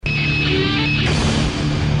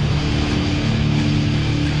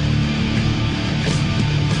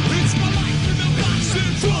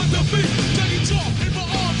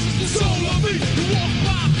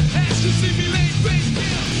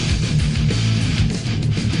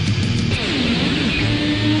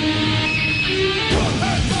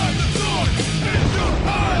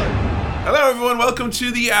and welcome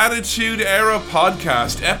to the Attitude Era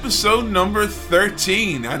podcast, episode number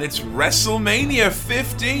 13, and it's Wrestlemania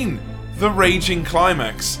 15, the Raging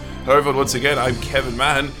Climax. Hello everyone, once again, I'm Kevin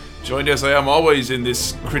Mahan, joined as I am always in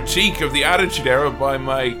this critique of the Attitude Era by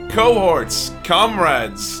my cohorts,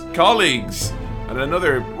 comrades, colleagues, and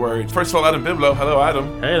another word. First of all, Adam Biblo. Hello, Adam.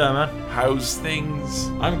 Hey there, man. How's things?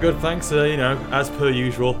 I'm good, thanks. As per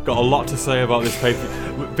usual, got a lot to say about this paper.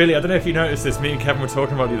 Billy, I don't know if you noticed this. Me and Kevin were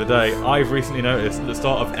talking about it the other day. I've recently noticed at the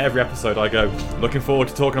start of every episode, I go, looking forward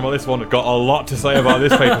to talking about this one. Got a lot to say about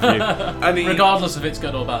this pay-per-view. Regardless if it's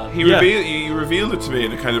good or bad. He revealed it to me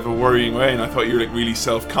in a kind of a worrying way, and I thought you were like really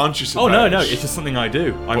self-conscious about it. Oh, no, it's just something I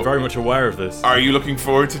do. I'm very much aware of this. Are you looking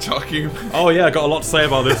forward to talking? Oh, yeah, I got a lot to say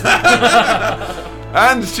about this one.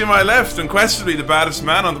 And to my left, unquestionably the baddest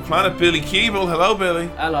man on the planet, Billy Keeble. Hello, Billy.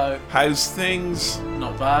 Hello. How's things?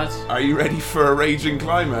 Not bad. Are you ready for a raging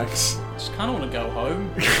climax? Just kind of want to go home.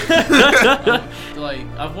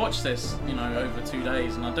 I've watched this, over 2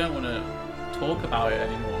 days, and I don't want to talk about it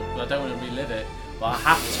anymore. But I don't want to relive it. But I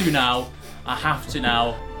have to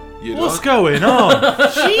now. What's going on?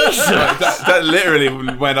 Jesus! That literally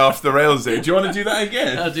went off the rails there. Do you want to do that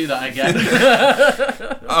again? I'll do that again.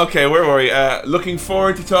 Okay, where were we? Looking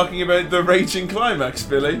forward to talking about the Raging Climax,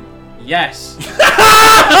 Billy. Yes.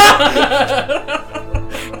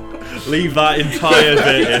 Leave that entire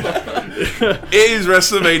bit in. It is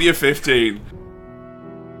WrestleMania 15.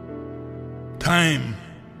 Time.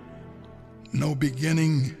 No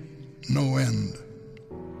beginning, no end.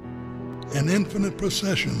 An infinite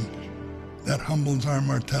procession that humbles our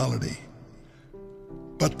mortality.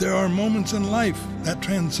 But there are moments in life that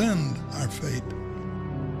transcend our fate.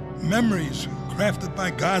 Memories crafted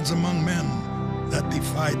by gods among men that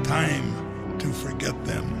defy time to forget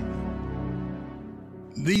them.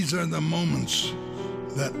 These are the moments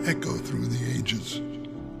that echo through the ages.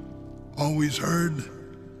 Always heard,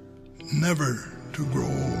 never to grow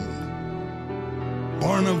old.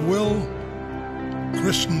 Born of will,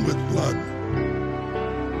 christened with blood.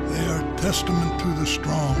 They are testament to the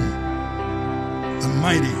strong, the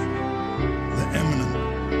mighty, the eminent.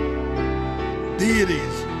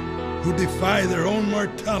 Deities who defy their own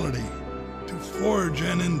mortality to forge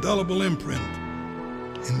an indelible imprint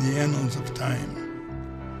in the annals of time.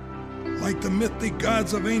 Like the mythic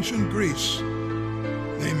gods of ancient Greece,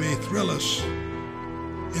 they may thrill us,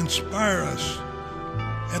 inspire us,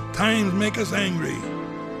 at times make us angry,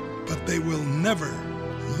 but they will never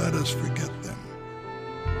let us forget them.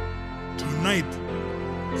 Tonight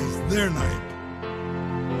is their night,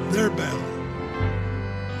 their battle,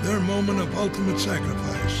 their moment of ultimate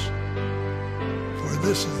sacrifice. For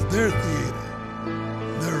this is their theater,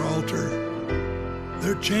 their altar,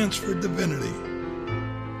 their chance for divinity.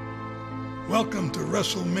 Welcome to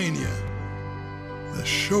WrestleMania, the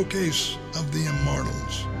showcase of the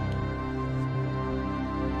immortals.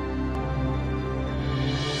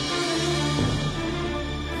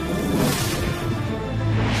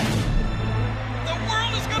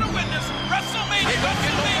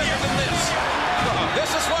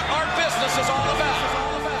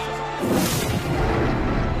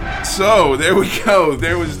 So, there we go.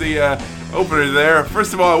 There was the opener there.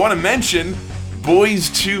 First of all, I want to mention Boys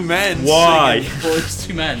to Men. Why? Boys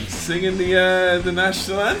to Men. Singing the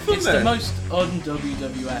national anthem. It's the most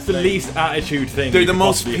un-WWF The least attitude thing. They're the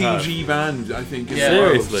most PG band, I think. Yeah.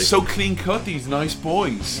 Seriously. So clean cut, these nice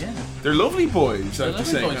boys. Yeah. They're lovely boys, I have to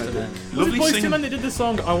say. Boys to Men. Was it Boys to Men that did the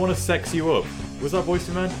song I Want to Sex You Up? Was that Boys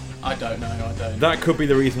to Men? I don't know. That could be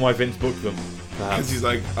the reason why Vince booked them. Because he's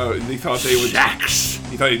like, they thought they would.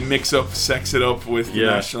 He thought he'd sex it up with the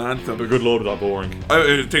national anthem. But good lord, was that boring. I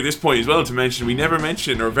would take this point as well to mention, we never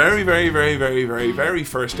mentioned our very, very, very, very, very, very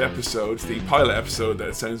first episode, the pilot episode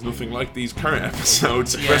that sounds nothing like these current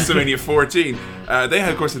episodes, WrestleMania 14. They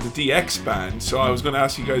had, of course, the DX band, so I was going to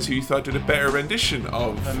ask you guys who you thought did a better rendition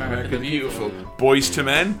of America the Beautiful. Boys to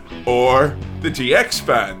Men or the DX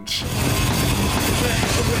band?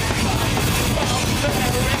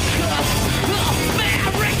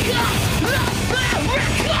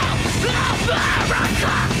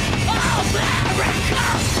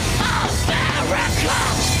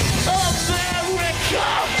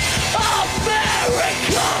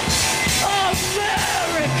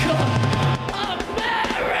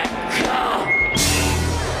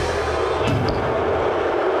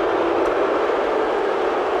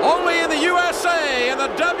 Only in the USA and the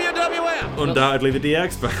WWF. Undoubtedly the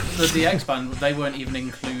DX band. The DX band, they weren't even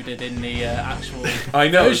included in the actual I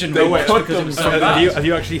know, version they we watched put because it them- was so have bad. Have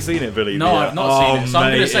you actually seen it, Billy? No, I've not seen it, so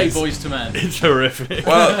I'm going to say it's- Boys to Men. It's horrific.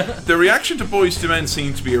 Well, the reaction to Boys to Men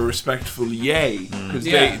seemed to be a respectful yay, because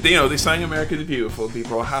Yeah. they sang "America the Beautiful" and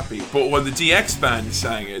people were happy. But when the DX band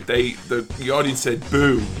sang it, the audience said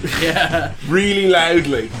boo Yeah. really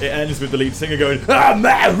loudly. It ends with the lead singer going,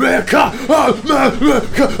 America,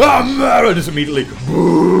 America, America, just immediately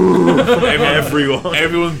boo from everyone.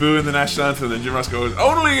 Everyone booing the national anthem, and Jim Ross goes,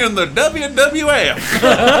 "Only in the WWF."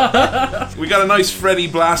 We got a nice Freddie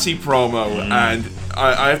Blassie promo, and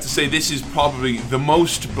I have to say this is probably the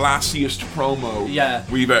most Blassiest promo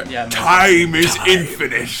we've ever. Yeah, Time is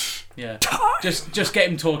infinite. Yeah. Just get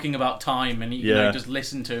him talking about time and you know, just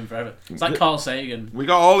listen to him forever. It's like Carl Sagan. We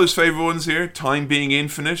got all his favourite ones here. Time being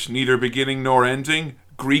infinite, neither beginning nor ending.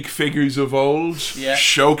 Greek figures of old. Yeah.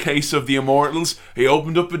 Showcase of the immortals. He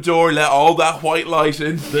opened up a door, let all that white light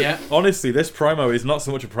in. Yeah. Honestly, this promo is not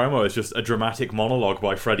so much a promo, it's just a dramatic monologue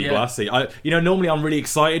by Freddie Blassie. Normally I'm really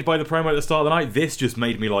excited by the promo at the start of the night. This just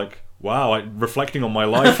made me like, wow, reflecting on my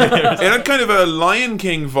life here. It had kind of a Lion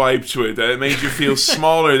King vibe to it, that it made you feel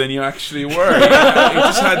smaller than you actually were. It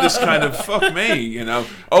just had this kind of, fuck me, you know.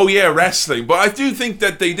 Oh yeah, wrestling. But I do think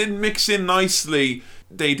that they did mix in nicely.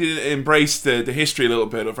 They did embrace the history a little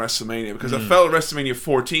bit of WrestleMania, because I felt at WrestleMania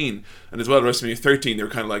 14 and as well at WrestleMania 13 they were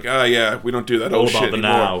kind of like, we don't do that old shit anymore.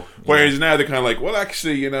 Now. Whereas now they're kind of like, well,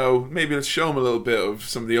 actually, you know, maybe let's show them a little bit of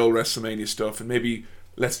some of the old WrestleMania stuff, and maybe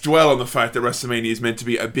let's dwell on the fact that WrestleMania is meant to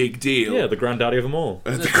be a big deal. Yeah, the granddaddy of them all.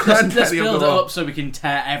 The Let's granddaddy of build them it all. up so we can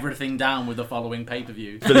tear everything down with the following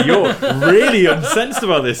pay-per-view. Billy, you're really incensed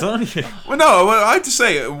about this, aren't you? Well, no, I have to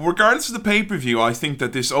say, regardless of the pay-per-view, I think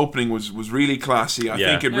that this opening was really classy. I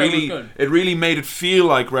think it really made it feel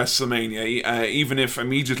like WrestleMania, even if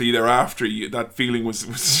immediately thereafter that feeling was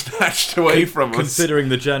snatched away from us. Considering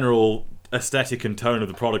the general aesthetic and tone of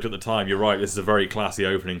the product at the time, you're right, this is a very classy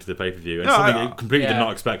opening to the pay-per-view, and something I completely did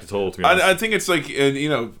not expect at all, to be honest. I think it's like,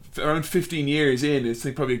 around 15 years in, it's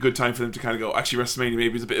probably a good time for them to kind of go, actually, WrestleMania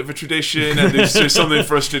maybe is a bit of a tradition, and there's something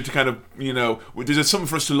for us to kind of, there's something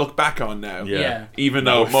for us to look back on now. Yeah. Even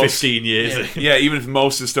though 15 years. Yeah, even if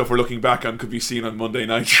most of the stuff we're looking back on could be seen on Monday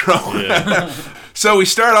Nitro. Yeah. So we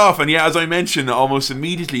start off, and as I mentioned, almost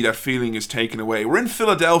immediately that feeling is taken away. We're in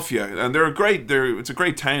Philadelphia, and it's a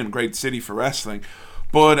great town, great city for wrestling.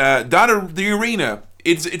 But the arena,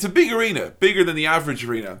 it's a big arena, bigger than the average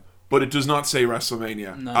arena, but it does not say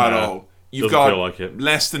WrestleMania at all. You've Doesn't got feel like it.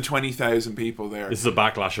 less than 20,000 people there. This is a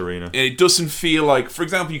Backlash arena. It doesn't feel like, for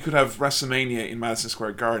example, you could have WrestleMania in Madison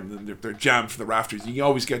Square Garden and they're jammed for the rafters. You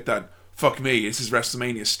always get that, fuck me, this is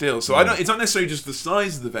WrestleMania still. So it's not necessarily just the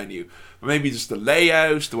size of the venue, but maybe just the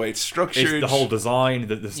layout, the way it's structured. It's the whole design,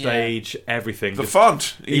 the stage, everything. The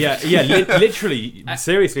font. Literally,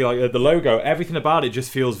 seriously, like the logo, everything about it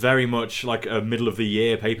just feels very much like a middle of the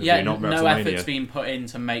year pay-per-view, not WrestleMania. No effort's been put in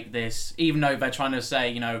to make this, even though they're trying to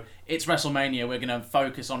say, it's WrestleMania, we're going to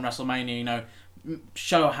focus on WrestleMania,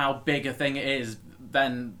 show how big a thing it is,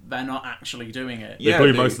 then they're not actually doing it. They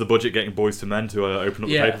blew most of the budget getting Boys to Men to open up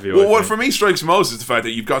the pay-per-view. Well, what for me strikes most is the fact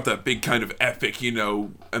that you've got that big kind of epic,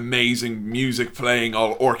 amazing music playing,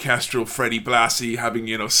 all orchestral, Freddie Blassie having,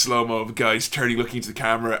 slow-mo of guys turning, looking into the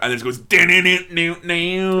camera, and it goes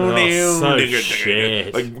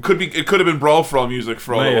shit. Like it could have been Brawl for All music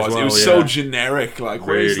for all it was. It was so generic. Like,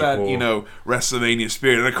 where's that, WrestleMania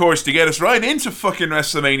spirit? And of course, to get us right into fucking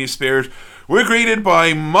WrestleMania spirit, we're greeted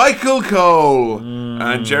by Michael Cole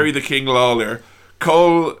and Jerry the King Lawler.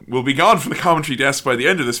 Cole will be gone from the commentary desk by the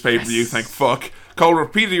end of this pay-per-view, thank fuck. Cole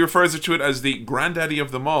repeatedly refers to it as the granddaddy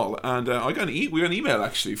of them all. And we got an email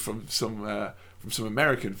actually from some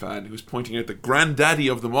American fan who was pointing out that granddaddy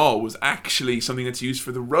of them all was actually something that's used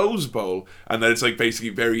for the Rose Bowl, and that it's like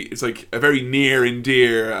basically it's like a very near and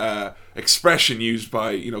dear expression used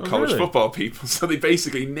by college football people. So they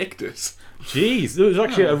basically nicked it. Jeez, there was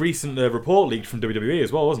actually a recent report leaked from WWE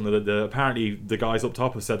as well, wasn't there? That apparently the guys up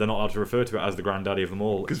top have said they're not allowed to refer to it as the granddaddy of them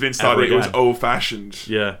all. Because Vince thought it was old-fashioned.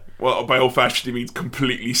 Yeah. Well, by old-fashioned he means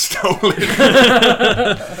completely stolen.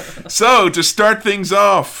 So, to start things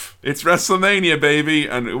off, it's WrestleMania, baby,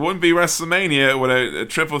 and it wouldn't be WrestleMania without a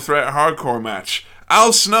triple threat hardcore match.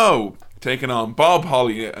 Al Snow taking on Bob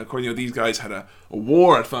Holly. According to these guys, had a a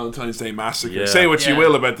war at Valentine's Day Massacre. Yeah. Say what you Yeah.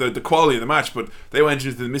 will about the quality of the match, but they went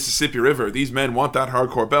into the Mississippi River. These men want that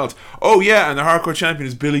hardcore belt. Oh yeah, and the hardcore champion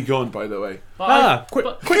is Billy Gunn, by the way.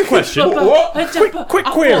 Quick question. Quick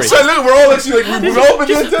query. So look, we're all actually like we've all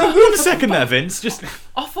been One second there, Vince. Just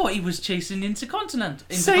I thought he was chasing Intercontinental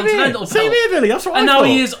same here, belt. Billy. That's what And I now thought.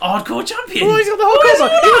 he is hardcore champion. Well, he's got the What is hardcore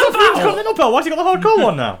belt. all He was that up for the about? Intercontinental belt. Why's he got the hardcore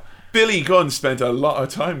one now? Billy Gunn spent a lot of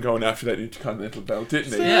time going after that Intercontinental belt,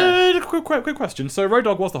 didn't he? Yeah. Quick question. So Road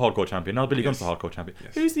Dogg was the hardcore champion. Now Billy Gunn's the hardcore champion.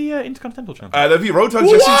 Who's the Intercontinental champion? That'd be Road Dogg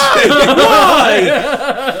Jesse.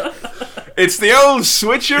 Why? It's the old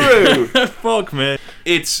switcheroo. Fuck me.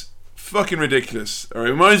 It's fucking ridiculous.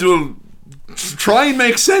 Alright, we might as well try and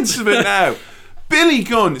make sense of it now. Billy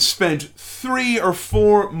Gunn spent 3 or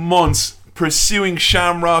 4 months pursuing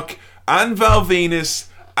Shamrock and Val Venus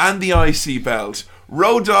and the IC belt.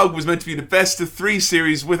 Road Dogg was meant to be the best of 3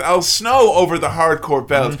 series with Al Snow over the hardcore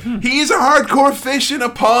belt. He's a hardcore fish in a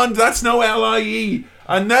pond. That's no LIE.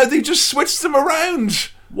 And now they just switched them around.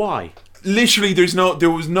 Why? Literally, there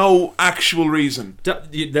was no actual reason. That's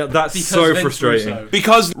Because so Vince frustrating. Russo.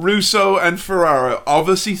 Because Russo and Ferrara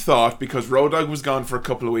obviously thought, because Road Dogg was gone for a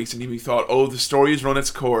couple of weeks, and he thought, oh, the story has run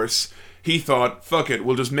its course. He thought, fuck it,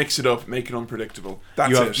 we'll just mix it up, make it unpredictable.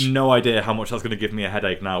 That's You have it. no idea how much that's going to give me a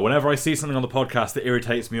headache now. Whenever I see something on the podcast that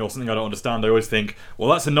irritates me or something I don't understand, I always think,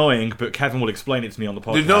 well, that's annoying, but Kevin will explain it to me on the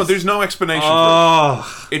podcast. There's no explanation for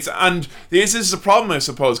Oh, it. And this is a problem, I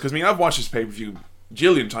suppose, because I've watched this pay-per-view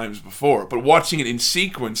jillion times before, but watching it in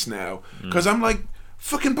sequence now, because I'm like,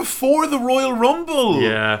 fucking before the Royal Rumble,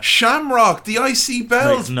 Yeah. Shamrock, the IC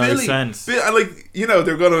belt, Makes no Billy, sense. And like, you know,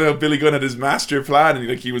 they're gonna have Billy Gunn had his master plan, and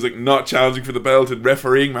he was like not challenging for the belt and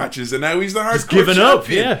refereeing matches, and now he's the hardcore given up,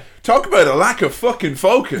 champion. yeah. Talk about a lack of fucking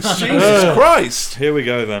focus, Jesus Christ. here we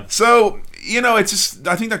go then. So, you know, it's just,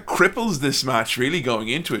 I think that cripples this match really going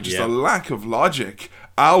into it. Just Yeah. a lack of logic.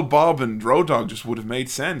 Al, Bob, and Road Dogg just would have made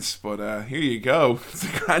sense. But here you go. It's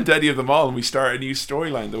the granddaddy of them all, and we start a new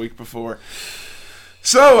storyline the week before.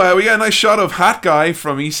 So, we got a nice shot of Hat Guy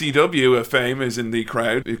from ECW fame is in the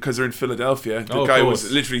crowd because they're in Philadelphia. The Oh, of guy course.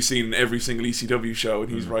 was literally seen in every single ECW show,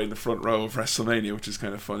 and he's right in the front row of WrestleMania, which is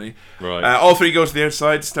kind of funny. Right. All 3 go to the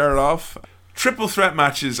outside to start it off. Triple threat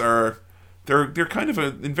matches are... They're kind of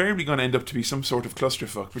invariably going to end up to be some sort of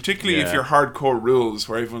clusterfuck, particularly if Yeah. you're hardcore rules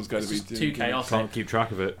where everyone's got to be Too doing- chaotic. Can't keep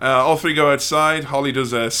track of it. all 3 go outside. Holly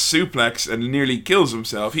does a suplex and nearly kills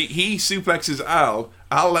himself. He suplexes Al.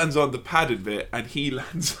 Al lands on the padded bit, and he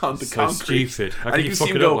lands on the So concrete. stupid. How And can you fuck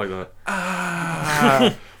see it him up go, like that?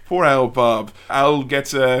 Ah, poor Al Bob. Al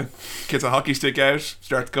gets a hockey stick out,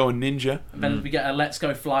 starts going ninja, And then we get a "Let's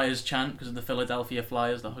Go Flyers" chant because of the Philadelphia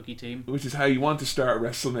Flyers, the hockey team. which is how you want to start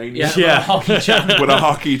WrestleMania. Yeah, Yeah. a hockey chant. With a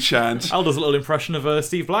hockey chant. Al does a little impression of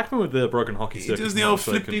Steve Blackman with the broken hockey He stick. does if the I'm old not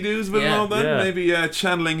mistaken. flippy-doos with Yeah. all that. Yeah. Maybe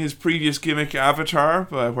channeling his previous gimmick Avatar,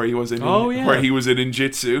 where he was in yeah. where he was in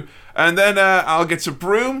Ninjutsu. And then Al gets a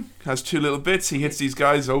broom, has 2 little bits. He hits these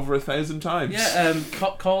guys over 1,000 times. Yeah,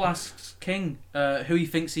 Cole asks King who he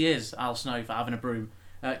thinks he is, Al Snow, for having a broom.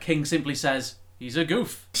 King simply says, he's a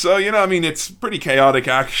goof. So, you know, I mean, it's pretty chaotic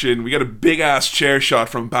action. We get a big-ass chair shot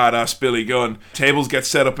from badass Billy Gunn. Tables get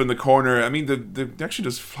set up in the corner. I mean, the action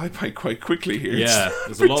does fly by quite quickly here. Yeah,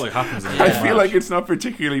 there's a lot that happens in I this feel match. like it's not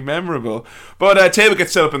particularly memorable. But table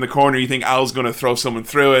gets set up in the corner. You think Al's going to throw someone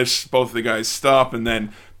through it. Both of the guys stop, and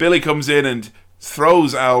then Billy comes in and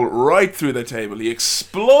throws Al right through the table. He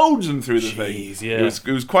explodes him through the thing. yeah. It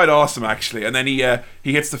was quite awesome, actually. And then he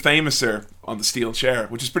hits the Famouser on the steel chair,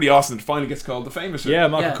 which is pretty awesome. It finally gets called the Famouser. Yeah,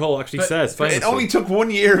 Michael Yeah, Cole actually but- says. but It famously. only took 1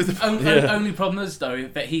 year. Only problem is, though,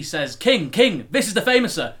 that he says, King, this is the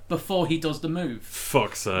Famouser, before he does the move.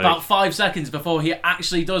 Fuck's sake. About 5 seconds before he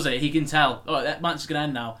actually does it, he can tell, oh, that match is going to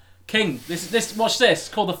end now. King, this, watch this,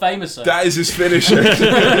 called the Famouser. That is his finisher.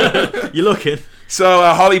 You're looking. So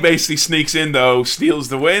Holly basically sneaks in, though, steals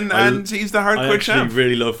the win, and he's the I hardcore actually champ.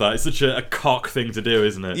 really love that. It's such a cock thing to do,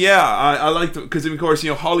 isn't it? Yeah, I like that because, of course,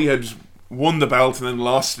 you know, Holly had won the belt and then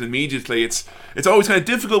lost it immediately. It's always kind of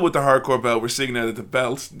difficult with the hardcore belt. We're seeing now that the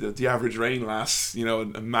belt, the average reign lasts, you know,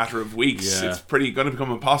 a matter of weeks. Yeah. It's pretty going to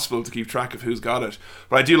become impossible to keep track of who's got it.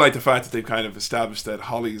 But I do like the fact that they've kind of established that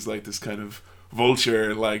Holly's like this kind of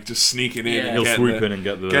vulture, like just sneaking in Yeah. and He'll getting swoop the, in and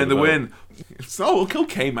get the getting the belt. win. It's an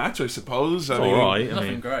okay match, I suppose. I mean, alright.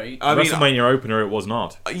 Nothing great. WrestleMania opener, it was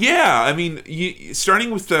not. Yeah, I mean,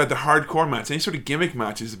 starting with the hardcore match, any sort of gimmick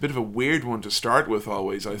match is a bit of a weird one to start with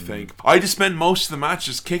always, I think. I just spent most of the match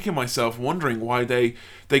just kicking myself, wondering why they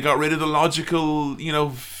got rid of the logical,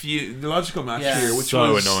 the logical match here, which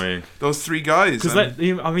so was annoying. Those three guys. Because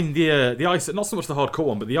the IC, not so much the hardcore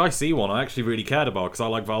one, but the IC one I actually really cared about, because I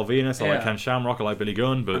like Val Venus, I like Ken Shamrock, I like Billy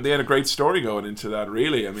Gunn, but and they had a great story going into that,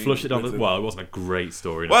 really. I mean, flush it down well, it wasn't a great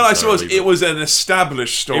story. Well, I suppose it was an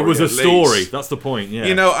established story. It was a story. That's the point. Yeah.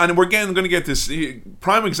 And we're going to get this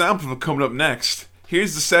prime example of it coming up next.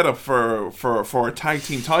 Here's the setup for a tag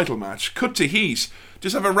team title match. Cut to heat.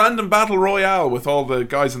 Just have a random battle royale with all the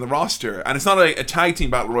guys in the roster, and it's not a tag team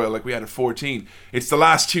battle royale like we had at 14. It's the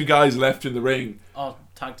last two guys left in the ring. Oh,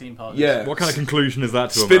 tag team partners. Yeah. What kind of conclusion is that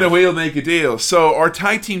to Spin a a wheel, make a deal. So our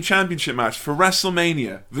tag team championship match for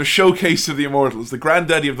WrestleMania, the showcase of the Immortals, the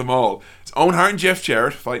granddaddy of them all. It's Owen Hart and Jeff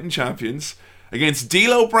Jarrett fighting champions against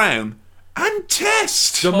D'Lo Brown and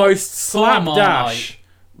Test. The most slapdash,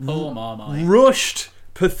 Poor Marmite. rushed,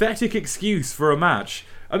 pathetic excuse for a match.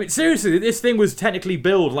 I mean, seriously, this thing was technically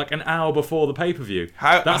billed like an hour before the pay-per-view.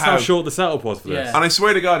 That's how short the setup was for this. And I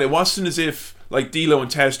swear to God, it wasn't as if like D'Lo and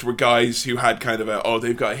Test were guys who had kind of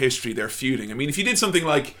they've got a history, they're feuding. I mean, if you did something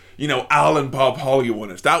like, Al and Bob Holly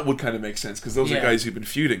won it, that would kind of make sense, because those are guys who've been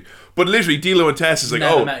feuding. But literally, D'Lo and Test is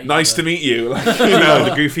like, nice to meet you. Like,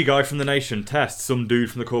 the goofy guy from the Nation, Test, some dude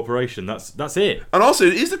from the corporation. That's it. And also,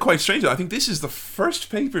 it is quite strange. I think this is the first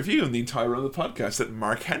pay-per-view in the entire run of the podcast that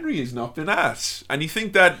Mark Henry has not been at. And you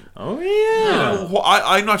think that... Oh, yeah.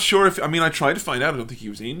 I'm not sure if... I mean, I tried to find out. I don't think he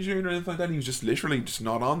was injured or anything like that. He was just literally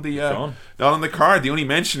not on the... not on the card. The only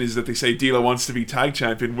mention is that they say D'Lo wants to be tag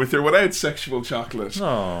champion with or without sexual chocolate.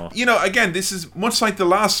 Oh. Again, this is much like the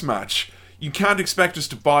last match. You can't expect us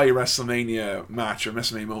to buy a WrestleMania match or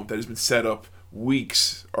WrestleMania moment that has been set up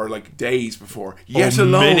weeks or like days before,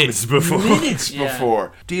 minutes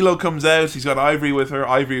before. D'Lo comes out, he's got Ivory with her,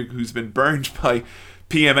 Ivory who's been burned by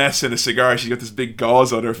PMS in a cigar. She's got this big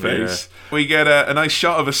gauze on her face. We get a nice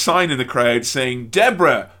shot of a sign in the crowd saying,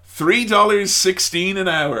 Deborah, $3.16 an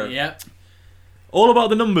hour. Yep. All about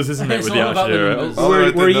the numbers, isn't it, with the Attitude Era?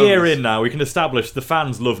 We're a year in now. We can establish the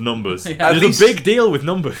fans love numbers. There's a big deal with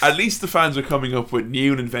numbers. At least the fans are coming up with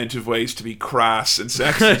new and inventive ways to be crass and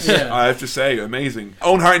sexist. I have to say, amazing.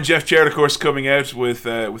 Owen Hart and Jeff Jarrett, of course, coming out with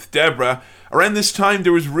Deborah. Around this time,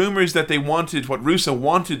 there was rumours that what Russo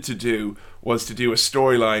wanted to do was to do a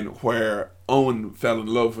storyline where Owen fell in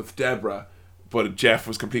love with Deborah, but Jeff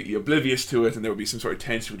was completely oblivious to it, and there would be some sort of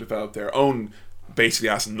tension would develop there. Owen basically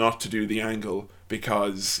asked him not to do the angle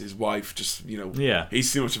because his wife just,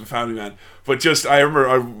 he's too much of a family man. But I remember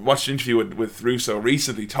I watched an interview with Russo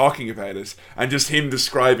recently talking about it, and just him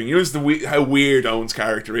describing, how weird Owen's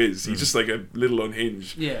character is. He's just like a little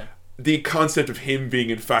unhinged. Yeah. The concept of him being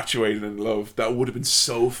infatuated and in love, that would have been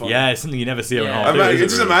so fun. Yeah, it's something you never see Owen Hart do,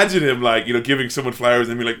 just imagine him like, giving someone flowers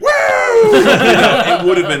and being like, woo! It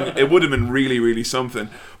would have been really, really something.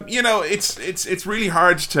 It's really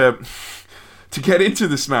hard to get into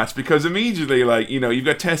this match, because immediately, you've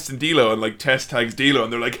got Test and D'Lo, and Test tags D'Lo,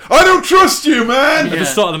 and they're like, I don't trust you, man! At the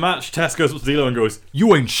start of the match, Test goes up to D'Lo and goes,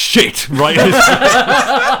 you ain't shit, right?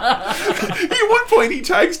 At one point, he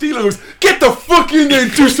tags D'Lo and goes, get the fuck in there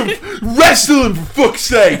and do some wrestling, for fuck's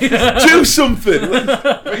sake! Do something!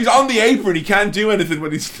 He's on the apron, he can't do anything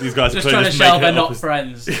when these guys just trying to show they're not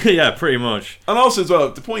friends. Yeah, pretty much. And also, as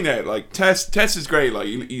well, to point out, Test is great,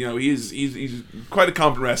 he's quite a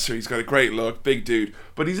competent wrestler, he's got a great look, big dude,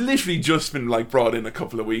 but he's literally just been brought in a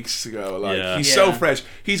couple of weeks ago. He's so fresh.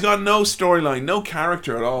 He's got no storyline, no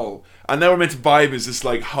character at all. And now we're meant to buy him as this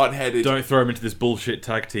hot-headed. Don't throw him into this bullshit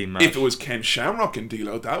tag team match. If it was Ken Shamrock and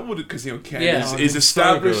D'Lo, that would, because Ken is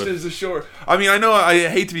established as a short. I mean, I know I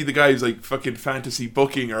hate to be the guy who's fucking fantasy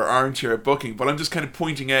booking or armchair booking, but I'm just kind of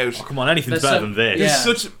pointing out. Oh, come on, anything's better than this. It's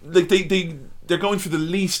such they're going for the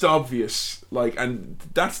least obvious, and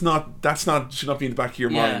that should not be in the back of your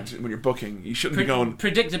mind when you're booking. You shouldn't be going.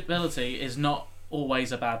 Predictability is not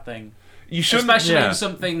always a bad thing. You shouldn't, especially in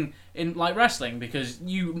something in wrestling, because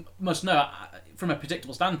you must know from a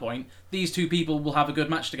predictable standpoint, these two people will have a good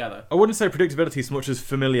match together. I wouldn't say predictability so much as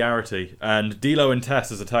familiarity, and D'Lo and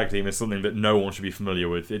Test as a tag team is something that no one should be familiar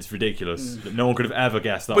with. It's ridiculous. No one could have ever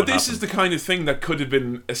guessed that. But this is the kind of thing that could have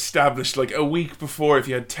been established a week before if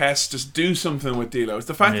you had Test just do something with D'Lo. It's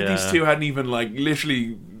the fact that these two hadn't even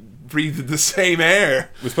literally breathed the same air.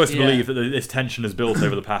 We're supposed to believe that this tension has built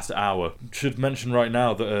over the past hour. Should mention right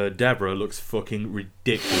now that Deborah looks fucking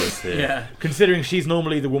ridiculous here. Yeah. Considering she's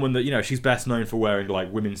normally the woman that, you know, she's best known for wearing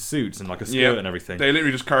like women's suits and like a skirt and everything. They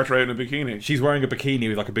literally just cart her out in a bikini. She's wearing a bikini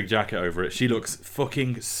with like a big jacket over it. She looks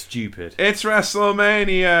fucking stupid. It's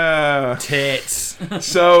WrestleMania! Tits.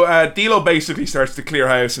 So D'Lo basically starts to clear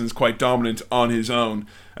house and is quite dominant on his own.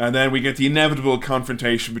 And then we get the inevitable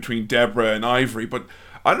confrontation between Deborah and Ivory. But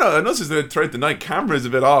I don't know, I noticed that throughout the night, camera is a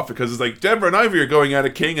bit off because it's like Deborah and Ivory are going at a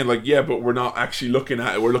king and like, yeah, but we're not actually looking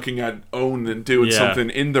at it. We're looking at Owen and doing something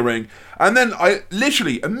in the ring. And then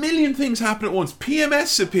literally a million things happen at once.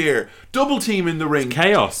 PMS appear, double team in the ring. It's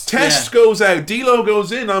chaos. Test goes out, D'Lo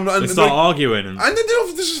goes in. They start arguing. And then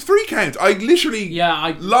this is 3 count. I literally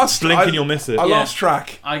lost. Blink and you'll miss it. I lost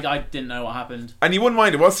track. I didn't know what happened. And you wouldn't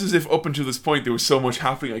mind, it wasn't as if up until this point there was so much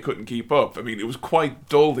happening I couldn't keep up. I mean, it was quite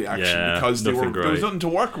dull, the action, because there was nothing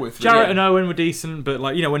to work with. Jarrett and Owen were decent, but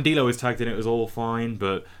like, you know, when D'Lo was tagged in, it was all fine,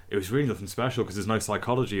 but it was really nothing special because there's no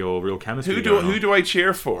psychology or real chemistry. Who do I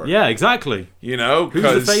cheer for? Yeah, exactly. You know, who's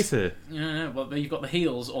the face here? Yeah, well, you've got the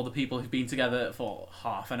heels or the people who've been together for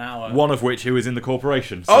half an hour. One of which who is in the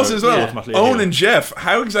corporation. So also, as well, Owen and Jeff.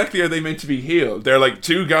 How exactly are they meant to be healed? They're like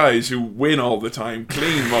 2 guys who win all the time,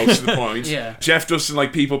 clean most of the points. Jeff doesn't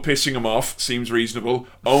like people pissing him off. Seems reasonable.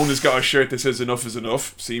 Owen has got a shirt that says "Enough is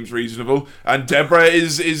enough." Seems reasonable. And Deborah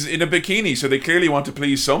is in a bikini, so they clearly want to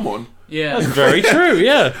please someone. Yeah, that's very true.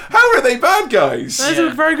 Yeah, how are they bad guys? That's a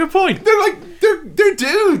very good point. They're like they're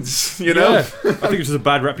dudes, you know. I think it's just a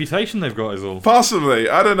bad reputation they've got, is all. Possibly,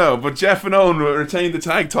 I don't know. But Jeff and Owen retained the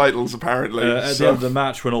tag titles apparently. At the end of the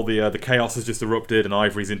match, when all the chaos has just erupted and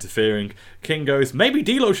Ivory's interfering, King goes, "Maybe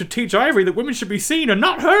D'Lo should teach Ivory that women should be seen and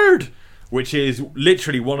not heard." Which is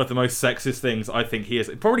literally one of the most sexist things I think he has.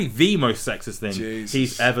 Probably the most sexist thing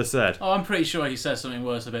he's ever said. Oh, I'm pretty sure he says something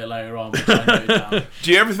worse a bit later on, which I noted down.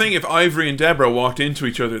 Do you ever think if Ivory and Deborah walked into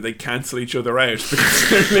each other, they'd cancel each other out? Because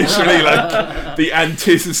they're literally like the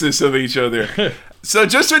antithesis of each other. So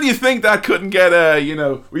just when you think that couldn't get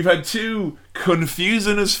we've had 2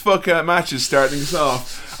 confusing as fuck matches starting us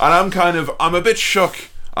off, and I'm a bit shook.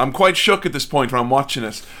 I'm quite shook at this point when I'm watching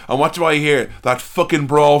it. And what do I hear? That fucking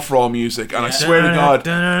brawl for all music. And I swear to God,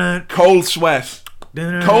 cold sweat.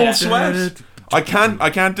 Cold sweat. I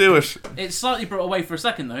can't do it. It's slightly brought away for a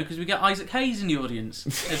second though, because we get Isaac Hayes in the audience.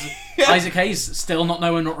 Isaac Hayes still not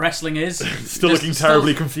knowing what wrestling is. Still looking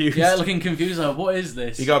terribly confused. Yeah, looking confused. Like, what is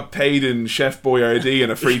this? He got paid in Chef Boyardee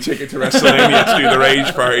and a free ticket to WrestleMania to do the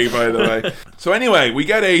Rage Party, by the way. So anyway, we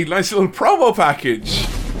get a nice little promo package.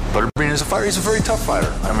 Butterbean is a fighter. He's a very tough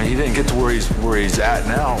fighter. I mean, he didn't get to where he's at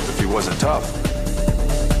now if he wasn't tough. There's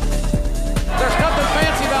nothing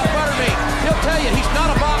fancy about Butterbean. He'll tell you he's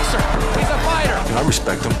not a boxer. He's a fighter. I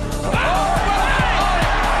respect him.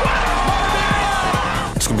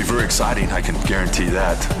 It's going to be very exciting. I can guarantee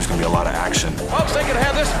that. There's going to be a lot of action. Folks, they could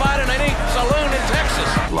have this fight in any saloon in Texas.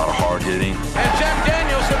 A lot of hard hitting. And Jack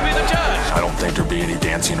Daniels would be the judge. I don't think there'll be any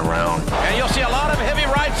dancing around. And you'll see a lot of heavy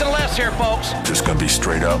rights and lefts here, folks. Just going to be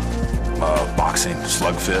straight up boxing,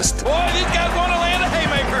 slug fist. Boy, these guys want to land a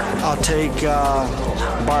haymaker. I'll take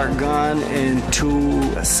Bart Gunn into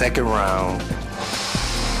a second round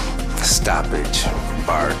stoppage.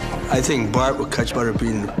 Bart. I think Bart would catch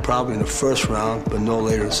Butterbean probably in the first round, but no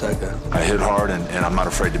later than second. I hit hard, and I'm not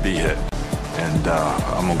afraid to be hit. And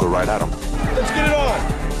I'm going to go right at him. Let's get it on.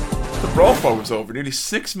 The brawl fight was over nearly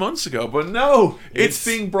 6 months ago, but no, it's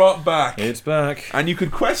being brought back. It's back. And you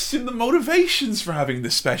could question the motivations for having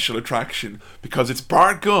this special attraction, because it's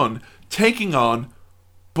Bart Gunn taking on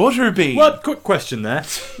Butterbean. What? Quick question there.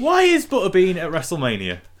 Why is Butterbean at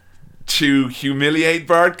WrestleMania? To humiliate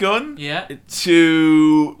Bart Gunn? Yeah.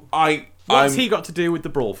 What's he got to do with the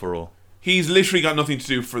brawl for all? He's literally got nothing to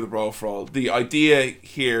do for the brawl for all. The idea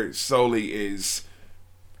here solely is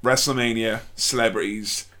WrestleMania,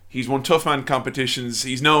 celebrities. He's won tough man competitions.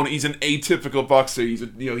 He's known. He's an atypical boxer. He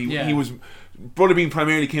was. Butterbean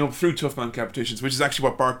primarily came up through tough man competitions, which is actually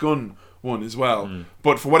what Bart Gunn won as well.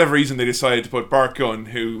 But for whatever reason, they decided to put Bart Gunn,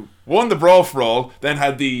 who won the brawl for all, then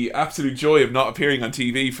had the absolute joy of not appearing on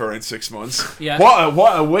TV for around 6 months. Yeah.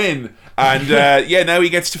 What a win! And now he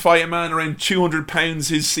gets to fight a man around 200 pounds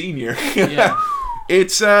his senior. Yeah.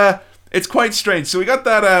 It's quite strange. So we got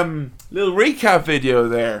that little recap video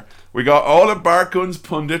there. We got all of Bart Gunn's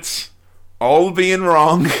pundits all being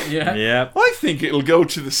wrong. Yeah. I think it'll go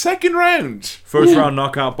to the second round. First round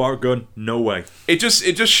knockout, Bart Gunn. No way. It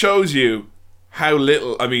just shows you how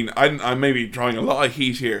little. I mean, I'm maybe drawing a lot of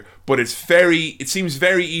heat here, but it seems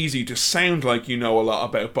very easy to sound like you know a lot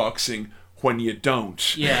about boxing when you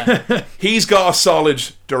don't. Yeah. He's got a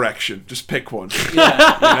solid direction. Just pick one.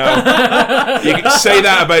 Yeah. You can say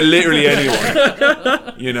that about literally anyone.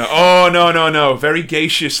 Oh no. Very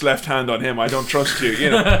gaseous left hand on him. I don't trust you.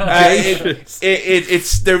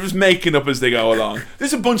 It's they're just making up as they go along.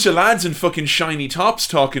 There's a bunch of lads in fucking shiny tops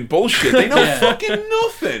talking bullshit. They know fucking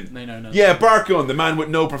nothing. They know nothing. Yeah, Bart Gunn, the man with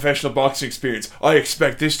no professional boxing experience. I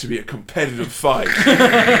expect this to be a competitive fight.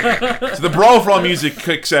 So the Brawl for All music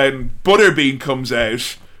kicks out and Butterbean comes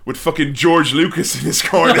out with fucking George Lucas in his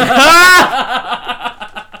corner.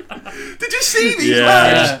 Did you see these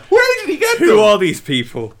lads? Where did he get them? Who are these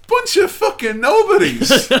people? Bunch of fucking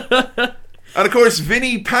nobodies. And of course,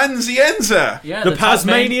 Vinny Panzienza. Yeah, the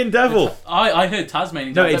Tasmanian Devil. I heard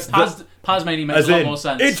Tasmanian No, Devil. it's Tasmanian makes a lot more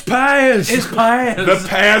sense. It's Paz. It's Paz. The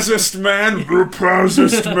Pazist man. The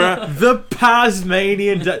Pazist man. The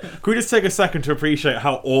Tasmanian Devil. Can we just take a second to appreciate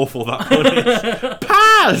how awful that one is?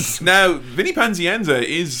 Paz. Now, Vinny Panzienza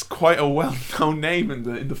is quite a well-known name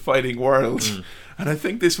in the fighting world. And I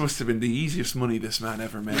think this must have been the easiest money this man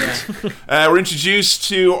ever made. We're introduced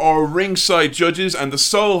to our ringside judges, and the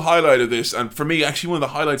sole highlight of this, and for me, actually one of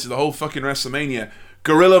the highlights of the whole fucking WrestleMania,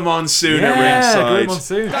 Gorilla Monsoon at ringside. Gorilla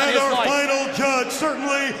Monsoon. And our final judge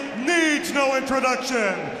certainly needs no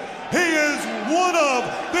introduction. He is one of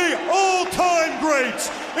the all-time greats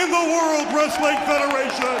in the World Wrestling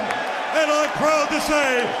Federation. And I'm proud to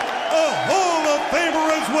say, a Hall of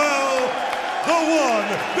Famer as well. The one,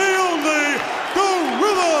 the only,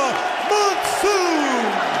 Gorilla Monsoon!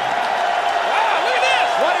 Wow, look at this!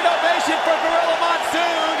 What an ovation for Gorilla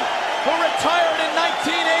Monsoon, who retired in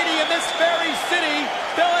 1980 in this very city,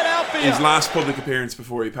 Philadelphia. His last public appearance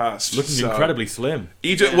before he passed. Looking incredibly slim.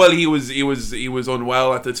 Well, he was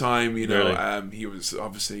unwell at the time. Really? He was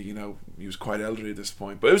obviously he was quite elderly at this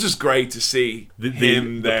point. But it was just great to see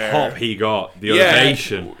him there. The pop he got, the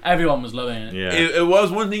ovation. Everyone was loving it. Yeah. It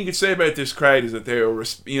was one thing you could say about this crowd is that they were,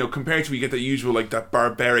 compared to we get the usual that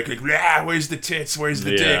barbaric where's the tits, where's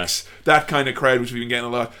the dicks, that kind of crowd which we've been getting a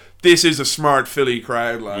lot. This is a smart Philly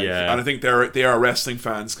crowd, and I think they are wrestling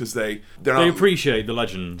fans because they appreciate the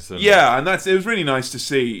legends. And it was really nice to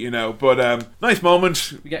see, But nice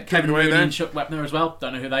moment. We get Kevin Rooney and Chuck Wepner as well.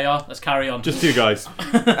 Don't know who they are. Let's carry on. Just two guys.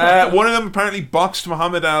 One of them apparently boxed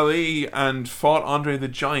Muhammad Ali and fought Andre the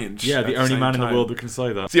Giant. Yeah, the only man in the world that can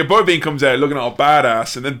say that. See, Butterbean comes out looking all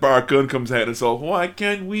badass, and then Bart Gunn comes out and it's all, why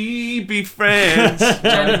can't we be friends?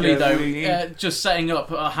 Generally, though, just setting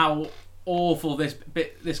up how awful this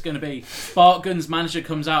going to be. Bart Gunn's manager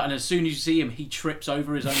comes out, and as soon as you see him, he trips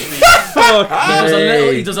over his own feet.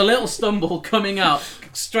 He does a little stumble coming out,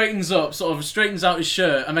 straightens up, sort of straightens out his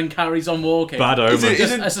shirt, and then carries on walking. Bad omen.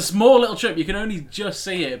 It's a small little trip. You can only just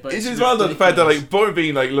see it. But it's as well the fact that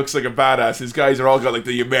Butterbean looks like a badass. His guys are all got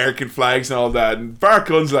the American flags and all that, and Bart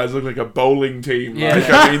Gunn's lads look like a bowling team.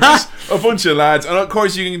 Yeah. Just a bunch of lads, and of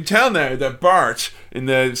course you can tell now that Bart, in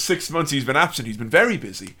the 6 months he's been absent, he's been very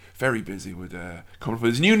busy with coming up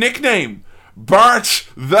with his new nickname, Bart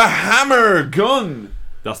the Hammer Gunn.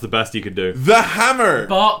 That's the best you could do. The Hammer.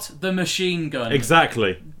 Bart the Machine Gun.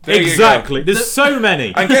 Exactly. There's so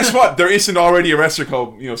many. And guess what? There isn't already a wrestler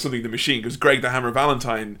called something the Machine, because Greg the Hammer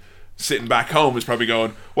Valentine, sitting back home, is probably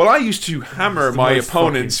going, well, I used to hammer my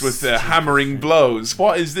opponents with hammering blows.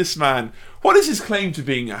 What is this man? What is his claim to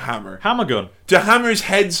being a hammer? Hammer gun. Do hammers'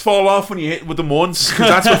 heads fall off when you hit with them once? Because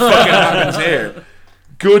that's what fucking happens here.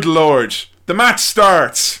 Good lord. The match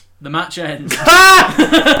starts. The match ends. King,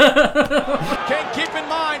 keep in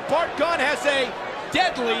mind, Bart Gunn has a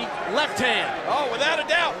deadly left hand. Oh, without a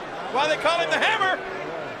doubt. Why they call him the Hammer?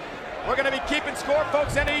 We're going to be keeping score,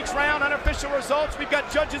 folks, in each round. Unofficial results. We've got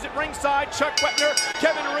judges at ringside. Chuck Wepner,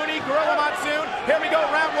 Kevin Rooney, Gorilla Monsoon. Here we go,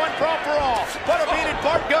 round one, brawl for all. Butterbean and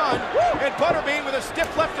Bart Gunn. And Butterbean with a stiff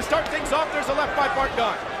left to start things off. There's a left by Bart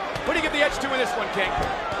Gunn. What do you give the edge to in this one, King?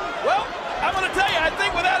 Well, I'm going to tell you, I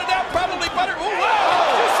think without a doubt, probably Butter. Ooh,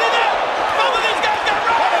 wow! Did you see that? Both of these guys got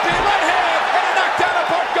right. Butterbean right hand and a knockdown of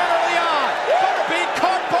Bart Gunn early on. Butterbean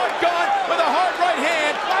caught Bart Gunn with a hard right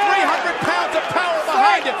hand. 300 pounds of power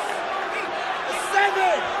behind him.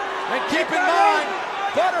 And keep in mind,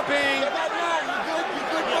 Butterbean. If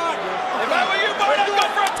I were you, Bart, I'd go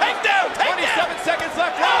for a takedown. 27 seconds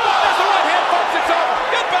left. Round one. There's the right hand, folks. It's over.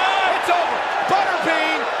 Goodbye. It's over.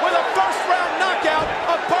 Butterbean with a first round knockout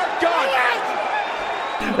of Bart Gunn.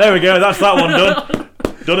 There we go. That's that one done.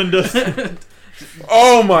 Done and dusted.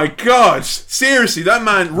 Oh my god. Seriously, that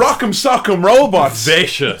man, rock'em sock'em robots.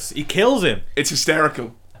 Vicious. He kills him. It's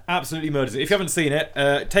hysterical. Absolutely murders it. If you haven't seen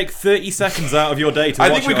it, take 30 seconds out of your day to watch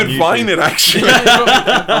it. I think we could find it, actually.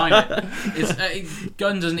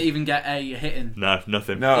 Gunn doesn't even get a hit in. No,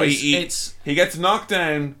 nothing. No, he gets knocked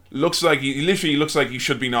down. Looks like he literally looks like he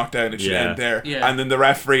should be knocked down. It should end there. Yeah. And then the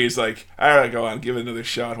referee is like, "All right, go on, give it another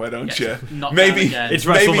shot. Why don't you?" Maybe it's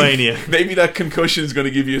WrestleMania. Maybe that concussion is going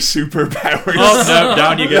to give you superpowers. Oh no,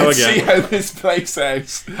 down you go Let's again. See how this plays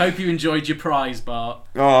out. Hope you enjoyed your prize, Bart.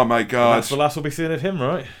 Oh my God! And that's the last we'll be seeing of him,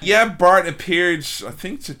 right? Yeah, Bart appeared, I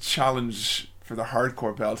think, to challenge for the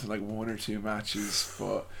hardcore belt in like 1 or 2 matches,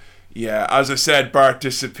 but yeah, as I said, Bart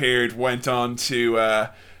disappeared. Went on to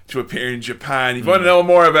appear in Japan. If you want to know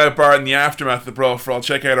more about Bart in the aftermath of the Brawl for All,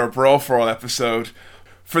 check out our Brawl for All episode.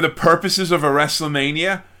 For the purposes of a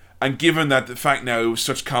WrestleMania, and given that the fact now it was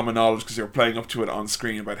such common knowledge because they were playing up to it on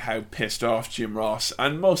screen about how pissed off Jim Ross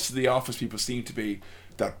and most of the Office people seem to be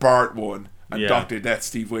that Bart won and Dr. Death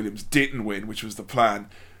Steve Williams didn't win, which was the plan.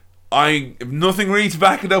 I have nothing really to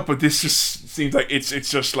back it up, but this just seems like it's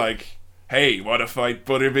just like, hey, what a fight,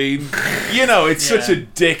 Butterbean. You know, it's such a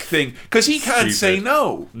dick thing. Because he can't say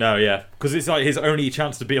no. No, yeah. Because it's like his only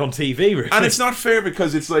chance to be on TV, really. And it's not fair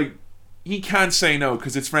because it's like, he can't say no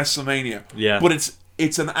because it's WrestleMania. Yeah. But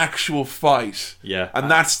it's an actual fight. Yeah. And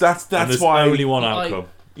that's and why... only one outcome.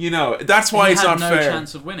 You know, that's why it's not fair. He had no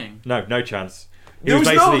chance of winning. No chance. There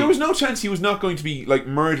was no chance he was not going to be, like,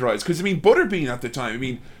 murderized. Because, I mean, Butterbean at the time, I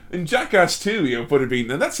mean... In Jackass 2, you know,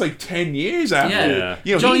 Butterbean, and that's like 10 years after. Yeah.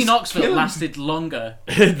 You know, Johnny Knoxville lasted longer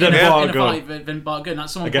than Bart Gunn. Than Bart Gunn.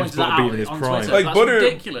 That's someone Against pointed that Butterbean out in his on prime. Twitter. Like That's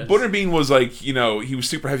ridiculous. Butterbean was like, you know, he was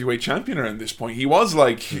super heavyweight champion around this point. He was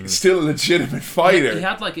like still a legitimate fighter. He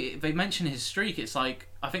had like, they mention his streak. It's like,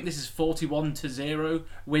 I think this is 41-0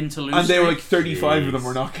 win to lose. And they were like streak. 35 of them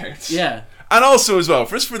were knockouts. Yeah. And also as well,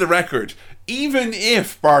 just for the record, even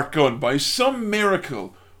if Bart Gunn, by some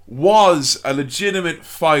miracle, was a legitimate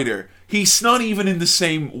fighter, he's not even in the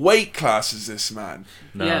same weight class as this man.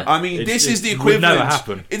 No. Yeah. I mean, this is the equivalent. Would never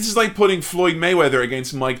happen. This is like putting Floyd Mayweather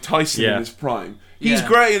against Mike Tyson in his prime. He's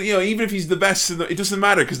great, you know, even if he's the best, it doesn't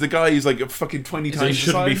matter because the guy is like a fucking 20 times They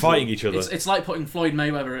shouldn't be fighting each other. It's like putting Floyd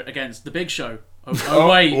Mayweather against The Big Show. Wait.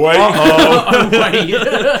 Wait. Wait.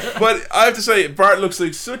 But I have to say, Bart looks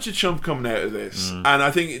like such a chump coming out of this. And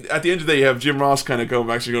I think at the end of the day, you have Jim Ross kind of going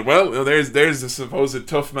back and going, well, you know, there's the supposed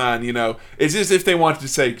tough man, you know. It's as if they wanted to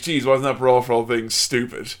say, geez, wasn't that Brawl for All thing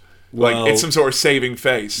stupid? Well, like, it's some sort of saving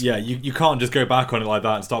face. Yeah, you can't just go back on it like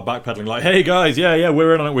that and start backpedaling like, hey guys,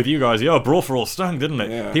 we're in on it with you guys. Yeah, Brawl for All stung, didn't it?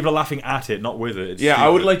 Yeah. People are laughing at it, not with it. It's stupid. I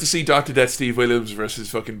would like to see Dr. Death Steve Williams versus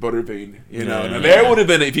fucking Butterbean. You know, and there would have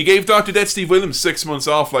been, if you gave Dr. Death Steve Williams 6 months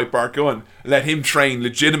off like Bart Gunn, let him train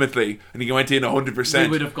legitimately, and he went in 100%. We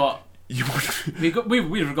would have got... we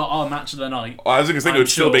would have got our match of the night. I was going to think it would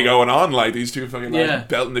still be going on, like these two fucking like,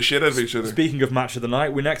 belting the shit out of each other. Speaking of match of the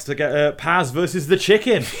night, we next to get Paz versus the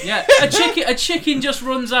Chicken. Yeah, a chicken just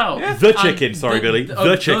runs out. Yeah. The Chicken, sorry Billy.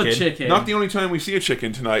 The chicken. Not the only time we see a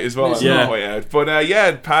chicken tonight as well. Yeah. Way out. But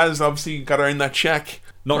Paz obviously got to earn that check.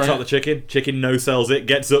 Knocks out the chicken. Chicken no-sells it,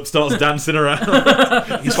 gets up, starts dancing around.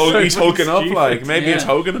 he's hulking up like. Maybe it's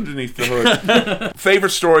Hogan underneath the hood.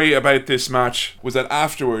 Favourite story about this match was that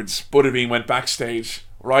afterwards, Butterbean went backstage,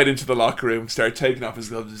 right into the locker room, started taking off his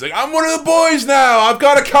gloves. He's like, I'm one of the boys now! I've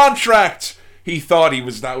got a contract! He thought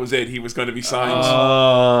that was it. He was going to be signed.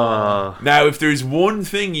 Now, if there's one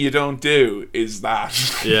thing you don't do, is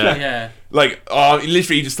that. Yeah. Like,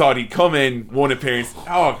 literally, he just thought he'd come in, one appearance.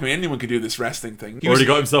 I mean, anyone could do this wrestling thing. He already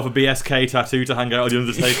got himself a BSK tattoo to hang out with the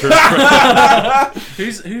Undertaker.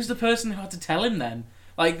 Who's the person who had to tell him then?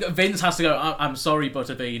 Like, Vince has to go, I'm sorry,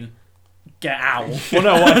 Butterbean. Get out. Well,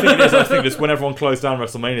 no, what I think is when everyone closed down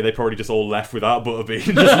WrestleMania, they probably just all left without Butterbean.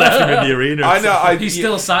 Just left him in the arena. I know. He's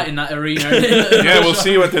still sat in that arena. We'll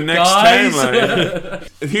see what the next time.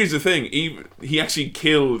 Here's the thing: he actually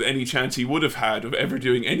killed any chance he would have had of ever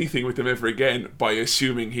doing anything with them ever again by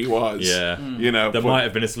assuming he was. Yeah, you know, there might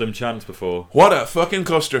have been a slim chance before. What a fucking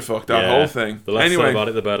clusterfuck that whole thing. The less said about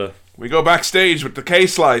it, the better. We go backstage with the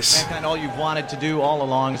K-Slice. Mankind, all you've wanted to do all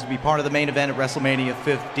along is to be part of the main event at WrestleMania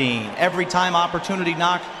 15. Every time opportunity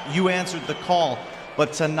knocked, you answered the call.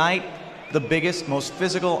 But tonight, the biggest, most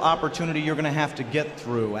physical opportunity you're going to have to get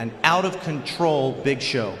through. An out-of-control Big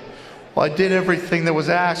Show. Well, I did everything that was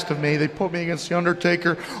asked of me. They put me against The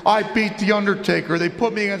Undertaker. I beat The Undertaker. They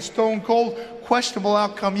put me against Stone Cold. Questionable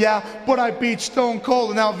outcome, but I beat Stone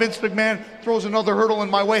Cold, and now Vince McMahon throws another hurdle in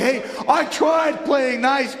my way. Hey, I tried playing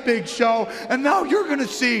nice, Big Show, and now you're going to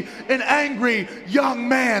see an angry young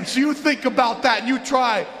man. So you think about that, and you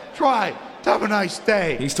try Have a nice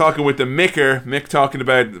day. He's talking with the Micker. Mick talking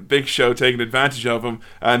about the Big Show taking advantage of him.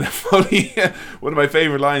 And funny, one of my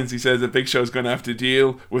favourite lines, he says that Big Show's going to have to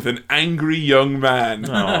deal with an angry young man,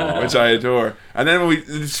 which I adore. And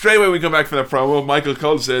then straight away we come back from that promo, Michael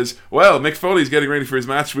Cole says, well, Mick Foley's getting ready for his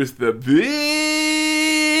match with the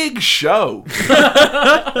Big Show.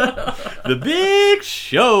 The Big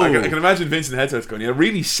Show. I can imagine Vincent Headsets going,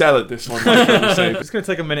 really sell it this one. It's going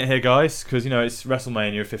to take a minute here, guys, because, it's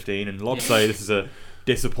WrestleMania 15, and lots say this is a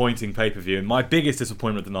disappointing pay-per-view. And my biggest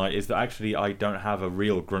disappointment of the night is that actually I don't have a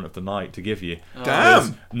real grunt of the night to give you. Damn.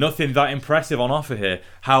 There's nothing that impressive on offer here.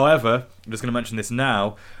 However, I'm just going to mention this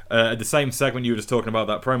now. At the same segment you were just talking about,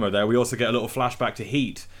 that promo there, we also get a little flashback to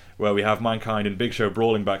Heat, where we have Mankind and Big Show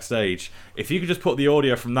brawling backstage. If you could just put the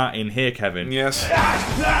audio from that in here, Kevin. Yes.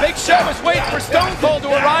 Big Show was waiting for Stone Cold to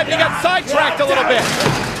arrive. He got sidetracked a little bit.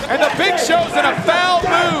 And the Big Show's in a foul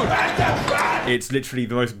mood. It's literally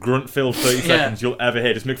the most grunt-filled 30 seconds you'll ever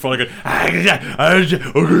hear. Just Mick Foley going...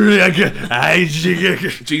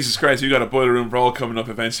 Jesus Christ, you got a boiler room brawl coming up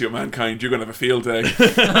eventually with Mankind. You're going to have a field day.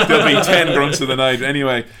 There'll be 10 grunts of the night.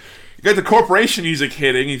 Anyway... You got the corporation music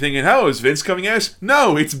hitting. You're thinking, how is Vince coming out?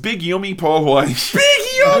 No, it's Big Yummy Paul White. Big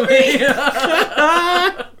Yummy!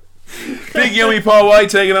 Big Yummy Paul White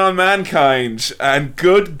taking on Mankind. And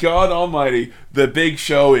good God Almighty, the Big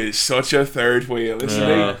Show is such a third wheel, isn't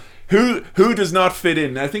he? Who does not fit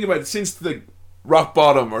in? Now think about it, since the Rock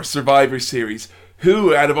Bottom or Survivor Series,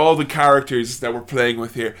 who out of all the characters that we're playing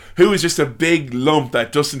with here, who is just a big lump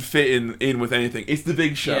that doesn't fit in with anything? It's the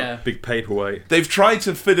Big Show. Yeah. Big paperweight. They've tried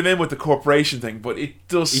to fit him in with the corporation thing, but it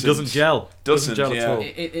doesn't. He doesn't gel. Doesn't gel at all.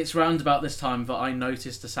 It's round about this time that I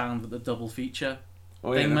noticed the sound that the double feature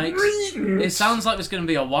thing yeah. makes. It sounds like there's going to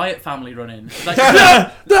be a Wyatt family run-in. Like,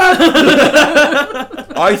 I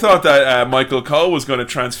thought that Michael Cole was going to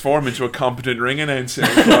transform into a competent ring announcer,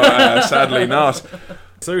 but sadly not.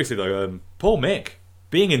 Seriously though, Paul Mick,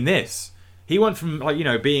 being in this, he went from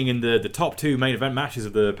being in the top 2 main event matches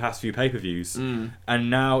of the past few pay-per-views, and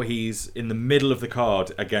now he's in the middle of the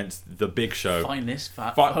card against the Big Show. Find this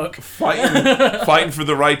fat fuck. Fighting for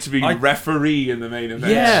the right to be referee in the main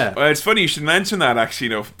event. Yeah. It's funny you should mention that,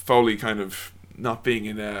 actually, Foley kind of not being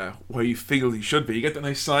in where you feel he should be. You get that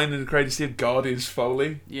nice sign in the crowd to see God is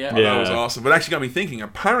Foley. Yeah. That was awesome. But it actually got me thinking,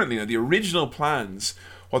 apparently the original plans,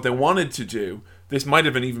 what they wanted to do, this might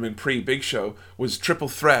have even been pre-Big Show, was triple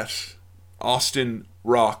threat, Austin,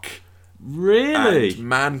 Rock, really, and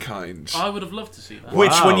Mankind. I would have loved to see that.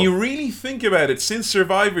 Which, when you really think about it, since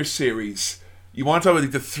Survivor Series, you want to talk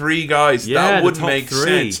about the 3 guys, that wouldn't make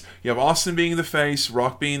sense. You have Austin being the face,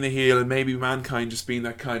 Rock being the heel, and maybe Mankind just being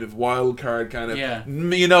that kind of wild card kind of. Yeah.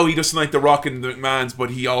 He doesn't like the Rock and the McMahons, but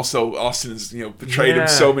Austin has betrayed him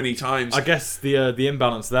so many times. I guess the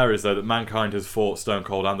imbalance there is though that Mankind has fought Stone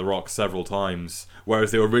Cold and the Rock several times,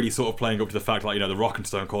 whereas they were really sort of playing up to the fact the Rock and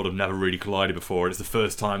Stone Cold have never really collided before. It's the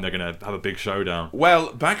first time they're going to have a big showdown.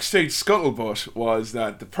 Well, backstage scuttlebutt was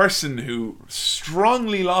that the person who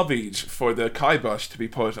strongly lobbied for the kibosh to be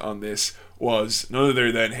put on this was none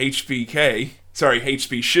other than HB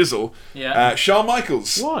Shizzle, Shawn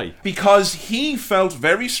Michaels. Why? Because he felt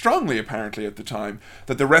very strongly, apparently at the time,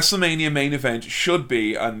 that the WrestleMania main event should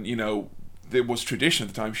be, and it was tradition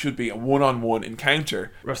at the time, should be a one-on-one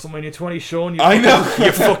encounter. WrestleMania 20, Sean. I know.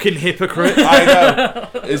 You fucking hypocrite. I know.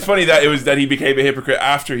 It's funny that he became a hypocrite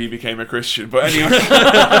after he became a Christian. But anyway.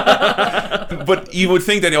 But you would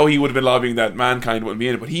think that he would have been lobbying that Mankind wouldn't be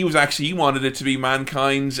in it. But he wanted it to be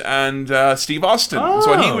Mankind and Steve Austin. That's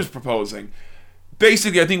what he was proposing.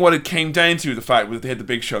 Basically, I think what it came down to, the fact that they had the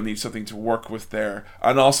Big Show need something to work with there,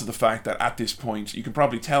 and also the fact that at this point, you can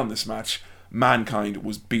probably tell in this match, Mankind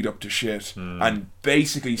was beat up to shit, and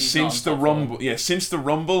basically since the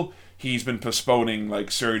Rumble, he's been postponing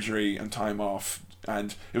surgery and time off,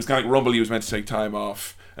 and it was kind of like Rumble, he was meant to take time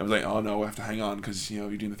off, and was like, oh no, I have to hang on because you're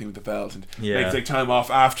doing the thing with the belt, and meant to take time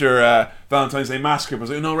off after Valentine's Day Massacre. But I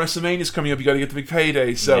was like, no, WrestleMania's coming up, you got to get the big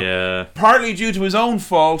payday. So partly due to his own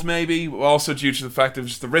fault, maybe also due to the fact of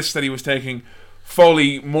just the risk that he was taking,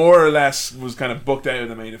 Foley more or less was kind of booked out of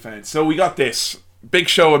the main event. So we got this Big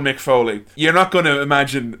Show and Mick Foley. You're not going to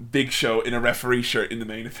imagine Big Show in a referee shirt in the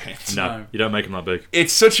main event. No, you don't make him that big.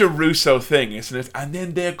 It's such a Russo thing, isn't it? And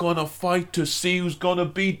then they're going to fight to see who's going to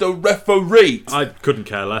be the referee. I couldn't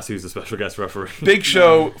care less who's the special guest referee. Big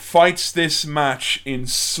Show fights this match in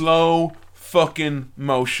slow fucking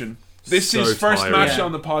motion. This is first match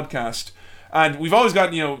on the podcast. And we've always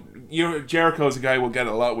got, Jericho's a guy we'll get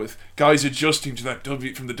a lot with. Guys adjusting to that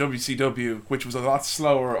from the WCW, which was a lot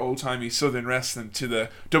slower, old-timey Southern wrestling, to the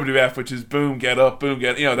WWF, which is boom, get up, boom,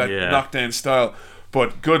 get, that knockdown style.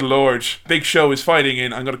 But good lord, Big Show is fighting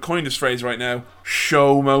in, I'm going to coin this phrase right now,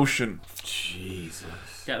 show motion. Jesus.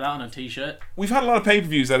 Get that on a t-shirt. We've had a lot of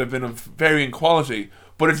pay-per-views that have been of varying quality,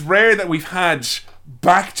 but it's rare that we've had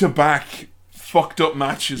back-to-back fucked up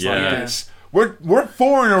matches like this. We're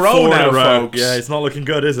 4 in a row now, folks. Yeah, it's not looking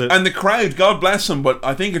good, is it? And the crowd, God bless them, but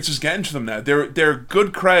I think it's just getting to them now. They're a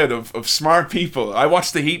good crowd of smart people. I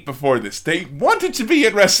watched the Heat before this. They wanted to be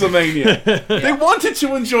at WrestleMania. They wanted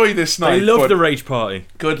to enjoy this night. They love the Rage Party.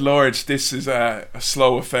 Good lord, this is a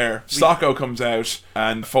slow affair. Socko comes out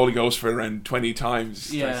and Foley goes for around 20 times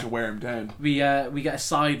to wear him down. We get a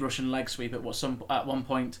side Russian leg sweep at one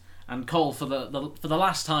point, and Cole for the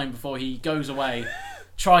last time before he goes away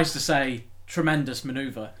tries to say tremendous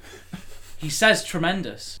maneuver. He says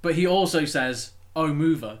tremendous, but he also says oh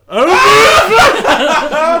mover. Oh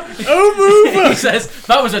mover! He says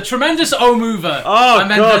that was a tremendous oh mover. Oh,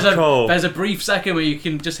 and then God, there's a brief second where you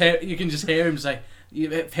can just hear him say, you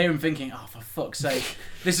hear him thinking, oh for fuck's sake,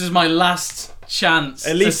 this is my last chance.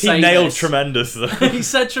 At least he nailed tremendous though. He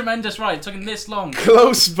said tremendous right. It took him this long.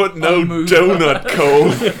 Close but no donut,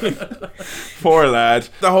 Cole. Poor lad.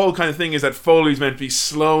 The whole kind of thing is that Foley's meant to be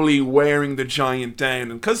slowly wearing the giant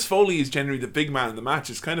down, and because Foley is generally the big man in the match,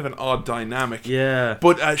 it's kind of an odd dynamic. Yeah.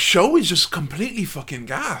 But Show is just completely fucking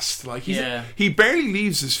gassed. Like he barely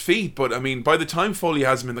leaves his feet, but I mean, by the time Foley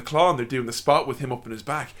has him in the claw and they're doing the spot with him up in his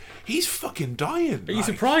back, he's fucking dying. Are you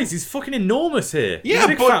surprised? He's fucking enormous here. Yeah, he's a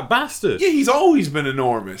big fat bastard. Yeah, he's always been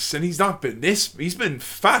enormous, and he's not been this. He's been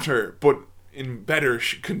fatter, but in better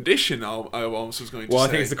condition. I almost was going to say. Well, I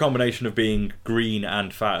think it's the combination of being green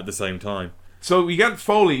and fat at the same time. So we got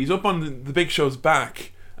Foley. He's up on the Big Show's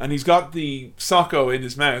back, and he's got the Socko in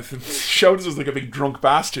his mouth, and Show just looks like a big drunk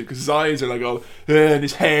bastard because his eyes are like all, and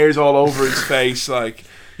his hair's all over his face, like.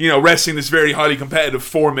 You know, wrestling this very highly competitive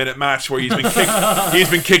 4-minute match where he's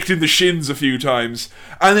been kicked in the shins a few times,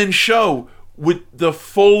 and then Show with the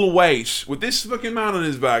full weight, with this fucking man on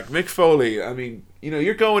his back, Mick Foley. I mean, you know,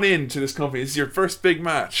 you're going into this company. This is your first big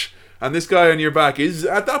match, and this guy on your back is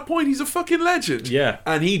at that point he's a fucking legend. Yeah,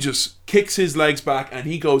 and he just kicks his legs back and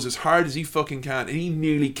he goes as hard as he fucking can, and he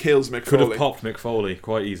nearly kills Mick Foley. Could have popped Mick Foley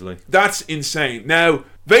quite easily. That's insane. Now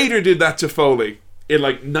Vader did that to Foley in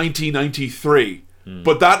like 1993.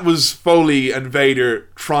 But that was Foley and Vader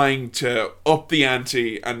trying to up the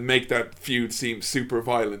ante and make that feud seem super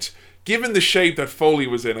violent. Given the shape that Foley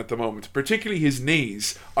was in at the moment, particularly his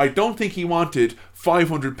knees, I don't think he wanted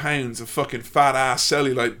 500 pounds of fucking fat ass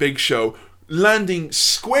cellulite Big Show landing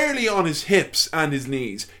squarely on his hips and his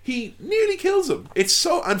knees. He nearly kills him.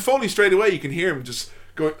 And Foley straight away, you can hear him just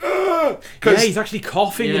going, yeah, he's actually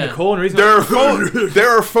coughing in the corner.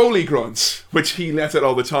 There are Foley grunts, which he lets out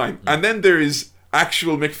all the time. And then there is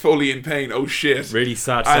actual Mick Foley in pain. Oh shit. Really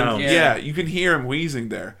sad sound. Yeah, you can hear him wheezing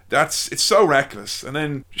there. It's so reckless. And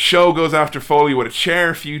then Show goes after Foley with a chair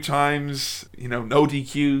a few times. You know, no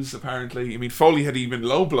DQs apparently. I mean, Foley had even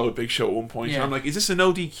low blowed Big Show at one point. And I'm like, is this a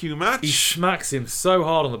no DQ match? He smacks him so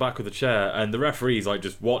hard on the back with the chair, and the referee's like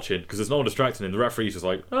just watching because there's no one distracting him. The referee's just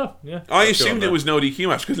like, oh yeah. I assumed it was no DQ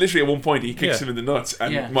match because literally at one point he kicks him in the nuts,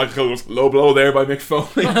 and Michael Cole goes low blow there by Mick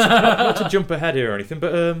Foley. Not to jump ahead here or anything,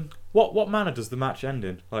 but what manner does the match end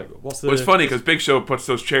in? Like, what's the? Well, it's funny because Big Show puts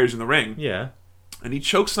those chairs in the ring. Yeah. And he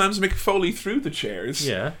chokeslams Mick Foley through the chairs.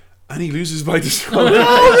 Yeah. And he loses by disqualification.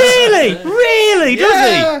 Oh, really? Really?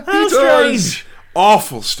 Does he? How strange.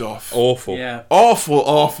 Awful stuff. Awful. Yeah.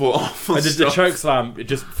 Awful And the choke slam,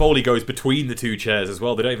 Foley goes between the two chairs as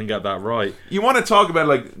well. They don't even get that right. You want to talk about,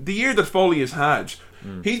 like, the year that Foley has had.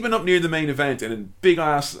 He's been up near the main event and in big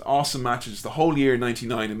ass awesome matches the whole year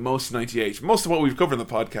 99 and most 98, most of what we've covered in the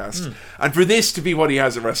podcast. And for this to be what he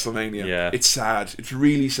has at WrestleMania, it's sad. It's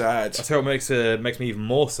really sad. That's what makes me even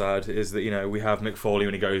more sad is that, you know, we have Mick Foley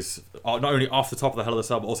when he goes not only off the top of the Hell in the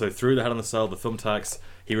Cell but also through the Hell in the Cell, the thumbtacks.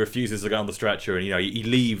 He refuses to go on the stretcher, and you know he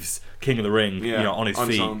leaves King of the Ring, you know, on his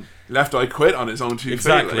feet. Left eye quit on his own 2 feet.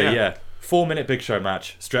 Exactly, yeah. 4-minute Big Show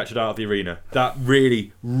match, stretched out of the arena. That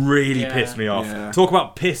really, really pissed me off. Yeah. Talk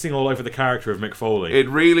about pissing all over the character of Mick Foley. It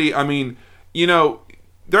really, I mean, you know,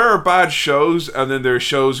 there are bad shows, and then there are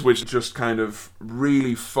shows which just kind of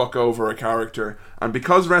really fuck over a character. And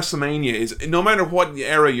because WrestleMania is, no matter what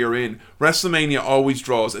era you're in, WrestleMania always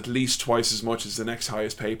draws at least twice as much as the next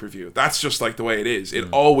highest pay-per-view. That's just like the way it is. It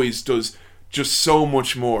always does just so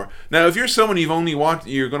much more. Now, if you're someone you're going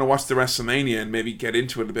to watch the WrestleMania and maybe get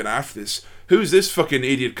into it a bit after this, who's this fucking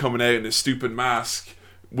idiot coming out in a stupid mask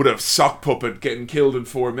with a sock puppet getting killed in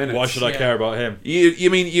 4 minutes? Why should I care about him?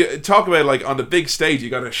 You talk about, like, on the big stage, you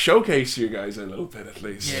got to showcase your guys a little bit at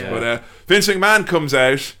least. But Vince McMahon comes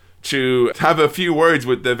out, to have a few words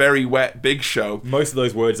with the very wet Big Show. Most of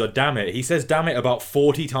those words are damn it. He says damn it about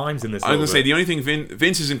 40 times in this. I was going to say, the only thing,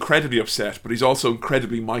 Vince is incredibly upset, but he's also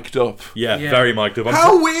incredibly mic'd up. Yeah, very mic'd up.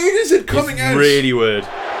 How weird is it coming out? Really weird. You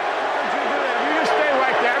just stay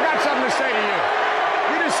right there. I've got something to say to you.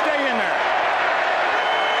 You just stay in there.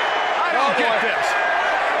 I don't get this.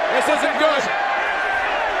 This isn't good.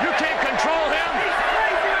 You can't control him.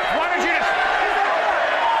 Why don't you just...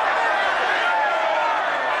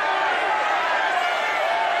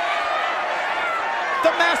 The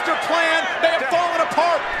master plan may have fallen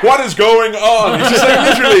apart. What is going on? It's just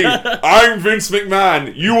like, literally, I'm Vince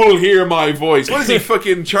McMahon. You will hear my voice. What is he,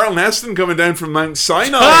 fucking Charlton Heston coming down from Mount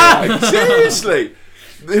Sinai? Like, seriously.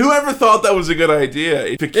 Whoever thought that was a good idea?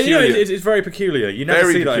 It's peculiar. It's very peculiar. You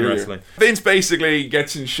never see that in wrestling. Vince basically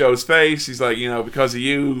gets in Show's face. He's like, because of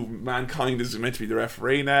you, Mankind is meant to be the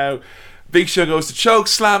referee now. Big Show goes to choke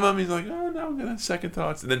slam him. He's like, oh no, I'm gonna have second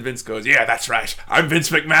thoughts. And then Vince goes, yeah, that's right. I'm Vince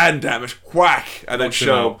McMahon, damn it. Whack. And then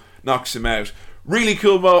Show knocks him out. Really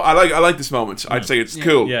cool moment. I like this moment. I'd say it's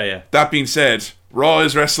cool. Yeah. That being said, Raw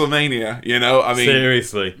is WrestleMania, I mean,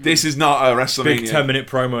 seriously, this is not a WrestleMania. Big 10-minute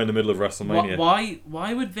promo in the middle of WrestleMania.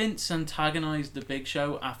 Why would Vince antagonize the Big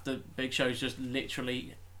Show after Big Show's just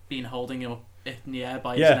literally been holding him up in the air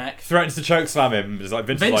by his neck? Threatens to choke slam him. It's like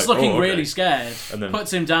Vince looking really scared, and then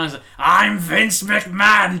puts him down and says, I'm Vince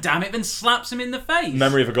McMahon, damn it, then slaps him in the face.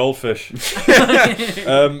 Memory of a goldfish.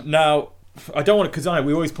 Now, I don't want to, because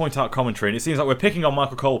we always point out commentary, and it seems like we're picking on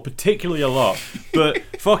Michael Cole particularly a lot, but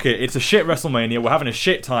fuck it, it's a shit WrestleMania, we're having a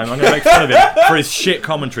shit time, I'm going to make fun of him for his shit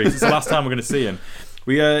commentary. This is the last time we're going to see him.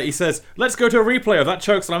 He says, let's go to a replay of that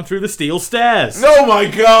chokeslam through the steel stairs. Oh my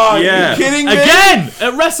god! Yeah. Are you kidding me? Again!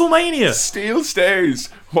 At WrestleMania! Steel stairs.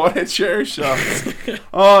 What a chair shot.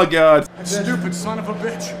 Oh god. That stupid son of a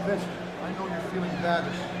bitch. Bitch, I know you're feeling bad.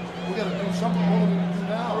 We gotta do something. What are we gonna do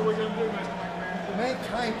now? What are we gonna do, Mr.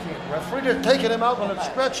 Mankind can't referee. They're taking him out on a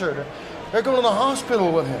stretcher. They're going to the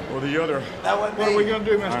hospital with him. Or the other. What are we gonna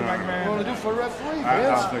do, Mr. McMahon? What are we gonna do for a referee,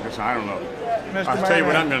 I don't know. I'll tell you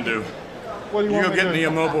what I'm gonna do. What do you want go me to get do? me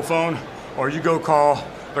a mobile phone, or you go call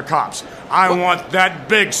the cops. I want that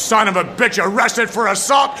big son of a bitch arrested for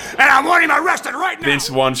assault, and I want him arrested right now.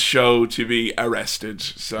 Vince wants Show to be arrested.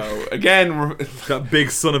 So again, that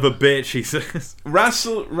big son of a bitch, he says.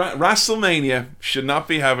 WrestleMania should not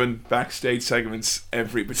be having backstage segments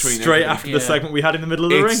between straight after the segment we had in the middle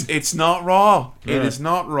of the ring. It's not Raw. Yeah. It is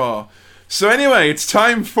not Raw. So anyway, it's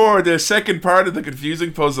time for the second part of the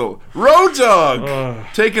confusing puzzle. Road Dogg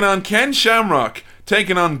taking on Ken Shamrock,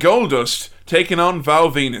 taking on Goldust, taking on Val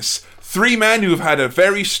Venus. Three men who have had a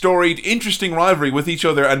very storied, interesting rivalry with each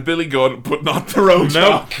other and Billy Gunn, but not the Road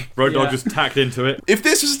Dogg. Road Dogg just tacked into it. If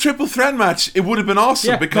this was a triple threat match, it would have been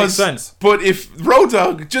awesome. Makes sense. But if Road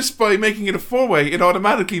Dogg, just by making it a four-way, it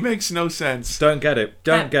automatically makes no sense. Don't get it.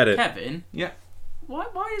 Kevin? Yeah.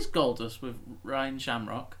 Why is Goldust with Ryan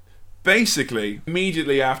Shamrock? Basically,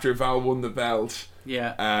 immediately after Val won the belt, he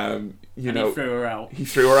threw her out. He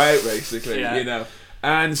threw her out, basically,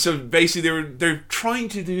 And so basically they're trying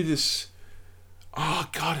to do this. Oh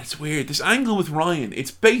god, it's weird. This angle with Ryan, it's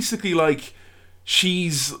basically like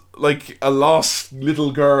she's like a lost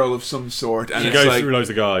little girl of some sort, and she goes through loads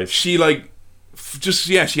of guys. She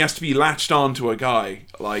she has to be latched onto a guy.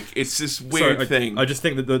 Like, it's this weird thing. I just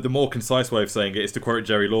think that the more concise way of saying it is to quote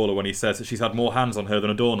Jerry Lawler when he says that she's had more hands on her than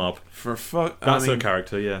a doorknob. That's her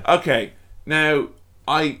character, yeah. Okay, now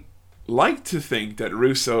I like to think that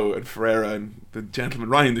Russo and Ferreira and the gentleman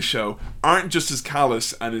running the show aren't just as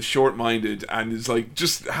callous and as short-minded and is like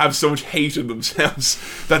just have so much hate in themselves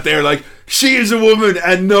that they're like, she is a woman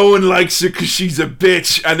and no one likes her because she's a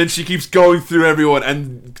bitch, and then she keeps going through everyone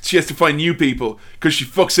and she has to find new people because she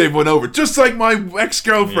fucks everyone over, just like my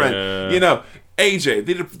ex-girlfriend. AJ,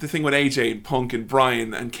 they did the thing with AJ and Punk and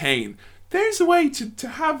Brian and Kane. There's a way to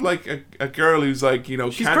have like a girl who's like, she's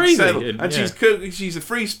can't crazy settle, and she's a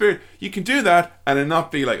free spirit. You can do that and then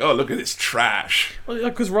not be like, oh, look at this trash. Well,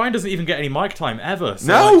 because Ryan doesn't even get any mic time ever. So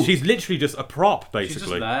no, she's literally just a prop,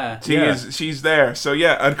 basically. She's just there. She's there. So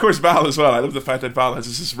yeah, and of course Val as well. I love the fact that Val has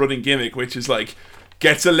this running gimmick, which is like,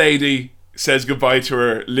 gets a lady, says goodbye to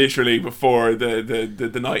her literally before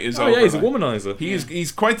the night is over. Yeah, he's a womanizer.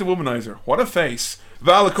 He's quite the womanizer. What a face.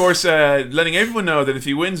 Val, of course, letting everyone know that if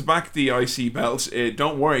he wins back the IC belt,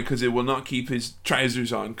 don't worry, because it will not keep his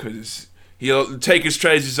trousers on, because he'll take his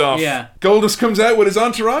trousers off. Yeah. Goldust comes out with his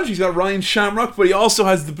entourage. He's got Ryan Shamrock, but he also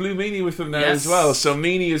has the Blue Meanie with him now as well. So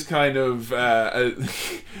Meanie is kind of...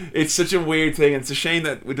 it's such a weird thing. It's a shame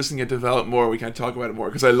that it doesn't get developed more. We can't talk about it more,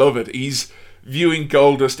 because I love it. He's viewing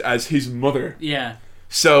Goldust as his mother. Yeah.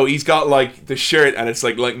 So he's got like the shirt, and it's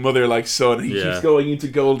like mother like son. And he keeps going into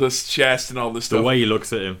Goldust's chest and all this stuff. The way he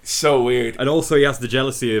looks at him, so weird. And also he has the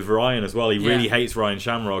jealousy of Ryan as well. He really hates Ryan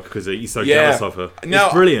Shamrock because he's so jealous of her. Now,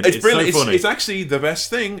 it's brilliant. It's brilliant. So funny. It's actually the best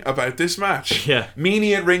thing about this match. Yeah,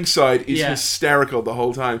 Meanie at ringside is hysterical the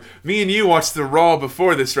whole time. Me and you watched the Raw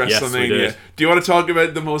before this WrestleMania. Yes, we did. Do you want to talk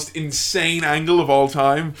about the most insane angle of all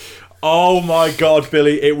time? Oh my god,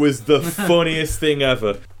 Billy, it was the funniest thing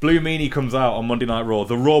ever. Blue Meanie comes out on Monday Night Raw,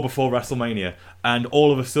 the Raw before WrestleMania, and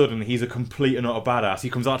all of a sudden he's a complete and utter badass. He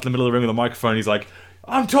comes out to the middle of the ring with a microphone, he's like,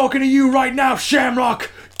 I'm talking to you right now, Shamrock!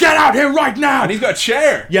 Get out here right now! And he's got a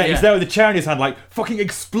chair! Yeah, he's there with a chair in his hand, like, fucking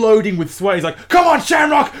exploding with sweat. He's like, come on,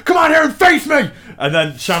 Shamrock! Come out here and face me! And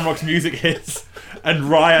then Shamrock's music hits. And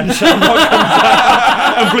Ryan Shamrock comes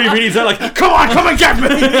out, and Blue Meanie's there like, come and get me!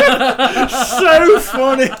 So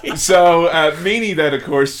funny. So Meanie then, of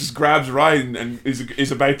course, just grabs Ryan and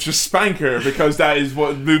is about to spank her because that is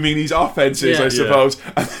what Blue Meanie's offense is, I suppose.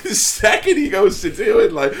 And the second he goes to do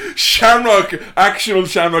it, like actual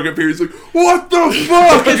Shamrock appears like, what the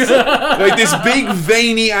fuck? Like this big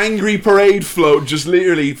veiny angry parade float just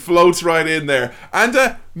literally floats right in there, and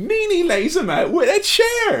Meanie lays him out with a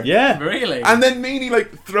chair. Yeah. Really? And then Meanie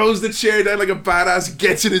like throws the chair down like a badass,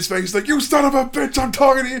 gets in his face like, you son of a bitch, I'm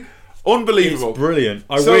talking to you. Unbelievable. It's brilliant.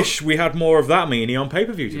 I wish we had more of that Meanie on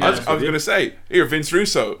pay-per-view. I was going to say, here, Vince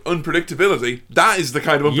Russo, unpredictability, that is the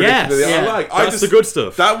kind of unpredictability I like. That's the good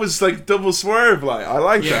stuff. That was like double swerve, like, I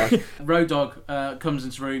like that. Road Dogg comes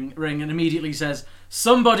into ring and immediately says,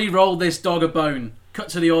 somebody roll this dog a bone. Cut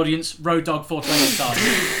to the audience, Road Dogg 420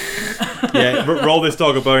 stars. Yeah, roll this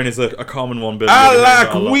dog a bone is a common one. Billy. I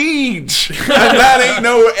like weed, and that ain't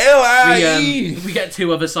no L-I-E. We get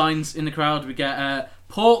two other signs in the crowd. We get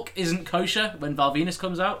pork isn't kosher when Val Venus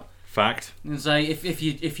comes out. Fact. And say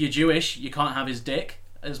if you're Jewish, you can't have his dick.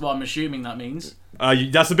 Is what I'm assuming that means.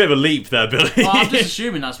 That's a bit of a leap there, Billy. Well, I'm just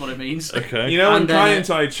assuming that's what it means. Okay. You know when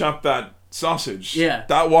Kyle chopped that sausage? Yeah.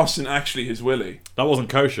 That wasn't actually his willy. That wasn't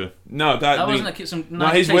kosher. No, that wasn't some. No,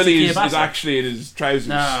 his willy is actually in his trousers.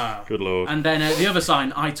 No. Good lord. And then the other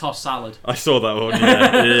sign, I toss salad. I saw that one.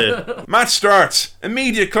 Yeah. Match starts.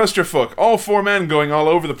 Immediate clusterfuck. All four men going all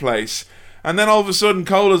over the place. And then all of a sudden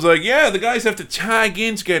Cole is like, yeah, the guys have to tag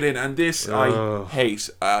in to get in, and this I hate.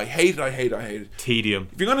 I hate it. Tedium.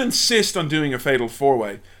 If you're going to insist on doing a fatal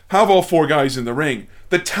four-way, have all four guys in the ring.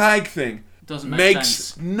 The tag thing doesn't makes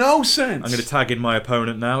sense. No sense. I'm going to tag in my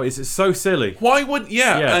opponent now. It's so silly. Why would...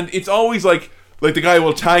 Yeah, and it's always like the guy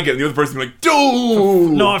will tag it and the other person will be like,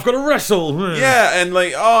 dude! No, I've got to wrestle! Yeah, and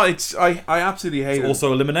like, I absolutely hate it. It's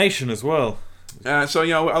also elimination as well. So, you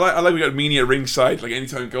know, I like we got Meanie at ringside. Like,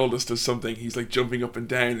 anytime Goldust does something, he's like jumping up and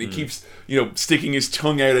down. And he keeps, you know, sticking his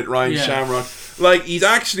tongue out at Ryan Shamrock. Like, he's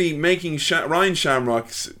actually making Ryan Shamrock,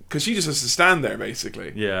 because she just has to stand there,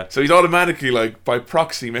 basically. Yeah. So he's automatically, like, by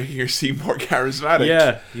proxy, making her seem more charismatic.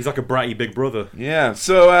 Yeah, he's like a bratty big brother. Yeah.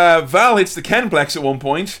 So Val hits the Kenplex at one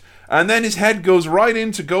point, and then his head goes right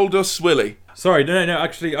into Goldust's willy. Sorry, no.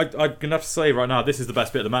 Actually, I'm gonna have to say right now, this is the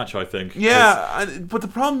best bit of the match, I think. Yeah, but the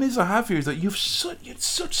problem I have here is that you had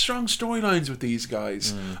such strong storylines with these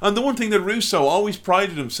guys. And the one thing that Russo always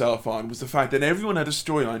prided himself on was the fact that everyone had a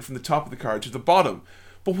storyline from the top of the card to the bottom.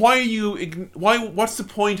 But what's the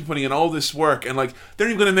point of putting in all this work? And like, they're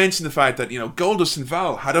even going to mention the fact that, you know, Goldust and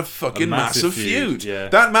Val had a fucking massive feud. Yeah.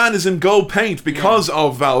 That man is in gold paint because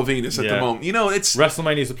of Val Venus at the moment. You know, it's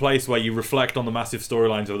WrestleMania is a place where you reflect on the massive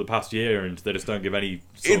storylines over the past year, and they just don't give any.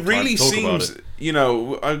 It really seems, you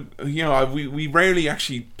know, we rarely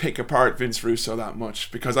actually pick apart Vince Russo that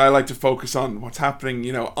much because I like to focus on what's happening,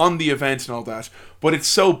 you know, on the event and all that. But it's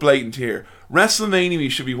so blatant here.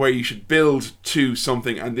 WrestleMania should be where you should build to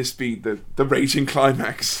something, and this be the raging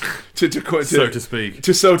climax, so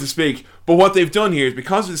to speak. But what they've done here is,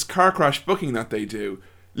 because of this car crash booking that they do,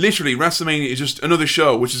 literally WrestleMania is just another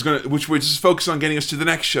show, which we're just focused on getting us to the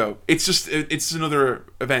next show. It's another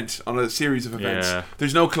event on a series of events. Yeah.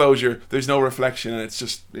 There's no closure, there's no reflection, and it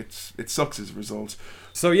sucks as a result.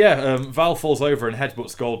 So Val falls over and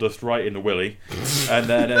headbutts Goldust right in the willy, and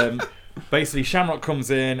then. Basically, Shamrock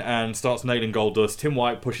comes in and starts nailing Goldust. Tim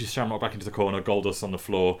White pushes Shamrock back into the corner. Goldust on the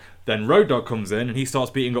floor. Then Road Dogg comes in and he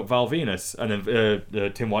starts beating up Val Venus. And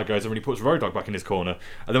then Tim White goes over and he puts Road Dogg back in his corner.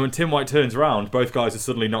 And then when Tim White turns around, both guys are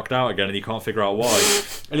suddenly knocked out again and he can't figure out why.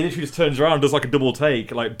 And he literally just turns around, does like a double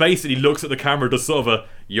take, like basically looks at the camera, does sort of a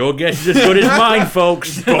 "your guess is as good as mine,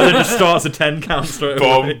 folks," but then just starts a 10 count straight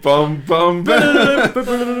away. Bum,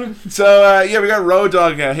 So we got Road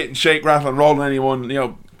Dogg hitting shake, rattle, and rolling anyone, you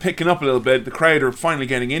know, picking up a little bit. The crowd are finally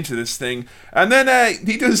getting into this thing, and then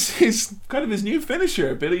he does his new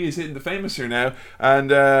finisher. Billy is hitting the famous here now,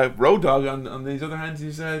 and Road Dogg on his other hand,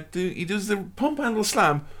 he does the pump handle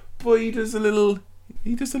slam, but he does a little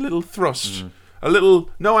thrust, a little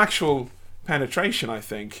no actual penetration, I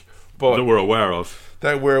think, but that we're aware of.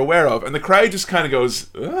 And the crowd just kind of goes,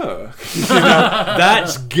 ugh.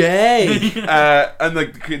 That's gay. And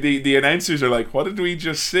the announcers are like, what did we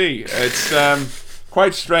just see? It's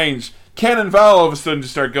quite strange. Ken and Val all of a sudden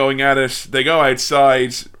just start going at it. They go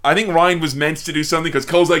outside. I think Ryan was meant to do something because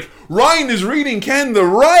Cole's like, Ryan is reading Ken the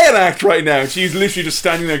riot act right now. And she's literally just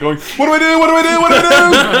standing there going, what do I do? What do I do? What do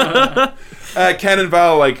I do? Ken and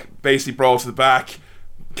Val basically brawl to the back.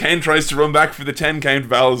 Ken tries to run back for the 10 count.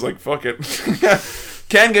 Val is like, fuck it.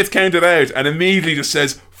 Ken gets counted out and immediately just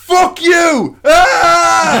says, fuck you!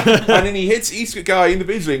 Ah! And then he hits each guy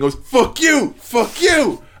individually and goes, fuck you! Fuck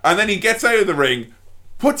you! And then he gets out of the ring,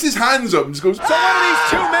 puts his hands up and just goes, so one of these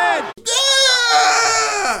two men!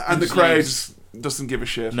 Ah! And the crowd just doesn't give a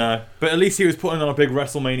shit. No, but at least he was putting on a big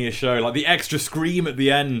WrestleMania show, like the extra scream at the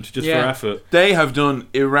end, just for effort. They have done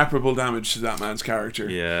irreparable damage to that man's character.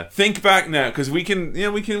 Yeah. Think back now, because we can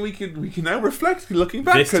now reflect looking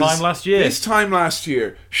back. This time last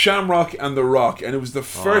year, Shamrock and The Rock, and it was the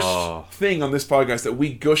first thing on this podcast that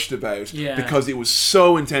we gushed about because it was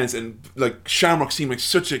so intense, and like Shamrock seemed like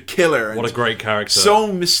such a killer. What a great character! So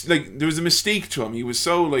there was a mystique to him. He was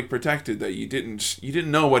so protected that you didn't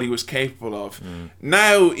know what he was capable of.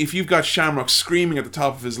 Now, if you've got Shamrock screaming at the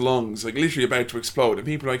top of his lungs, literally about to explode, and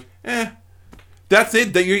people are like, that's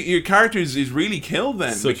it. That your character is really killed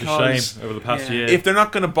then. Such a shame over the past year. If they're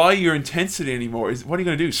not going to buy your intensity anymore, what are you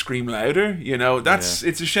going to do? Scream louder?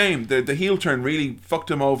 It's a shame. The heel turn really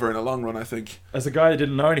fucked him over in the long run, I think. As a guy that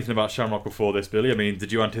didn't know anything about Shamrock before this, Billy, I mean,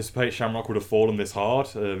 did you anticipate Shamrock would have fallen this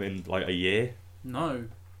hard in a year? No.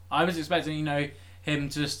 I was expecting, him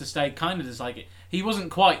just to stay kind of just he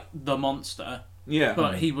wasn't quite the monster. Yeah.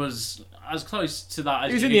 But he was as close to that as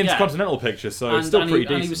he was in the Intercontinental picture, so it's still pretty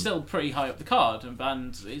decent. And he was still pretty high up the card.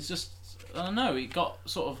 And it's just, I don't know, it got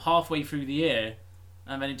sort of halfway through the year,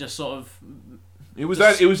 and then it just sort of... It was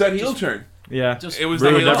that heel turn. Yeah. It was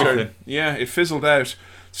that heel turn. Yeah, it fizzled out.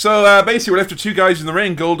 So basically we're left with two guys in the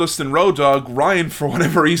ring, Goldust and Road Dogg. Ryan, for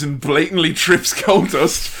whatever reason, blatantly trips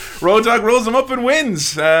Goldust. Road Dogg rolls him up and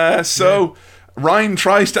wins. Ryan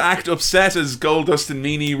tries to act upset as Goldust and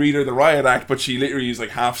Nene read her the riot act, but she literally is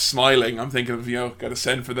half smiling. I'm thinking of, gotta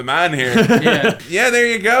send for the man here. Yeah, there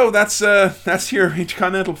you go. That's your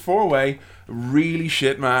Intercontinental 4-way. Really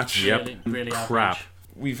shit match. Yep. Really crap. Average.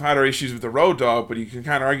 We've had our issues with the Road Dogg, but you can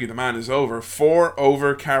kind of argue the man is over. 4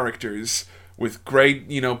 over characters with great,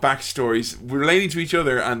 backstories relating to each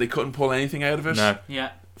other, and they couldn't pull anything out of it. No.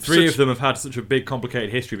 Yeah. 3 of them have had such a big, complicated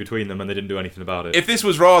history between them, and they didn't do anything about it. If this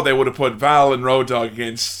was Raw, they would have put Val and Road Dogg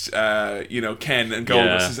against, Ken and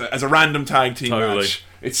Goldust as a random tag team match.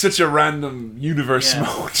 It's such a random universe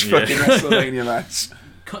mode fucking WrestleMania match.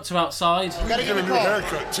 Cut to outside. You gotta get a new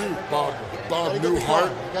haircut too, Bob Newhart.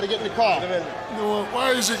 You gotta get in the car. You know what?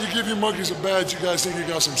 Why is it you give your monkeys a badge? You guys think you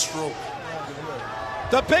got some stroke?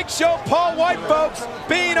 The Big Show, Paul White, folks,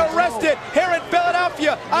 being arrested here in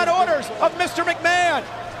Philadelphia on orders of Mr. McMahon.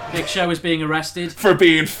 Big Show is being arrested for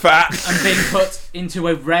being fat and being put into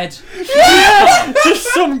a red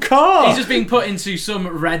just some car. He's just being put into some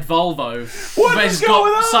red Volvo. What is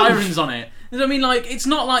going on? Sirens on it. I mean, it's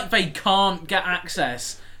not like they can't get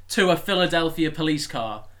access to a Philadelphia police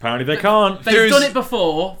car. Apparently they can't. They've done it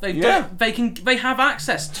before. They have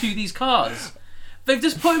access to these cars. They've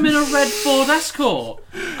just put him in a red Ford Escort,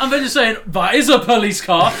 and they're just saying that is a police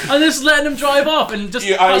car, and just letting him drive off, and just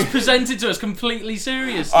that's presented to us completely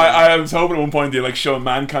seriously. I was hoping at one point they'd show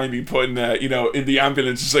Mankind being put in in the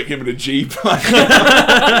ambulance, just him in a Jeep, in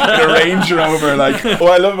a Range Rover.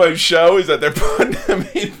 What I love about the show is that they're putting him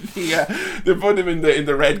in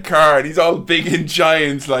the red car, and he's all big and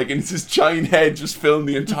giant, and it's his giant head just filling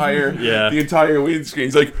the entire windscreen.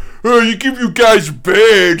 He's like, oh, you give you guys a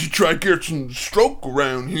badge to try to get some stroke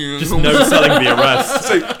around here. Just no selling the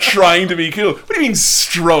arrest. It's trying to be cool. What do you mean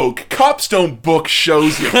stroke? Cops don't book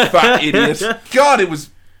shows, you fat idiot. God, it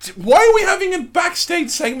was... Why are we having a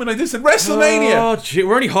backstage segment like this at WrestleMania? Oh, gee,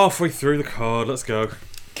 we're only halfway through the card. Let's go.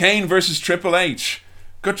 Kane versus Triple H.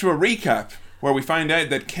 Got to a recap where we find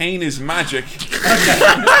out that Kane is magic.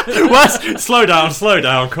 What? Slow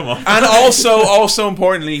down, come on. And also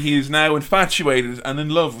importantly, he is now infatuated and in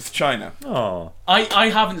love with China. Oh. I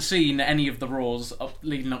haven't seen any of the Raws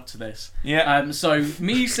leading up to this. Yeah. So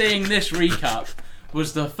me seeing this recap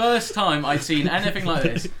was the first time I'd seen anything like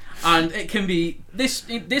this. And it can be this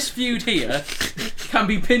feud here can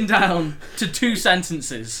be pinned down to 2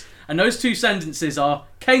 sentences, and those 2 sentences are: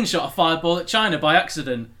 Kane shot a fireball at China by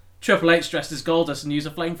accident. Triple H dressed as Goldust and used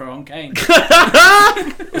a flamethrower on Kane.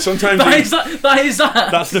 Sometimes that is that.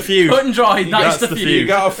 That's the feud. Cut and dry. That's the feud. You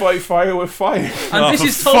gotta fight fire with fire. And for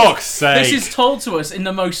fuck's sake. This is told to us in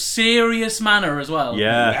the most serious manner as well.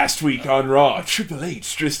 Yeah. Last week on Raw, Triple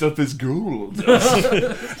H dressed up as Gold. What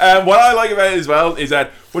I like about it as well is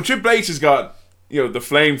that when Triple H has got, you know, the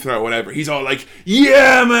flamethrower or whatever, he's all like,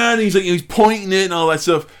 yeah, man. He's pointing it and all that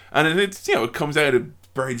stuff, and then it's, you know, it comes out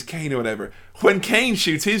of burns Kane or whatever. When Kane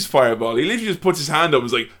shoots his fireball, he literally just puts his hand up and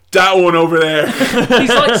is like, that one over there. He's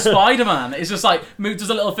like Spider-Man. It's just like,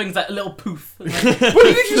 does a little thing, that little poof. But he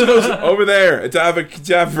literally just goes, over there,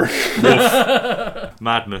 Adabra.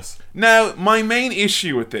 Madness. Now, my main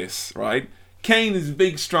issue with this, right? Kane is a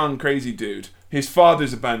big, strong, crazy dude. His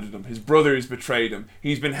father's abandoned him. His brother has betrayed him.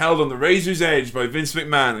 He's been held on the razor's edge by Vince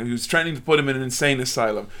McMahon, who's threatening to put him in an insane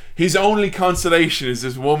asylum. His only consolation is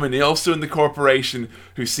this woman, also in the corporation,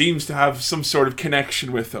 who seems to have some sort of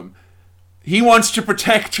connection with him. He wants to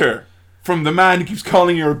protect her from the man who keeps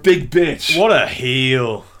calling her a big bitch. What a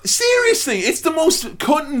heel. Seriously, it's the most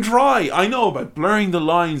cut and dry. I know about blurring the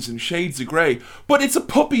lines and shades of grey, but it's a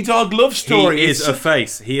puppy dog love story. He is a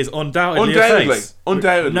face. He is undoubtedly a face.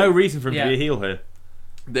 Undoubtedly. No reason for him to be a heel here.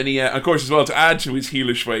 Then he, of course, as well, to add to his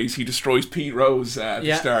heelish ways, he destroys Pete Rose at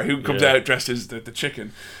the start, who comes out dressed as the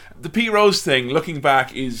chicken. The Pete Rose thing, looking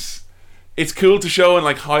back, it's cool to show in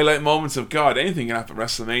like highlight moments of God, anything can happen at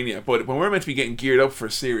WrestleMania. But when we're meant to be getting geared up for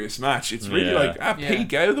a serious match, it's really like, Pete,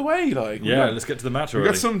 get out of the way. Like, let's get to the match already.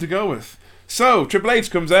 We've got something to go with. So, Triple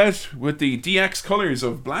H comes out with the DX colours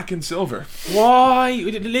of black and silver. Why?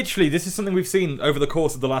 Literally, this is something we've seen over the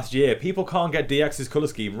course of the last year. People can't get DX's colour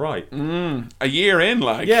scheme right. A year in,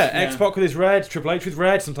 like. Yeah, X-Pac with his red, Triple H with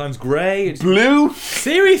red, sometimes grey. Blue?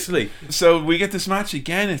 Seriously? So, we get this match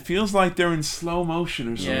again. It feels like they're in slow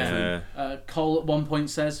motion or something. Yeah. Cole at one point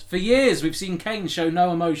says, for years we've seen Kane show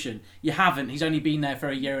no emotion. You haven't. He's only been there for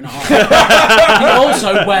a year and a half. He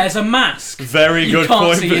also wears a mask. Very good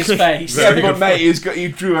point. You can't see his face. But mate, he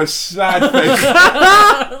drew a sad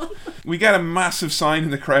face. We get a massive sign in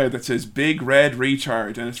the crowd that says "Big Red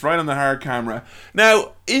Retard," and it's right on the hard camera.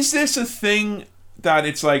 Now, is this a thing that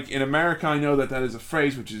it's like in America? I know that is a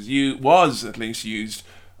phrase which was at least used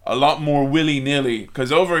a lot more willy-nilly,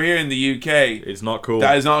 because over here in the UK, it's not cool.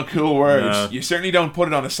 That is not a cool word. No. You certainly don't put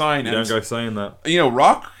it on a sign. You don't go saying that. You know,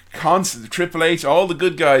 Rock. Constant, Triple H, all the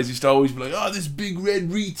good guys used to always be like, "Oh, this big red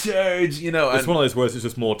retard," you know. It's one of those words that's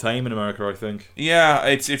just more tame in America, I think. Yeah,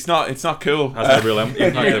 it's not cool. Has no real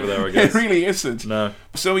impact over there, I guess. It really isn't. No.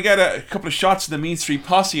 So we get a couple of shots of the Mean Street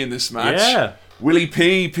Posse in this match. Yeah. Willie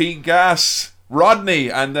P, Pete Gas,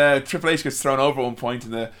 Rodney, and Triple H gets thrown over at one point,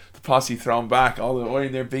 and the posse thrown back, all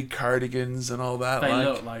wearing their big cardigans and all that. They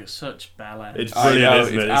look like such ballet. It's brilliant,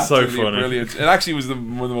 isn't it? It's so funny. Brilliant. It actually was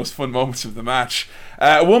one of the most fun moments of the match.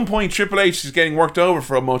 At one point, Triple H is getting worked over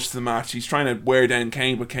for most of the match. He's trying to wear down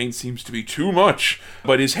Kane, but Kane seems to be too much.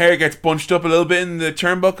 But his hair gets bunched up a little bit in the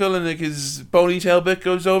turnbuckle, and like his ponytail bit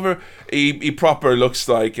goes over. He proper looks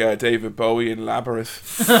like David Bowie in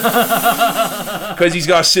Labyrinth. Because he's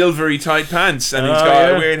got silvery tight pants, and he's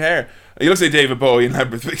got weird hair. He looks like David Bowie in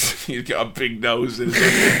Labyrinth. He's got a big nose.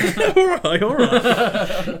 Alright.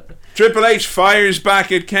 Triple H fires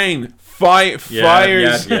back at Kane. Fires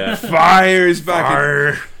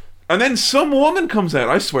back. And then some woman comes out.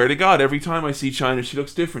 I swear to God, every time I see Chyna, she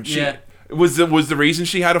looks different. Was the reason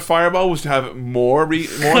she had a fireball was to have more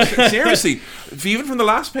seriously, even from the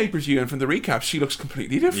last pay-per-view and from the recap, she looks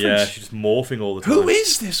completely different. Yeah, she's just morphing all the time. Who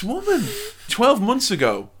is this woman? 12 months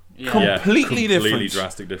ago. Completely different.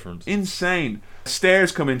 Drastic difference. Insane.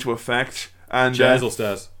 Stairs come into effect. And chairs or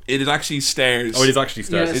stairs? It is actually stairs. Oh, it is actually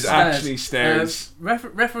stairs. It's actually stairs.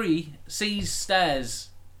 Referee sees stairs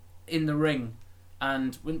in the ring,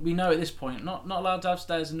 and we know at this point not allowed to have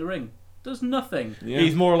stairs in the ring. Does nothing. Yeah.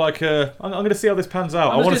 He's more like I'm going to see how this pans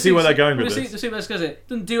out. I want to see where they're going with this. See where this goes. It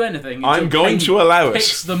doesn't do anything. I'm going to allow it.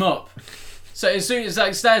 Picks them up. So as soon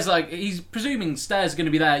as stairs, he's presuming stairs are going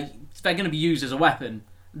to be there. They're going to be used as a weapon.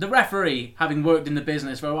 The referee, having worked in the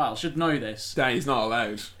business for a while, should know this. That he's not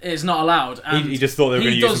allowed. It's not allowed. And he just thought they were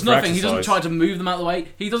going to use them for exercise. He doesn't try to move them out of the way.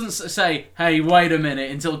 He doesn't say, "Hey, wait a minute,"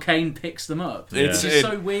 until Kane picks them up. It's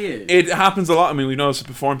so weird. It happens a lot. I mean, we noticed it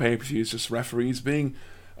before in pay-per-views, just referees being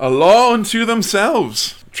a law unto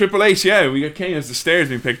themselves. Triple H, we got Kane as the stairs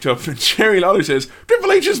being picked up, and Jerry Lawler says,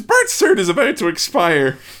 Triple H's birth cert is about to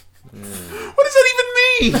expire. What does that even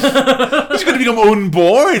mean? He's going to become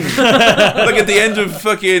unborn. Like at the end of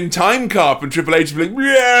fucking Time Cop, and Triple H will be like,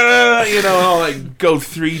 yeah, you know, and all like go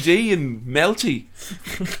 3D and melty.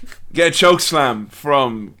 Get a choke slam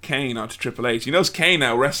from Kane onto Triple H. He knows Kane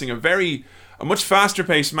now wrestling a much faster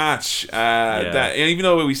paced match. That, and even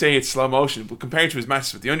though we say it's slow motion, but compared to his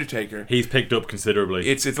matches with The Undertaker, he's picked up considerably.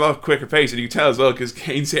 It's a lot quicker pace, and you can tell as well because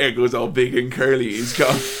Kane's hair goes all big and curly. He's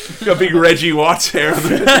got big Reggie Watts hair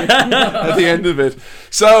on at the end of it.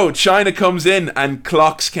 So China comes in and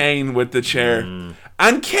clocks Kane with the chair,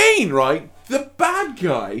 and Kane, right, the bad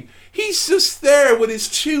guy. He's just there with his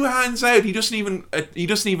two hands out. He doesn't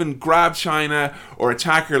even grab China or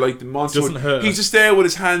attack her like the monster. Doesn't hurt her. He's just there with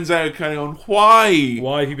his hands out, kind of going, "Why?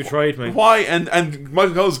 Why have you betrayed me? Why?" And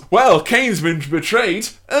Michael goes, "Well, Kane's been betrayed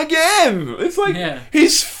again." It's like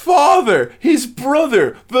his father, his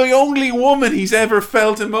brother, the only woman he's ever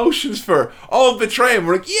felt emotions for, all betray him.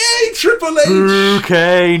 We're like, "Yay, Triple H!" Boo,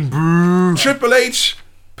 Kane, boo. Triple H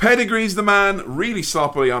pedigrees the man really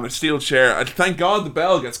sloppily on a steel chair, and thank God the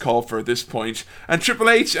bell gets called for at this point. And Triple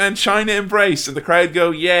H and China embrace, and the crowd go,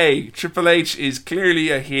 "Yay! Triple H is clearly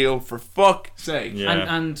a heel, for fuck's sake." Yeah.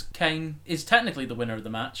 And Kane is technically the winner of the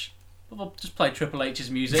match. We'll just play Triple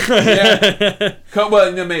H's music.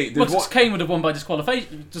 Well, no, mate. Kane would have won by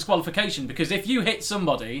disqualification, because if you hit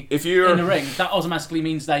somebody in the ring, that automatically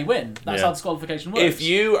means they win. That's how disqualification works. If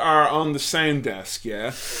you are on the sound desk,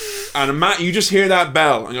 and you just hear that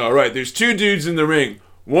bell, and go, "All right, there's two dudes in the ring.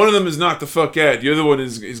 One of them is knocked the fuck out. The other one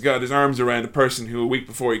is got his arms around a person who a week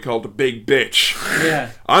before he called a big bitch." Yeah.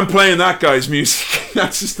 I'm playing that guy's music.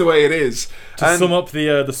 That's just the way it is. To sum up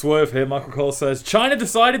the swerve here, Michael Cole says, China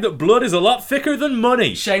decided that blood is a lot thicker than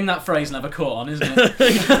money. Shame that phrase never caught on, isn't it?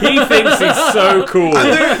 He thinks he's so cool.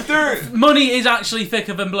 And money is actually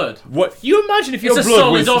thicker than blood. What? You imagine if your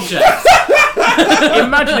blood was... It's a solid object.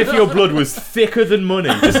 Imagine if your blood was thicker than money,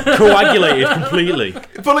 just coagulated completely.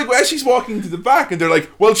 But like, as she's walking to the back, and they're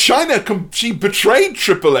like, "Well, China, she betrayed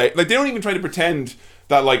Triple H." Like, they don't even try to pretend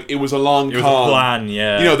that like it was a long con. It was a plan,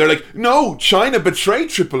 yeah. You know, they're like, "No, China betrayed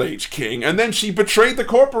Triple H, King, and then she betrayed the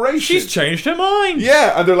corporation. She's changed her mind."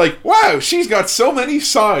 Yeah, and they're like, "Wow, she's got so many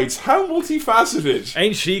sides. How multifaceted.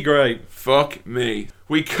 Ain't she great?" Fuck me.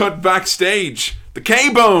 We cut backstage. The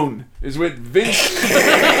K-Bone is with Vince.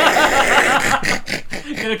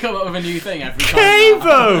 You're gonna come up with a new thing every time.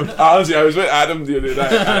 K-Bone! Honestly, I was with Adam the other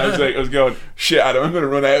day, and I was going, "Shit, Adam, I'm gonna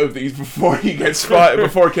run out of these before he gets fired,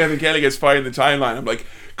 before Kevin Kelly gets fired in the timeline." I'm like,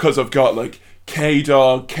 because I've got like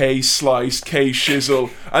K-Dog, K-Slice, K-Shizzle,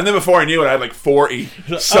 and then before I knew it, I had like 40.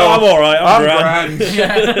 So I'm alright, I'm grand.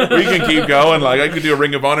 We can keep going. Like, I could do a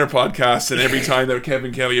Ring of Honor podcast, and every time that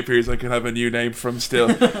Kevin Kelly appears, I could have a new name from still.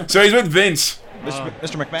 So he's with Vince. Mr.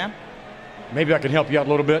 McMahon? Maybe I can help you out a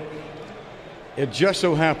little bit. It just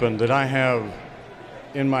so happened that I have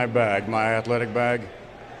in my bag, my athletic bag,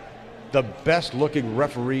 the best looking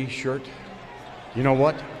referee shirt. You know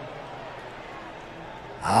what?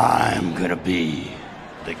 I'm gonna be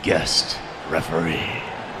the guest referee.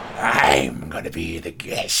 I'm gonna be the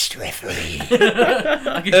guest referee. Like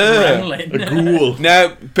a gremlin. A ghoul.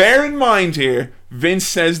 Now, bear in mind here, Vince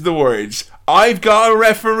says the words, "I've got a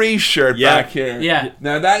referee shirt back here." Yeah.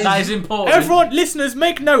 Now that is important. Everyone, listeners,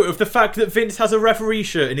 make note of the fact that Vince has a referee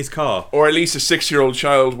shirt in his car. Or at least a 6-year-old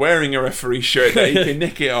child wearing a referee shirt that he can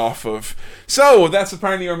nick it off of. So, that's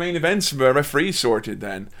apparently our main events referee sorted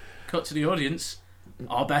then. Cut to the audience.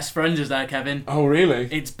 Our best friend is there, Kevin. Oh, really?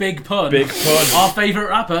 It's Big Pun. Big Pun. Our favourite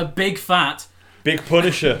rapper, Big Fat. Big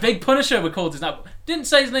Punisher. Big Punisher, we're called his now. Didn't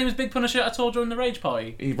say his name was Big Punisher at all during the Rage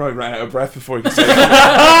Party. He probably ran out of breath before he could say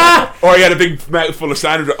it. Or he had a big mouthful of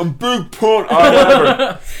sandwich. I'm Big Pun. Or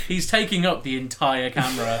whatever. He's taking up the entire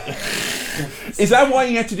camera. Is that why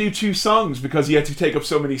he had to do 2 songs? Because he had to take up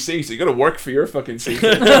so many seats? You got to work for your fucking seat.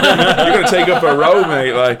 You're going to take up a row,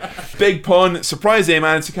 mate. Like, Big Pun, surprised they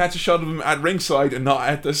managed to catch a shot of him at ringside and not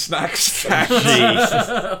at the snack stand.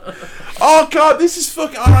 Jesus. Oh god, this is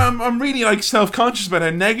fucking. I'm really like self-conscious about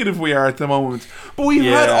how negative we are at the moment. But we've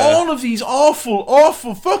had all of these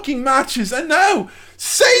awful fucking matches, and now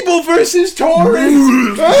Sable versus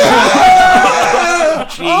Torres.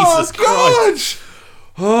 Jesus Christ.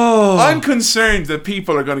 Oh. I'm concerned that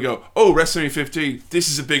people are going to go, "Oh, Wrestlemania 15, this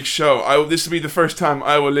is a big show. This will be the first time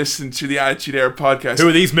I will listen to the Attitude Era podcast." Who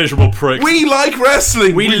are these miserable pricks? We like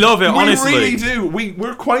wrestling. We love it, honestly. We really do.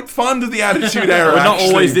 We're quite fond of the Attitude Era. We're not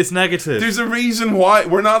always this negative. There's a reason why.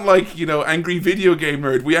 We're not like, angry video game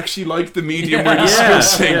nerd. We actually like the medium we're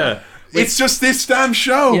discussing. Yeah. It's just this damn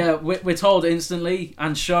show. Yeah, we're told instantly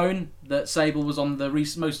and shown that Sable was on the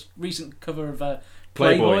most recent cover of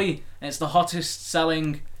Playboy. And it's the hottest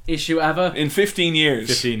selling issue ever. In 15 years.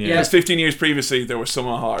 15 years. Yeah. Because 15 years previously, there was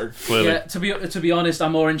someone hotter. Clearly. Yeah, to be honest,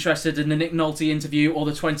 I'm more interested in the Nick Nolte interview or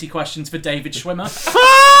the 20 questions for David Schwimmer,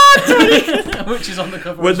 which is on the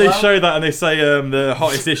cover When as they well. show that and they say the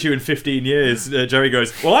hottest issue in 15 years, Jerry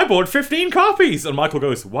goes, well, I bought 15 copies. And Michael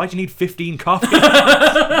goes, why do you need 15 copies?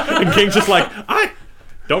 And King's just like, I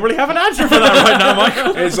don't really have an answer for that right now,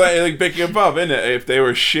 Michael. It's like Bicky and Bob, isn't it? If they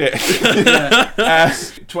were shit.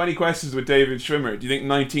 20 questions with David Schwimmer. Do you think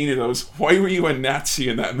 19 of those, why were you a Nazi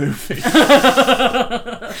in that movie?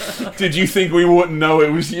 Did you think we wouldn't know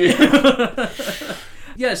it was you?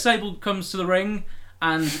 Yeah, Sable comes to the ring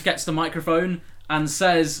and gets the microphone and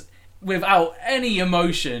says, without any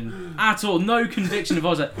emotion at all, no conviction of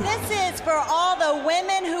us, this is for all the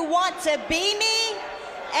women who want to be me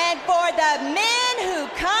and for the men who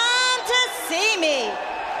come to see me.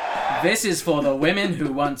 this is for the women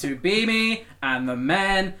who want to be me and the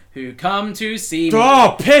men who come to see me.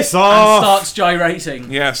 Oh, piss off! And starts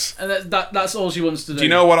gyrating. Yes. And that's all she wants to do. Do you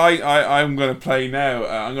know what I'm going to play now?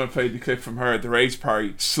 I'm going to play the clip from her at the race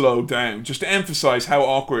party, slowed down, just to emphasise how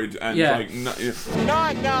awkward and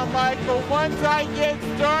Not now, Michael. Once I get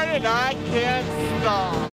started, I can't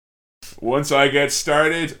stop. Once I get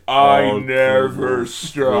started, I never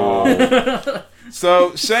stop.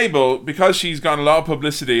 So, Sable, because she's gotten a lot of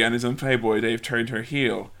publicity and is on Playboy, they've turned her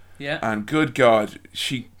heel. Yeah. And good God,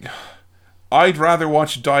 I'd rather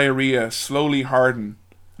watch diarrhea slowly harden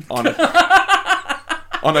on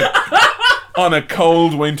a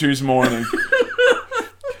cold winter's morning.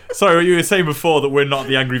 Sorry, what you were saying before that we're not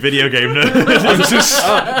the angry video game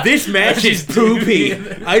nerd. This match is poopy.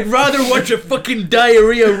 I'd rather watch a fucking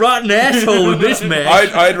diarrhea rotten asshole than this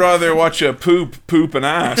match. I'd rather watch a poop an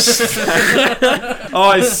ass.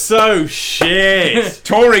 Oh, it's so shit.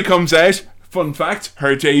 Tori comes out. Fun fact,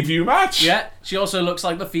 her debut match. Yeah, she also looks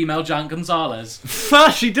like the female Jan Gonzalez.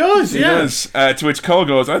 She does, She does. To which Cole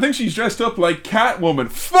goes, I think she's dressed up like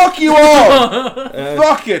Catwoman. Fuck you all!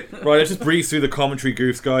 Fuck it! Right, let's just breeze through the commentary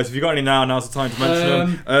goofs, guys. If you've got any now's the time to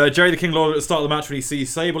mention them. Jerry the King Lawler at the start of the match when he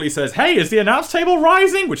sees Sable, he says, hey, is the announce table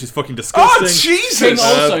rising? Which is fucking disgusting. Oh, Jesus! King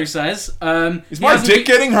also says... is my dick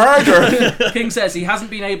getting harder? King says he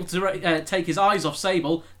hasn't been able to take his eyes off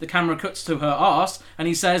Sable. The camera cuts to her arse, and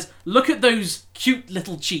he says, look at those cute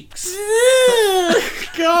little cheeks.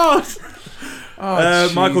 God.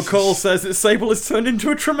 Oh, Michael Cole says that Sable has turned into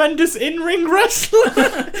a tremendous in-ring wrestler.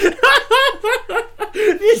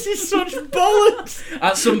 This is such bollocks.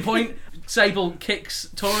 At some point, Sable kicks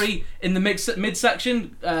Tori in the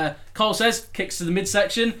midsection. Cole says, kicks to the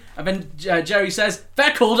midsection. And then Jerry says,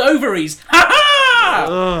 they're called ovaries. Ha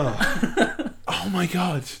ha! Oh my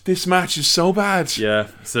God, this match is so bad. Yeah,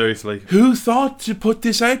 seriously. Who thought to put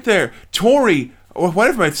this out there? Tori, or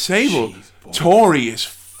whatever about Sable. Tori is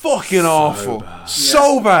fucking awful. Bad.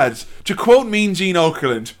 So bad. To quote Mean Gene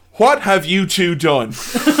Okerlund, what have you two done?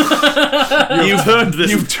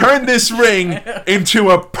 You've turned this ring into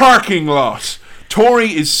a parking lot.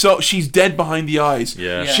 Tori is she's dead behind the eyes.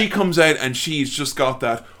 Yeah. She comes out and she's just got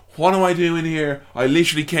that. What am I doing here? I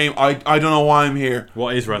literally came. I don't know why I'm here.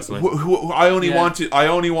 What is wrestling? I only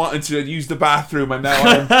wanted to use the bathroom, and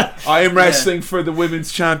now I am wrestling for the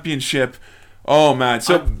women's championship. Oh man!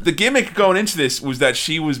 So the gimmick going into this was that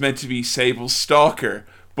she was meant to be Sable's stalker,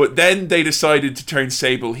 but then they decided to turn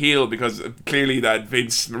Sable heel because clearly that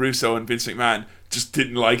Vince Russo and Vince McMahon just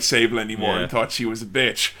didn't like Sable anymore and thought she was a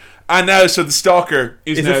bitch. And now, so the stalker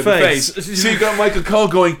is now the face. So you got Michael Cole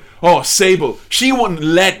going, "Oh, Sable, she wouldn't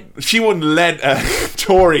let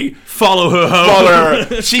Tori follow her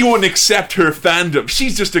home. She wouldn't accept her fandom.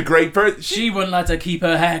 She's just a great person. She wouldn't let her keep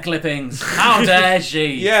her hair clippings. How dare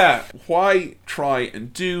she?" Yeah. Why try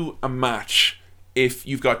and do a match if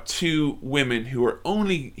you've got two women who are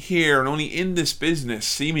only here and only in this business,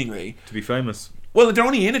 seemingly to be famous? Well, they're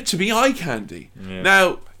only in it to be eye candy. Yeah.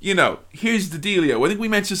 Now, here's the dealio. I think we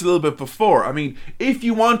mentioned this a little bit before. I mean, if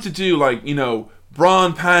you want to do bra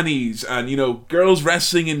and panties and, girls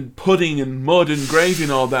wrestling in pudding and mud and gravy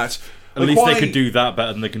and all that. At least they could do that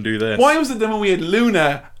better than they can do this. Why was it then when we had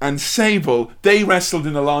Luna and Sable, they wrestled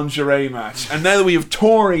in a lingerie match? And now that we have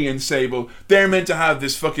Tori and Sable, they're meant to have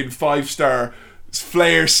this fucking 5-star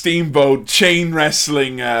Flair Steamboat chain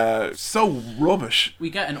wrestling. So rubbish. We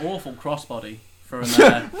get an awful crossbody.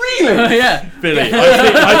 Really? Yeah. Billy,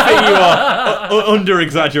 I think you are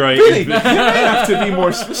under-exaggerating. Billy, you may have to be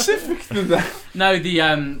more specific than that. No,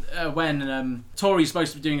 when Tori's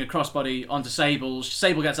supposed to be doing a crossbody onto Sable,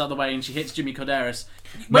 Sable gets out of the way and she hits Jimmy Corderas.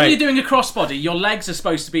 When you're doing a crossbody, your legs are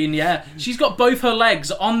supposed to be in the air. She's got both her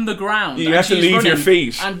legs on the ground. You have to leave your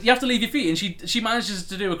feet. And you have to leave your feet, and she manages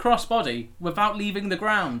to do a crossbody without leaving the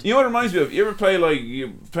ground. You know what it reminds me of? You ever play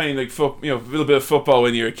playing a little bit of football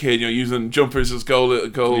when you're a kid, using jumpers as goal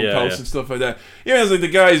posts and stuff like that. It's like the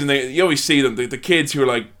guys, and you always see them, the kids who are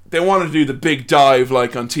like, they wanted to do the big dive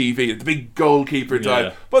like on TV, the big goalkeeper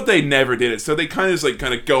dive, but they never did it. So they kind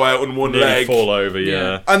of go out on one leg, fall over,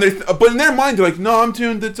 and but in their mind they're like, "No, I'm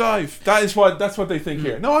doing the dive." That's what they think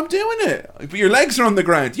here. No, I'm doing it. But your legs are on the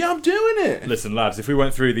ground. Yeah, I'm doing it. Listen, lads, if we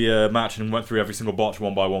went through the match and went through every single botch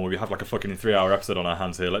one by one, we'd have like a fucking 3-hour episode on our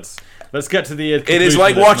hands here. Let's get to the. It is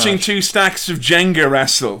like watching two stacks of Jenga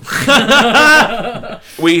wrestle.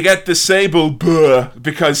 We get the Sable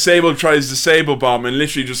because Sable tries the Sable bomb and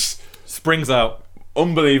literally just springs out.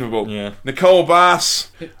 Unbelievable. Yeah. Nicole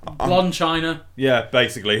Bass. Blonde China. Yeah,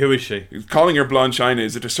 basically. Who is she? Calling her Blonde China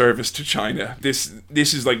is a disservice to China. This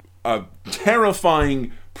is like a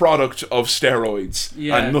terrifying product of steroids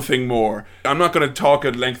and nothing more. I'm not going to talk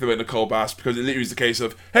at length about Nicole Bass because it literally is the case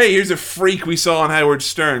of, hey, here's a freak we saw on Howard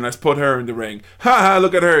Stern. Let's put her in the ring. Ha,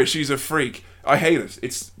 look at her. She's a freak. I hate it.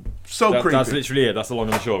 It's so creepy. That's literally it. That's the long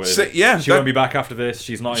and the short of it. She won't be back after this.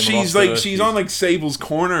 She's not. She's on like Sable's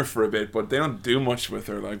corner for a bit, but they don't do much with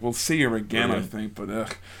her. Like we'll see her again, I think.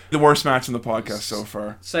 But the worst match in the podcast so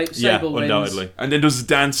far. Sable wins. Undoubtedly. And then does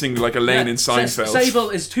dancing like Elaine in Seinfeld.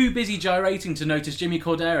 Sable is too busy gyrating to notice Jimmy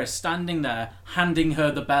Corderas standing there, handing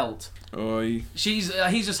her the belt. Oy. He's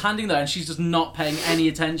just handing there, and she's just not paying any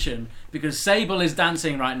attention because Sable is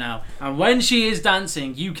dancing right now, and when she is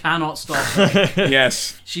dancing, you cannot stop her.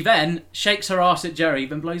 Yes. She then shakes her ass at Jerry,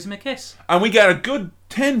 then blows him a kiss. And we get a good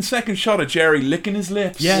 10-second shot of Jerry licking his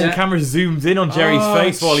lips. Yeah, the camera zooms in on Jerry's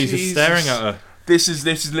face while he's just staring at her. This is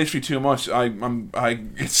literally too much.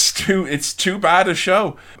 It's too bad a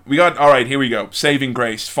show. We got alright. Here we go. Saving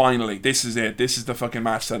Grace. Finally, this is it. This is the fucking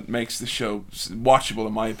match that makes the show watchable,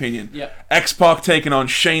 in my opinion. Yep. X-Pac taking on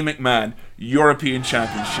Shane McMahon, European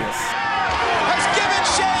Championship. Has given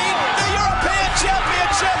Shane the European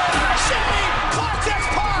Championship. Shane clocks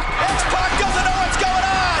X-Pac. X-Pac doesn't know what's going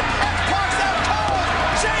on. X-Pac's out cold.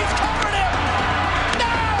 Shane's covered him.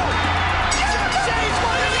 No! Yes! Shane's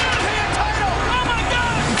won the European title. Oh my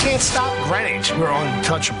God! You can't stop Greenwich. We're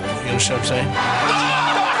untouchable. You know what I'm saying? The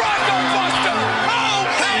Bronco Buster!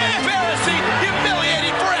 Oh, embarrassing,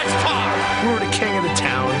 humiliating for X-Pac. We were the king of the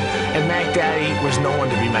town, and Mac Daddy was no one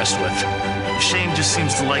to be messed with. Shane just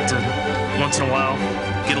seems to like to, once in a while,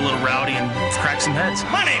 get a little rowdy and crack some heads.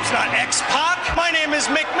 My name's not X-Pac. My name is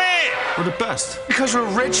McMahon. We're the best. Because we're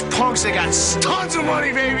rich punks that got tons of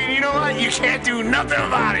money, baby. And you know what? You can't do nothing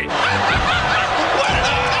about it.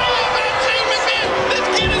 This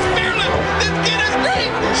kid is fearless. This kid is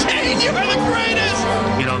great. Shane, you are the greatest.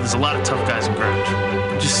 You know, there's a lot of tough guys in Greenwich.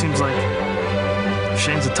 It just seems like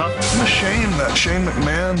Shane's a tough. It's a shame that Shane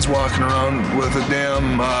McMahon's walking around with a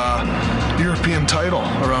damn European title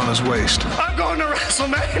around his waist. I'm going to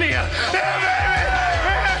WrestleMania. Yeah, baby.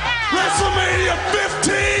 WrestleMania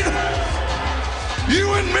 15! You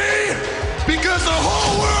and me, because the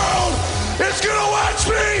whole world is gonna watch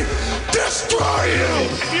me destroy you!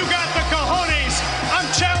 If you got the cojones, I'm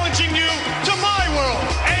challenging you to my world.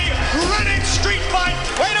 A Greenwich street fight.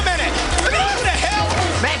 Wait a minute. Who the hell?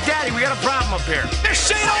 Mac Daddy, we got a problem up here. They're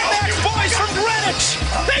Shane O'Mac's boys from Greenwich.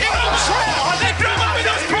 They don't trail. They drove up in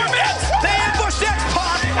those permits. They ambushed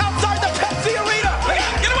X-Pac outside the Pepsi Arena.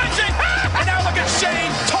 Get away, Shane. And now look at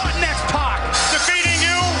Shane taunting X-Pac. Defeating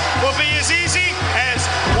you will be as easy as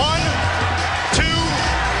 1, 2,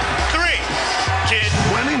 3, kid.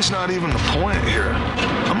 Winning's not even the point here.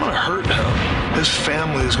 I'm gonna hurt him. His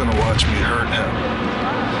family is gonna watch me hurt him.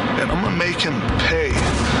 And I'm gonna make him pay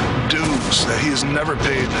dues that he's never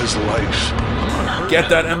paid in his life. Get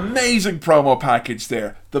that amazing promo package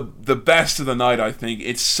there. The best of the night, I think.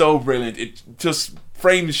 It's so brilliant. It just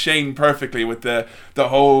frames Shane perfectly with the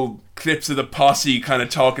whole clips of the posse kind of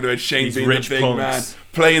talking about Shane These being the rich big punks. man,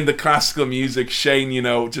 playing the classical music, Shane,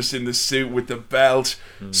 just in the suit with the belt,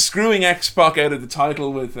 screwing X-Pac out of the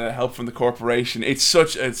title with help from the corporation. It's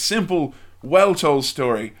such a simple, well-told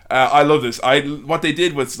story. I love this. What they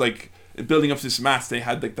did was, like, building up to this match, they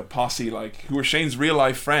had, like, the posse, like, who were Shane's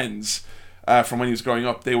real-life friends from when he was growing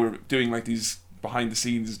up. They were doing, like, these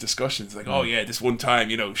behind-the-scenes discussions, like, oh yeah, this one time,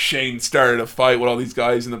 Shane started a fight with all these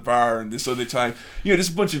guys in the bar, and this other time, just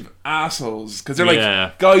a bunch of assholes, because they're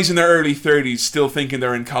like guys in their early 30s still thinking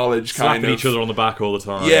they're in college, slapping each other on the back all the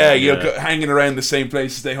time. Hanging around the same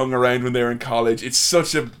places they hung around when they were in college. It's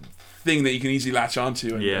such a thing that you can easily latch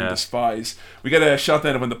onto and despise. We get a shot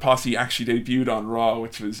then of when the posse actually debuted on Raw,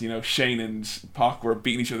 which was, you know, Shane and Pac were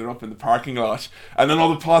beating each other up in the parking lot, and then all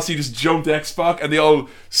the posse just jumped X-Pac and they all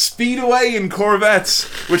speed away in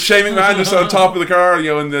Corvettes with Shane McMahon just on top of the car,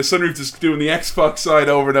 you know, and the sunroof just doing the X-Pac side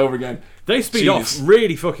over and over again. They speed off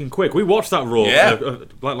really fucking quick. We watched that Raw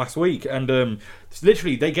like last week, and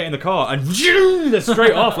literally they get in the car and they're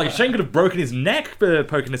straight off. Like Shane could have broken his neck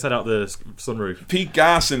poking his head out the sunroof. Pete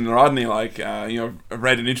Gas and Rodney, like, you know, I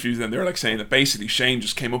read in interviews and they were like saying that basically Shane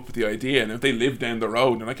just came up with the idea, and if they lived down the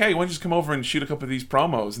road, they're like, hey, why don't you just come over and shoot a couple of these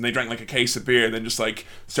promos? And they drank like a case of beer and then just like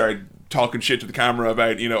started talking shit to the camera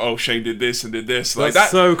about, you know, oh, Shane did this and did this. Like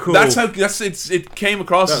that's so cool. That's how it came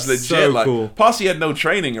across as legit. So like cool. Posse had no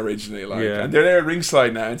training originally, like, and they're there at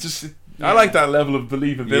ringside now. It's just. I like that level of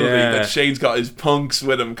believability that Shane's got his punks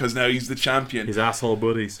with him because now he's the champion. His asshole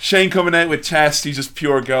buddies. Shane coming out with chest, he's just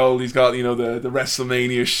pure gold. He's got, you know, the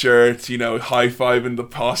WrestleMania shirt, you know, high-fiving the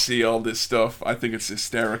posse, all this stuff. I think it's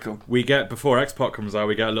hysterical. We get, before X-Pac comes out,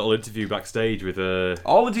 we get a little interview backstage with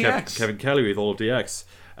all of DX. Kevin Kelly with all of DX.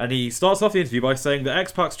 And he starts off the interview by saying that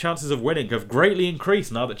X-Pac's chances of winning have greatly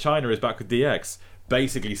increased now that Chyna is back with DX.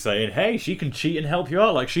 Basically saying, hey, she can cheat and help you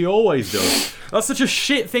out like she always does. That's such a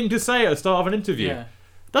shit thing to say at the start of an interview. Yeah.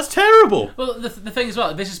 That's terrible. Well, the thing as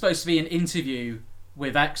well, this is supposed to be an interview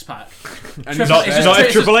with X-Pac. And not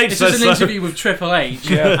if Triple H says It's just an interview with Triple H.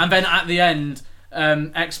 Yeah. And then at the end,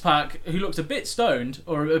 X-Pac, who looks a bit stoned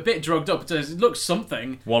or a bit drugged up, says, looks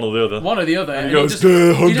something. One or the other. And he goes,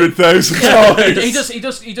 100,000 times.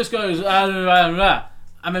 He just goes,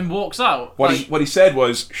 and then walks out. What he said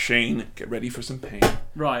was, Shane, get ready for some pain.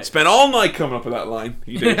 Right. Spent all night coming up with that line.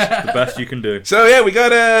 He did. The best you can do. So yeah, we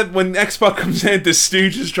got when X-Pac comes in, the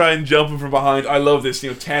Stooges try and jump him from behind. I love this.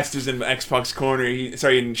 You know, Test is in X-Pac's corner.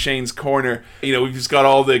 In Shane's corner. You know, we've just got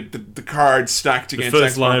all the cards stacked against the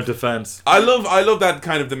first X-Pac. line of defense. I love that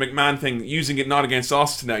kind of the McMahon thing, using it not against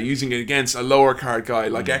Austin now, using it against a lower card guy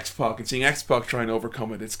like X-Pac, and seeing X-Pac try and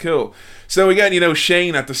overcome it. It's cool. So we get, you know,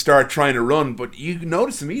 Shane at the start trying to run, but you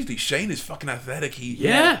notice immediately Shane is fucking athletic.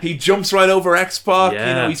 He jumps right over X-Pac. Yeah.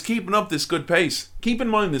 You know, he's keeping up this good pace. Keep in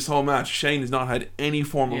mind this whole match, Shane has not had any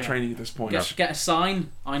formal training at this point. Get a sign,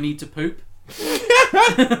 I need to poop.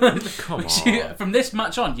 Come on. From this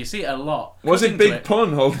match on, you see it a lot. Was it Big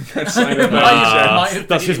Pun holding that sign up?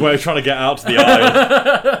 That's his way of trying to get out to the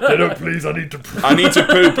aisle. No, please, I need to poop. I need to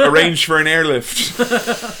poop. Arrange for an airlift.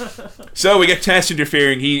 So we get Test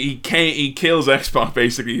interfering. He kills X-Pac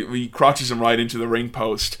basically. He crotches him right into the ring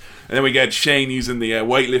post. And then we get Shane using the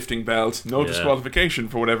weightlifting belt. No disqualification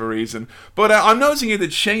for whatever reason. But I'm noticing here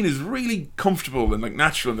that Shane is really comfortable and like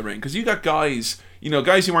natural in the ring. Because you got guys, you know,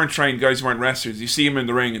 guys who weren't trained, guys who weren't wrestlers. You see him in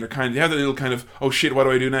the ring and they have that little kind of, oh shit, what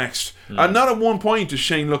do I do next? And not at one point does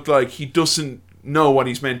Shane look like he doesn't know what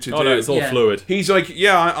he's meant to do. No, it's all fluid. He's like,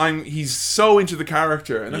 he's so into the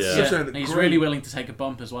character. And that's such a he's really willing to take a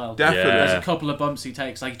bump as well. Definitely. There's a couple of bumps he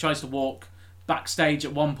takes. Like he tries to walk backstage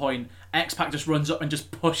at one point. X-Pac just runs up and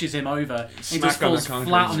just pushes him over. He just falls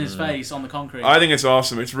flat on his face on the concrete. I think it's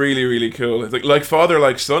awesome. It's really, really cool. It's like father,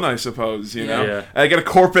 like son, I suppose. You know, I get a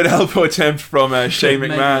corporate elbow attempt from Shane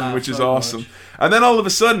McMahon, which is so awesome. And then all of a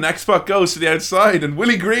sudden, X-Pac goes to the outside, and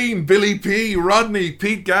Willie Green, Billy P, Rodney,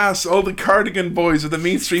 Pete Gas, all the Cardigan boys of the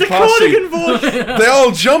Mean Street Posse, they all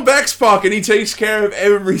jump X-Pac, and he takes care of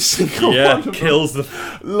every single one of them. Kills them.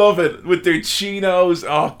 Love it. With their chinos.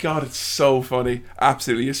 Oh, God, it's so funny.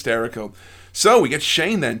 Absolutely hysterical. So we get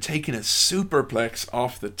Shane then taking a superplex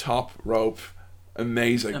off the top rope.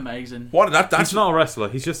 Amazing. He's not a wrestler.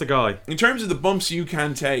 He's just a guy. In terms of the bumps you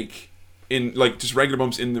can take, in like just regular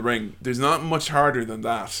bumps in the ring, there's not much harder than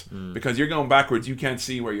that because you're going backwards, you can't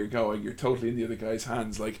see where you're going, you're totally in the other guy's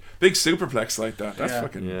hands. Like big superplex like that,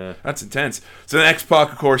 that's intense. So then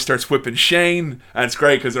X-Pac of course starts whipping Shane, and it's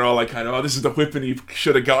great because they're all like kind of, oh, this is the whipping he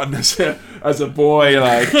should have gotten as a boy,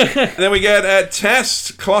 like. And then we get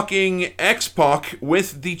Test clocking X-Pac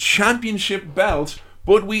with the championship belt,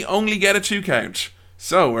 but we only get a 2 count.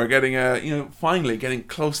 So we're getting finally getting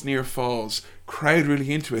close near falls. Crowd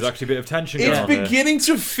really into it. There's actually a bit of tension going on. It's beginning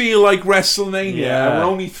to feel like WrestleMania. Yeah. We're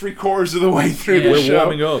only 3/4 of the way through the show. We're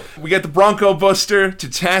warming up. We get the Bronco Buster to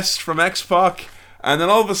Test from X-Pac, and then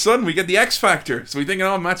all of a sudden we get the X Factor. So we think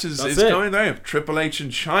match is going there. Triple H and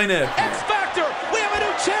Chyna. X Factor. We have a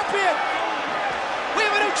new champion. But wait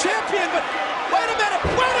a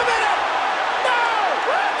minute. No.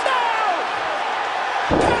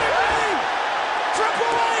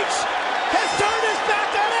 Triple H has turned his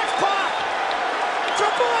back on X-Pac.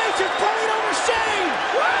 Triple H is putting over Shane.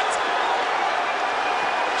 What?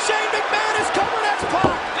 Shane McMahon is covering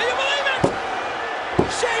X-Pac. Do you believe it?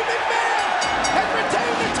 Shane McMahon has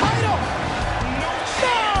retained the title.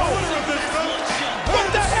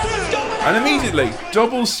 And immediately,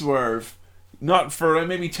 double swerve. Not for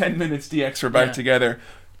maybe 10 minutes, DX were back together.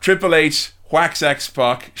 Triple H whacks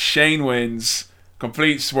X-Pac. Shane wins.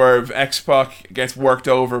 Complete swerve. X-Pac gets worked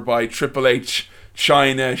over by Triple H,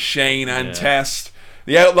 China, Shane, and Test.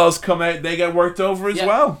 The Outlaws come out, they get worked over as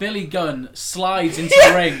well. Billy Gunn slides into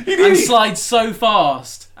the ring and slides so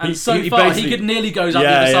fast and he could nearly go up the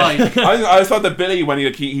other side. I thought that Billy, when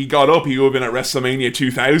he got up, he would have been at WrestleMania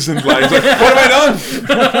 2000. Like, what have I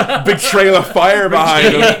done? Big trail of fire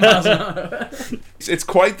behind him. It's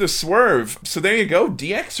quite the swerve. So there you go.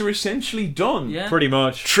 DX are essentially done. Yeah. Pretty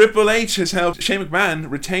much. Triple H has helped Shane McMahon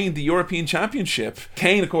retain the European Championship.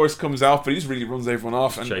 Kane, of course, comes out, but he just really runs everyone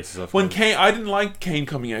off. And chases off. When Kane, I didn't like Kane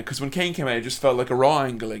coming out, because when Kane came out, it just felt like a Raw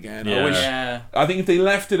angle again. I think if they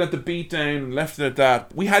left it at the beatdown and left it at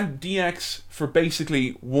that, we had DX for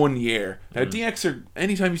basically 1 year. Now DX are,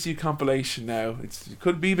 anytime you see a compilation now, it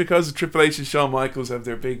could be because Triple H and Shawn Michaels have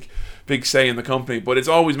their big say in the company, but it's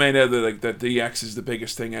always made out that DX is the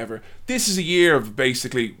biggest thing ever. This is a year of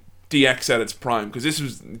basically DX at its prime, because this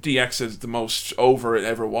was DX as the most over it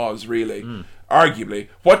ever was, really. Arguably.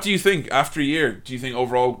 What do you think after a year? Do you think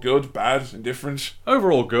overall good, bad, indifferent?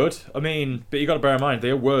 Overall good. I mean, but you got to bear in mind,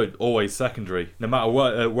 they were always secondary. No matter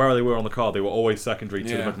what, where they were on the card, they were always secondary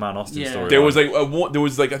to the McMahon-Austin story. There was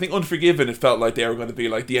like I think Unforgiven, it felt like they were going to be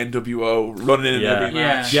like the NWO running in every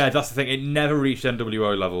match. Yeah, that's the thing. It never reached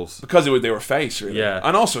NWO levels. Because they were face, really. Yeah.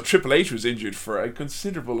 And also, Triple H was injured for a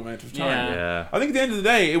considerable amount of time. Yeah. I think at the end of the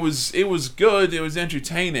day, it was good, it was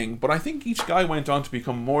entertaining, but I think each guy went on to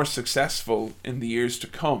become more successful in the years to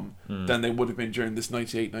come than they would have been during this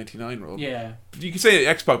 98-99 run. Yeah. You can say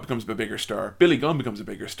X-Pac becomes a bigger star. Billy Gunn becomes a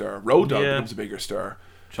bigger star. Road Dogg becomes a bigger star.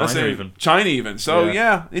 China even. So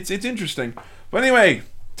it's interesting. But anyway,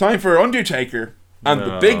 time for Undertaker and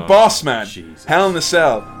the big boss man. Jesus. Hell in a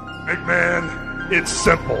Cell. McMahon, it's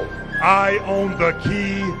simple. I own the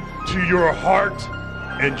key to your heart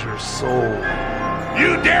and your soul.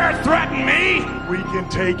 You dare threaten me? We can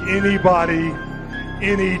take anybody,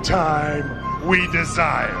 anytime we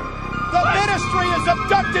desire. The ministry has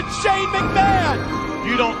abducted Shane McMahon.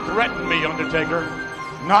 You don't threaten me, Undertaker.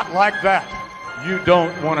 Not like that. You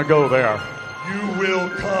don't want to go there. You will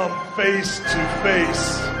come face to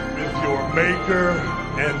face with your Maker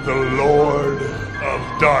and the Lord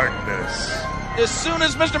of Darkness. As soon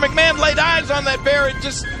as Mr. McMahon laid eyes on that bear,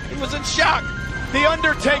 he was in shock. The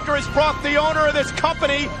Undertaker has brought the owner of this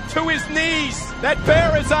company to his knees. That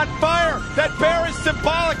bear is on fire. That bear is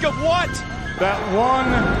symbolic of what? That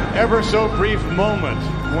one ever so brief moment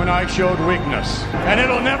when I showed weakness. And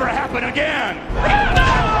it'll never happen again.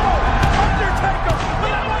 Undertaker!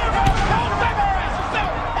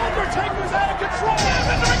 Undertaker's out of control!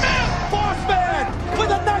 Bossman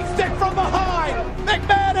with a nightstick from behind!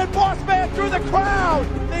 McMahon and Bossman through the crowd!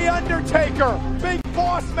 The Undertaker! Big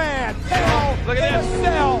Bossman! Hell in a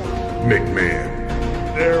Cell! McMahon,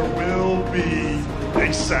 there will be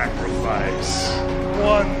a sacrifice.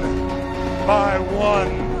 One by one,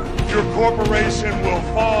 your corporation will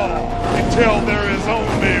fall until there is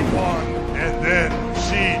only one, and then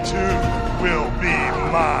she too will be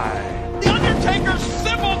mine. The Undertaker's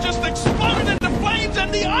symbol just exploded into flames,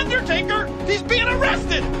 and the Undertaker, he's being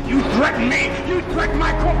arrested. You threaten me? You threaten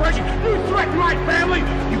my corporation? You threaten my family?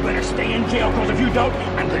 You better stay in jail, because if you don't,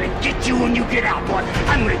 I'm gonna get you when you get out, boy.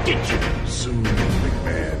 I'm gonna get you. Soon,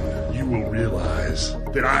 McMahon, you will realize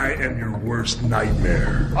that I am your worst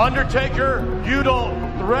nightmare. Undertaker, you don't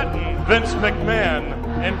threaten Vince McMahon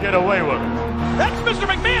and get away with it. That's Mr.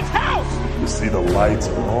 McMahon's house! You see, the lights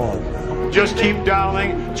are on. Just keep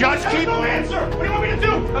dialing. Just keep... no answer! What do you want me to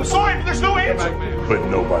do? I'm sorry, but there's no answer. But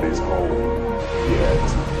nobody's home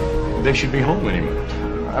yet. They should be home any minute.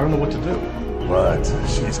 I don't know what to do. But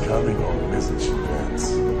she's coming home, isn't she,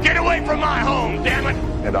 Vince? Get away from my home, damn it!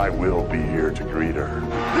 And I will be here to greet her.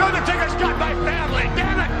 The Undertaker's got my family,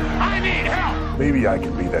 damn it! I need help! Maybe I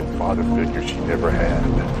can be that father figure she never had.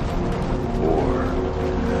 Or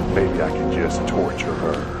maybe I can just torture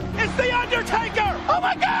her. It's The Undertaker! Oh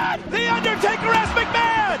my God! The Undertaker as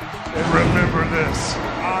McMahon! And remember this,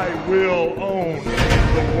 I will own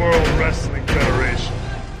the World Wrestling Federation.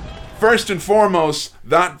 First and foremost,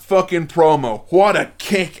 that fucking promo. What a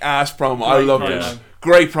kick-ass promo. I loved it.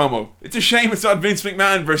 Great promo. It's a shame it's not Vince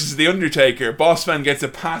McMahon versus The Undertaker. Bossman gets a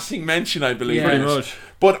passing mention, I believe. Pretty much.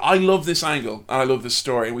 But I love this angle, and I love this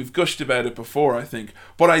story, and we've gushed about it before, I think.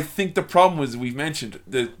 But I think the problem was, we've mentioned,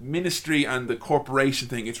 the ministry and the corporation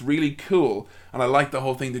thing, it's really cool, and I like the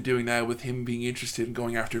whole thing they're doing now with him being interested in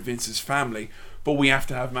going after Vince's family. But we have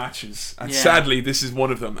to have matches, and sadly, this is one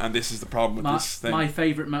of them, and this is the problem with this thing. My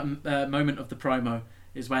favourite moment of the promo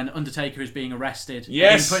is when Undertaker is being arrested,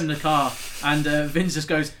 Yes. being put in the car, and Vince just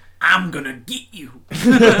goes, "I'm gonna get you."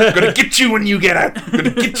 I'm gonna get you when you get out. I'm gonna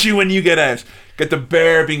get you when you get out. Get the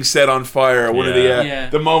bear being set on fire. One of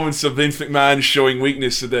the moments of Vince McMahon showing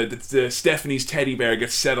weakness. So the Stephanie's teddy bear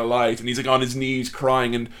gets set alight, and he's like on his knees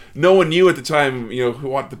crying. And no one knew at the time,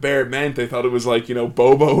 what the bear meant. They thought it was like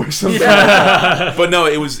Bobo or something. Yeah. But no,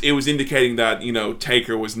 it was indicating that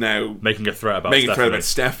Taker was now making a threat about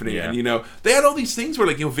Stephanie. Yeah. And they had all these things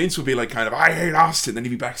where Vince would be like kind of, I hate Austin, then he'd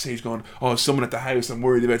be backstage going, oh, someone at the house, I'm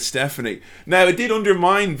worried about Stephanie. Now it did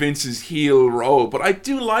undermine Vince's heel role, but I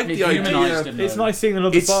do like the idea. It's nice seeing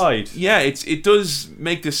another side. Yeah, it does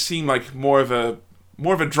make this seem like more of a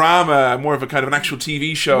drama, more of a kind of an actual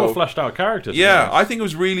TV show. More fleshed out characters. Yeah, I think it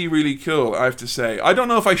was really, really cool, I have to say. I don't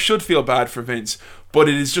know if I should feel bad for Vince, but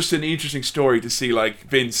it is just an interesting story to see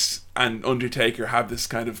Vince and Undertaker have this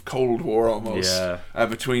kind of Cold War almost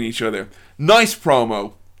between each other. Nice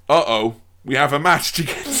promo. We have a match to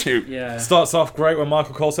get to. Yeah. Starts off great when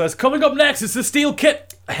Michael Cole says, coming up next is the Steel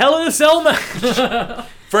Kit Hell in a Cell match.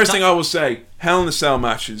 First thing I will say, Hell in a Cell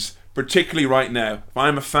matches, particularly right now. If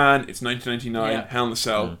I'm a fan, it's 1999, Hell in a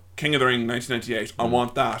Cell, King of the Ring 1998. I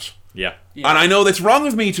want that. Yeah. And I know that's wrong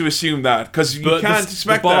of me to assume that, because you can't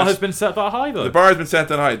expect that. The bar has been set that high, though. The bar has been set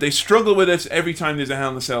that high. They struggle with it every time there's a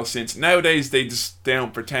Hell in a Cell since. Nowadays, they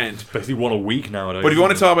don't pretend. Basically one a week nowadays. But if you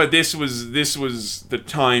want to talk about this was the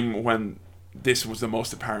time when this was the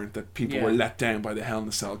most apparent that people were let down by the Hell in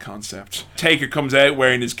a Cell concept. Taker comes out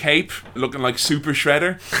wearing his cape, looking like Super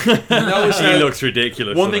Shredder. He looks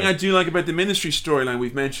ridiculous. One thing I do like about the Ministry storyline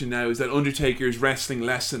we've mentioned now is that Undertaker is wrestling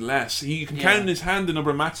less and less. You can count in his hand the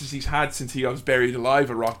number of matches he's had since he was buried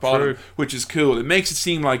alive at Rock Bottom, which is cool. It makes it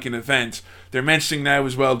seem like an event. They're mentioning now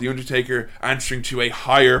as well the Undertaker answering to a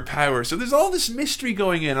higher power. So there's all this mystery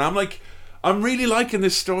going in, and I'm really liking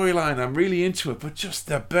this storyline. I'm really into it, but just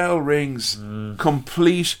the bell rings.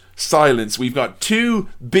 Complete silence. We've got two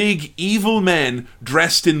big evil men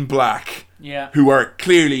dressed in black who are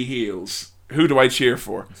clearly heels. Who do I cheer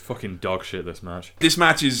for? It's fucking dog shit, this match. This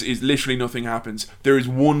match is literally nothing happens. There is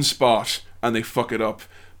one spot and they fuck it up.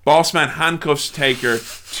 Bossman handcuffs Taker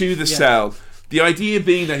to the cell. The idea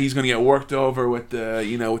being that he's going to get worked over with the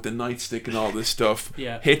with the nightstick and all this stuff.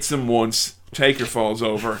 Hits him once. Taker falls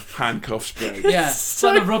over, handcuffs break. Yeah, it's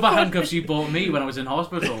like the rubber handcuffs you bought me when I was in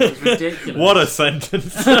hospital. It was ridiculous. What a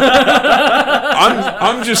sentence.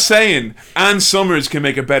 I'm just saying, Ann Summers can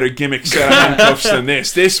make a better gimmick set of handcuffs than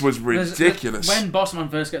this. This was ridiculous. When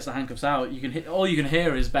Bossman first gets the handcuffs out, all you can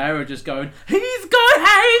hear is Bearer just going, "He's got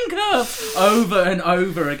handcuffs!" over and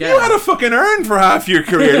over again. You had a fucking urn for half your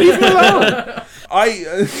career. Leave me alone.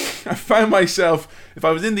 I found myself, if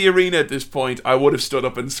I was in the arena at this point, I would have stood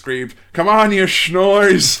up and screamed, "Come on, you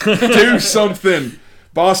schnorrs, do something!"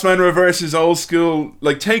 Bossman reverses old school.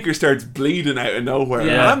 Taker starts bleeding out of nowhere.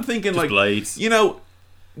 And I'm thinking, blades.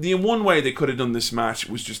 The one way they could have done this match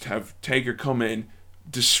was just have Taker come in,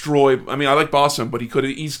 destroy. I mean, I like Bossman, but he could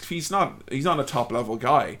have. He's not a top level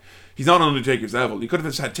guy. He's not on Undertaker's level. He could have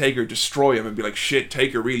just had Taker destroy him and be like, shit,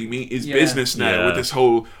 Taker really is business now with this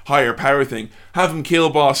whole higher power thing. Have him kill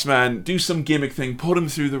Bossman, do some gimmick thing, put him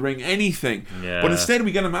through the ring, anything. Yeah. But instead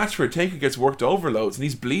we get a match where Taker gets worked over loads and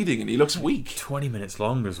he's bleeding and he looks weak. 20 minutes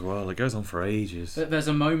long as well. It goes on for ages. There's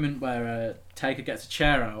a moment where Taker gets a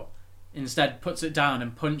chair out, instead puts it down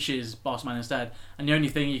and punches Bossman instead, and the only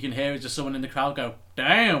thing you can hear is just someone in the crowd go,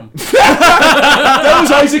 "Damn." That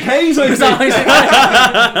was Isaac Hayes, I think.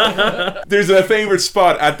 There's a favourite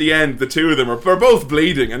spot at the end. The two of them are both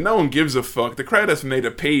bleeding and no one gives a fuck. The crowd hasn't made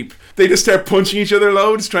a peep. They just start punching each other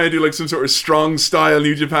loads, trying to do like some sort of strong style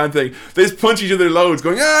New Japan thing. They just punch each other loads,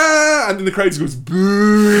 going "ah," and then the crowd just goes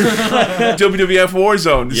boo. WWF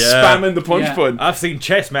Warzone, just spamming the punch button. I've seen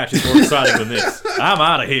chess matches more exciting than this. I'm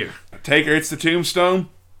out of here. Taker hits the tombstone.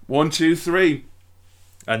 1, 2, 3.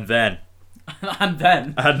 And then. And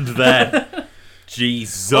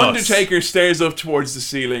Jesus. Undertaker stares up towards the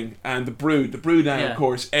ceiling, and the Brood now, of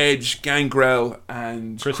course, Edge, Gangrel,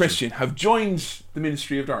 and Christian have joined the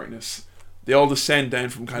Ministry of Darkness. They all descend down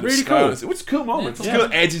from kind of skies. It's a cool moment. It's cool.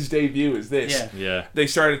 Edge's debut is this. Yeah. They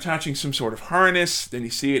start attaching some sort of harness. Then you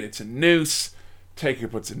see it's a noose. Taker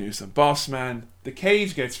puts a noose on Bossman. The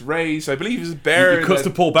cage gets raised. I believe it's Bear. He cuts to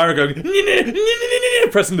Paul Bearer going,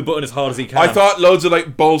 pressing the button as hard as he can. I thought loads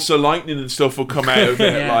of bolts of lightning and stuff will come out of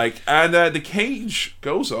it. And the cage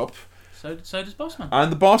goes up. So does Bossman.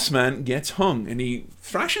 And the Bossman gets hung, and he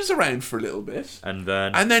thrashes around for a little bit, and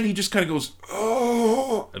then he just kind of goes,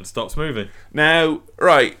 oh, and stops moving. Now,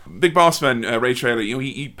 right, Big Bossman, Ray Traylor,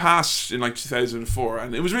 he passed in like 2004,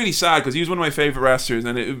 and it was really sad because he was one of my favorite wrestlers,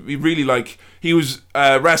 and he was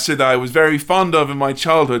a wrestler that I was very fond of in my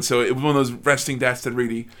childhood. So it was one of those wrestling deaths that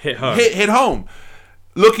really hit home. Hit home.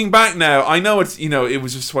 Looking back now, I know it's it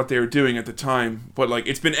was just what they were doing at the time, but like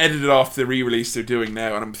it's been edited off the re-release they're doing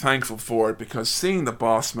now, and I'm thankful for it because seeing the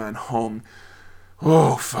Bossman hung,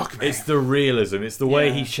 oh fuck me! It's the realism. It's the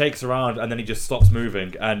way he shakes around and then he just stops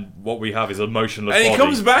moving, and what we have is a motionless. And he body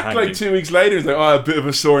comes back hanging. like 2 weeks later. He's like, oh, a bit of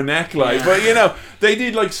a sore neck, like. But they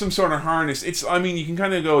did like some sort of harness. It's, I mean, you can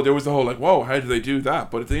kind of go. There was the whole like, whoa, how did they do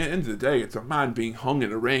that? But at the end of the day, it's a man being hung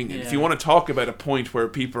in a ring. And if you want to talk about a point where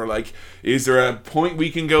people are like, is there a point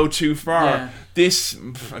we can go too far? Yeah.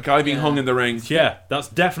 A guy being hung in the ring. Yeah, that's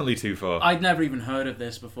definitely too far. I'd never even heard of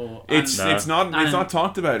this before. It's not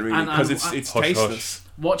talked about really because it's tasteless.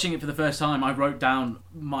 Watching it for the first time, I wrote down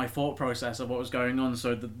my thought process of what was going on.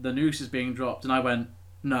 So the noose is being dropped, and I went,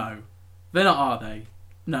 no, they're not, are they?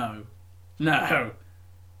 No,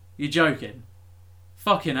 you're joking.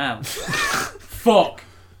 Fucking hell. Fuck.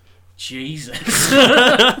 Jesus.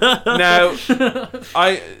 Now,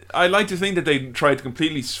 I like to think that they tried to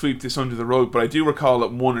completely sweep this under the rug, but I do recall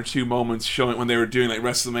at 1 or 2 moments showing when they were doing like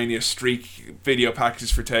WrestleMania streak video packages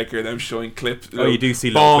for Taker, them showing clips. You do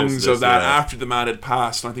see bongs of that after the man had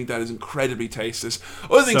passed, and I think that is incredibly tasteless.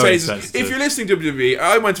 Other thing tasteless, if you're listening to WWE,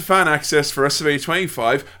 I went to Fan Access for WrestleMania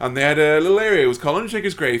 25, and they had a little area. It was called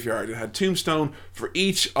Undertaker's Graveyard. It had tombstone for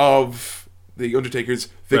each of the Undertaker's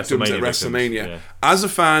victims at WrestleMania. Yeah. As a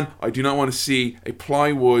fan, I do not want to see a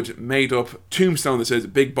plywood made up tombstone that says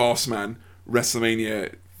Big Bossman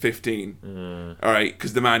WrestleMania 15. Alright,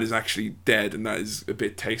 because the man is actually dead, and that is a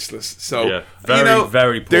bit tasteless. So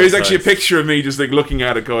very poor there is actually a picture of me just like looking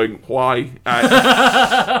at it going, why?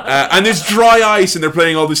 And there's dry ice, and they're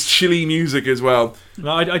playing all this chilly music as well.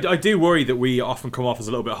 No, I do worry that we often come off as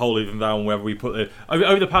a little bit holier than thou whenever we put it.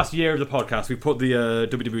 Over the past year of the podcast, we put the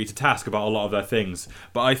WWE to task about a lot of their things,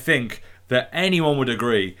 but I think that anyone would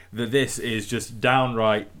agree that this is just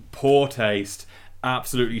downright poor taste,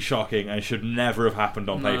 absolutely shocking, and should never have happened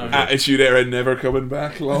on pay-per-view. Attitude Era never coming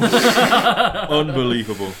back.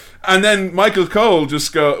 Unbelievable. And then Michael Cole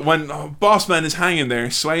just when Bossman is hanging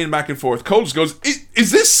there, swaying back and forth, Cole just goes,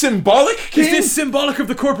 is this symbolic, King? Is this symbolic of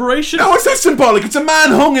the corporation? No, it's not symbolic. It's a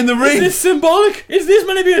man hung in the ring. Is this symbolic? Is this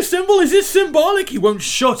meant to be a symbol? Is this symbolic? He won't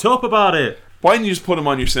shut up about it. Why didn't you just put him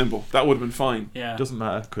on your symbol? That would have been fine. Yeah. Doesn't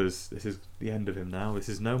matter, because this is the end of him now. This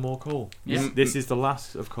is no more Cole. Yeah. This is the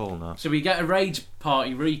last of Cole now. So we get a Rage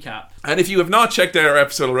Party recap. And if you have not checked out our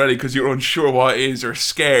episode already because you're unsure what it is or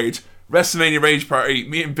scared, WrestleMania Rage Party,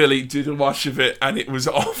 me and Billy did a watch of it, and it was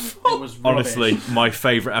awful. It was honestly my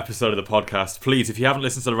favourite episode of the podcast. Please, if you haven't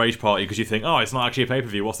listened to the Rage Party because you think, oh, it's not actually a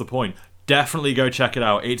pay-per-view, what's the point? Definitely go check it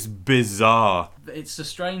out. It's bizarre. It's the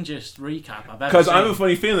strangest recap I've ever seen. Because I have a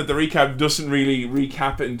funny feeling that the recap doesn't really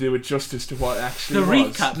recap it and do it justice to what it actually was. The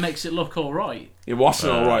recap makes it look alright. It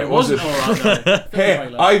wasn't alright, it was wasn't alright, though. Hey,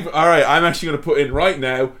 alright, I'm actually going to put in right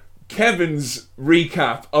now Kevin's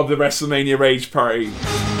recap of the WrestleMania Rage Party.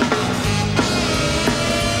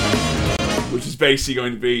 Which is basically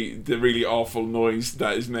going to be the really awful noise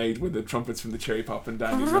that is made when the trumpets from the Cherry Pop and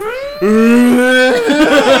Dandies.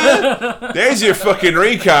 There's your fucking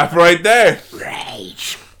recap right there.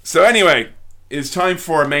 Rage. So anyway, it's time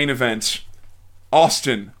for a main event.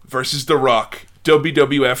 Austin versus The Rock,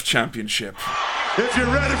 WWF Championship. If you're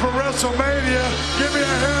ready for WrestleMania, give me a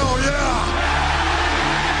hell yeah!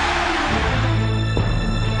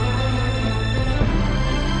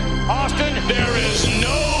 Austin, there is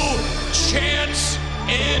no chance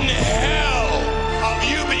in hell of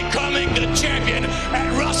you becoming the champion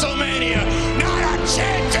at WrestleMania. Not a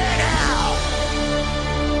chance in hell!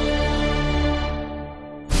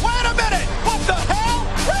 Wait a minute! What the hell?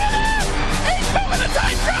 He's moving the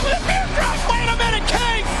tank truck with a beer truck! Wait a minute,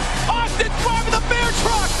 King! Austin's driving the beer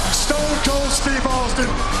truck! Stone Cold Steve Austin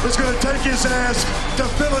is going to take his ass to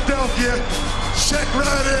Philadelphia, check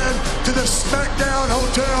right in to the SmackDown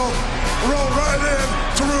Hotel, roll right in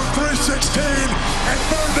to room 316, and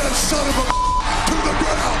burn that son of a to the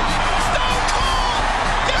ground. Stone Cold!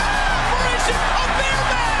 Get operation! A beer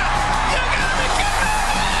man! You gotta be kidding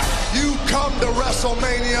me! You come to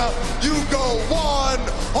WrestleMania, you go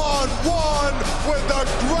one-on-one with the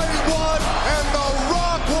Great One, and The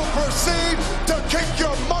Rock will proceed to kick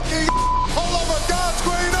your monkey all over God's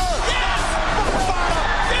green earth. Yes!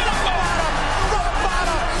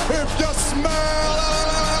 If you smell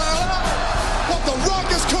what The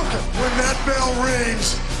Rock is cooking. When when that bell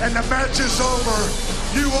rings and the match is over,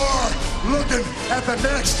 you are looking at the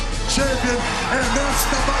next champion, and that's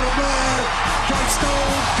the bottom line from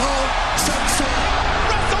Stone Cold Simpson.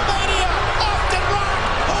 WrestleMania, Austin Rock,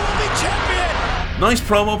 who will be champion? Nice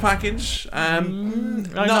promo package.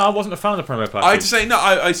 No, I wasn't a fan of the promo package. I'd say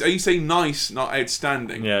no. You say nice, not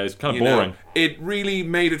outstanding. Yeah, it's kind of boring. It really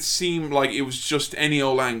made it seem like it was just any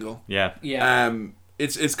old angle. Yeah.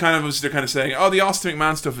 It's kind of, they're kind of saying, oh, the Austin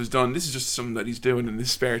McMahon stuff is done. This is just something that he's doing in his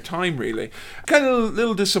spare time, really. Kind of a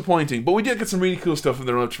little disappointing, but we did get some really cool stuff in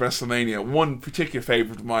the run up to WrestleMania. One particular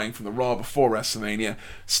favourite of mine from the Raw before WrestleMania,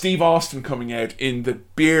 Steve Austin coming out in the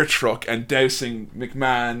beer truck and dousing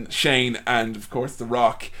McMahon, Shane, and of course The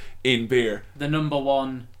Rock in beer. The number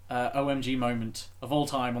one OMG moment of all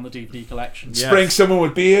time on the DVD collection. Yes. Spraying someone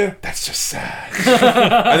with beer? That's just sad.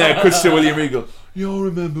 And then it cuts to William Regal. You all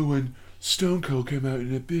remember when Stone Cold came out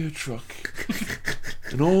in a beer truck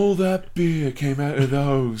and all that beer came out of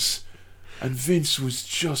those, and Vince was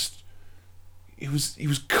just he was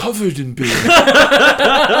covered in beer. And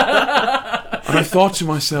I thought to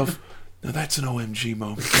myself, now that's an OMG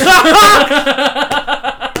moment.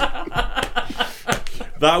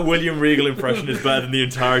 That William Regal impression is better than the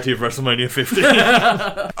entirety of WrestleMania 15.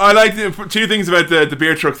 I like two things about the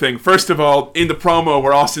beer truck thing. First of all, in the promo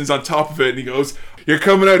where Austin's on top of it and he goes, "You're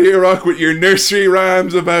coming out here, Rock, with your nursery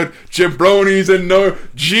rhymes about jabronis and no...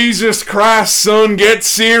 Jesus Christ, son, get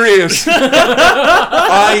serious."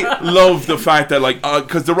 I love the fact that, like,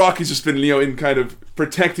 because The Rock has just been, in kind of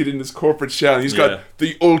protected in this corporate shell. And he's got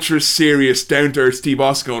the ultra serious, down to earth Steve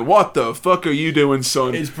Austin going, "What the fuck are you doing,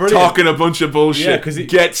 son? It's brilliant. Talking a bunch of bullshit. Yeah,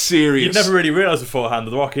 get serious." You'd never really realised beforehand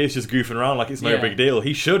that The Rock is just goofing around like it's no big deal.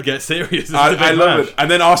 He should get serious. I love it. And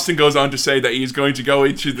then Austin goes on to say that he's going to go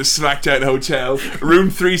into the SmackDown Hotel, room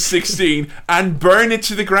 316, and burn it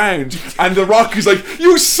to the ground. And The Rock is like,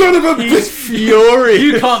 "You son of a bitch!" He's furious.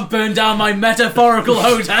 You can't burn down my metaphorical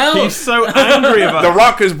hotel. He's so angry about it. The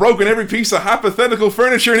Rock has broken every piece of hypothetical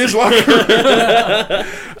furniture in his locker room.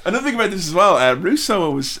 Another thing about this as well,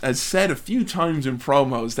 Russo has said a few times in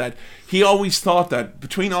promos that he always thought that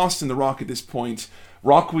between Austin and The Rock at this point,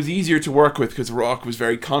 Rock was easier to work with because Rock was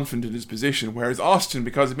very confident in his position, whereas Austin,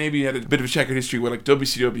 because maybe he had a bit of a checkered history with like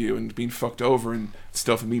WCW and being fucked over and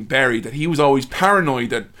stuff and being buried, that he was always paranoid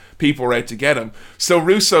that people were out to get him. So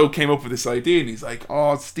Russo came up with this idea and he's like,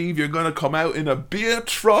 "Oh, Steve, you're going to come out in a beer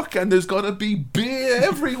truck and there's going to be beer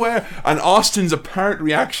everywhere." And Austin's apparent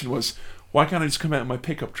reaction was, "Why can't I just come out in my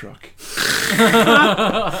pickup truck?"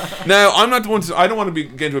 Now, I'm not the one I don't want to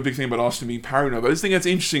get into a big thing about Austin being paranoid, but I just think it's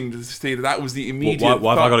interesting to say that was the immediate...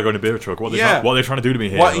 Why have I got to go in a beer truck? What are they trying to do to me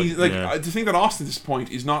here? To think that Austin at this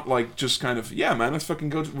point is not like just kind of, "Yeah, man, let's fucking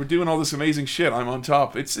go. We're doing all this amazing shit. I'm on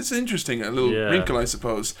top." It's interesting, a little wrinkle, I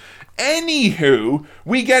suppose. Anywho,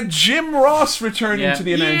 we get Jim Ross returning to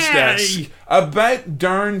the announce desk. About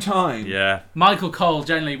darn time. Yeah. Michael Cole,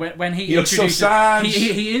 generally, when he looks introduces, so sad.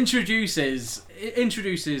 he introduces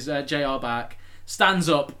JR back, stands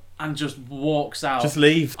up, and just walks out. Just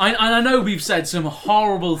leave. I know we've said some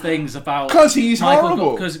horrible things about... Because he's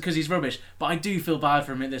horrible. Because he's rubbish. But I do feel bad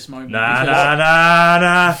for him at this moment. Well,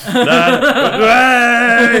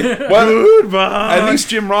 at least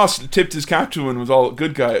Jim Ross tipped his cap to him and was all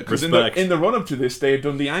good guy. Because in the run-up to this, they had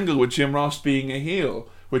done the angle with Jim Ross being a heel,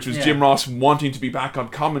 which was Jim Ross wanting to be back on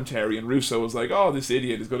commentary, and Russo was like, "Oh, this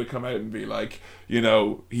idiot is going to come out and be like,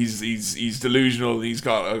 he's delusional, and he's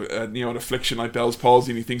got an affliction like Bell's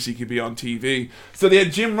palsy, and he thinks he could be on TV." So they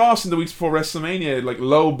had Jim Ross in the weeks before WrestleMania, like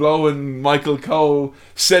low-blowing Michael Cole,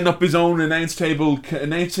 setting up his own announce table,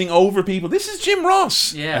 announcing over people. This is Jim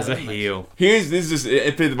Ross as a heel. This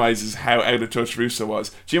epitomizes how out of touch Russo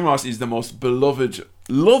was. Jim Ross is the most beloved,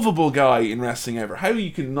 lovable guy in wrestling ever. How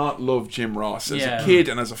you can not love Jim Ross as a kid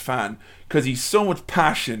and as a fan, because he's so much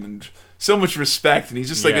passion and so much respect, and he's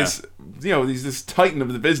just like he's this titan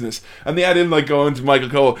of the business. And they had him like going to Michael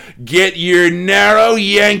Cole, "Get your narrow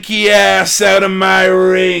Yankee ass out of my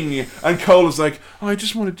ring." And Cole was like, "Oh, I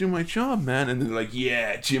just want to do my job, man." And they're like,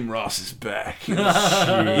 "Yeah, Jim Ross is back."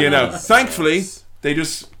 Thankfully they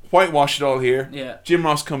just whitewash it all here. Jim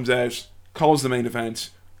Ross comes out, calls the main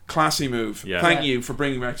event. Classy move. Thank you for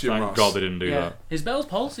bringing back Jim Ross. Thank God they didn't do that. His Bell's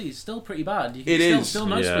palsy is still pretty bad. Still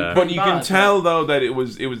but you can tell though that it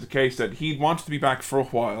was the case that he wanted to be back for a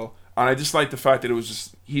while, and I just like the fact that it was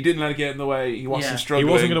just he didn't let it get in the way. He wasn't struggling.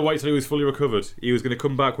 He wasn't going to wait till he was fully recovered. He was going to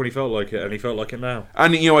come back when he felt like it, and he felt like it now.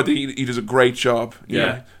 And you know what? He does a great job.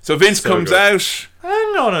 Yeah. So Vince comes out.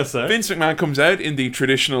 Hang on a sec. Vince McMahon comes out in the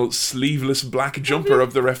traditional sleeveless black jumper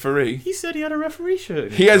of the referee. He said he had a referee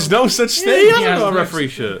shirt. He has no such thing. He hasn't got a referee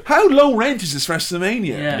shirt. How low rent is this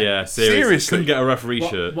WrestleMania? Yeah, seriously. Couldn't get a referee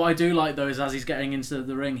shirt. What I do like though is as he's getting into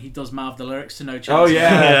the ring, he does mouth the lyrics to No Chance. Oh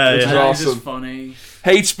yeah, which is awesome. It's funny.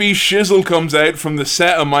 HB Shizzle comes out from the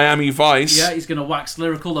set of Miami Vice. Yeah, he's going to wax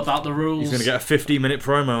lyrical about the rules. He's going to get a 15-minute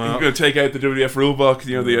promo out. He's going to take out the WWF rulebook,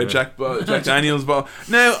 the Jack Daniels ball.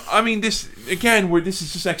 Now, I mean, this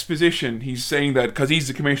is just exposition. He's saying that because he's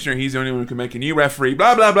the commissioner, he's the only one who can make a new referee.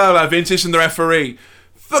 Blah blah blah blah. Vince isn't the referee.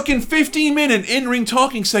 Fucking 15-minute in-ring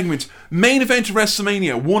talking segment. Main event of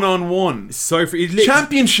WrestleMania, 1-on-1.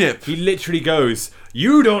 Championship. He literally goes,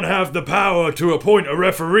 "You don't have the power to appoint a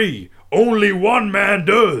referee. Only one man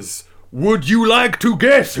does. Would you like to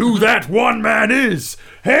guess who that one man is?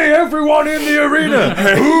 Hey, everyone in the arena,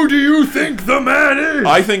 who do you think the man is?"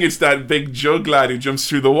 I think it's that big jug lad who jumps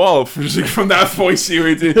through the wall from that voice you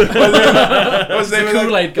were doing. What's the name of that?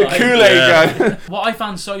 Kool-Aid guy. The Kool-Aid guy. What I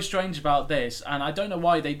found so strange about this, and I don't know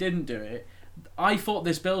why they didn't do it, I thought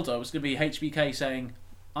this build-up was going to be HBK saying,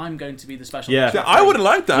 "I'm going to be the special guest." Yeah, I would have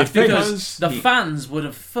liked that. Because the fans would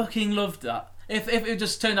have fucking loved that. If it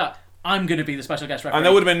just turned out, I'm going to be the special guest referee. And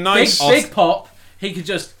that would have been nice. Big pop. They could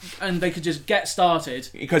just get started.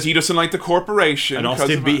 Because he doesn't like the corporation. And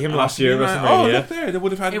Austin beat him last year at WrestleMania. Oh, look there. They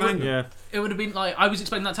would have had an angle. Yeah. It would have been like, I was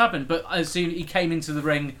expecting that to happen, but as soon as he came into the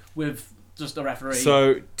ring with just a referee.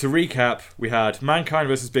 So, to recap, we had Mankind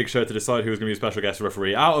versus Big Show to decide who was going to be the special guest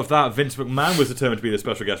referee. Out of that, Vince McMahon was determined to be the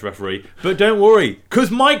special guest referee. But don't worry, because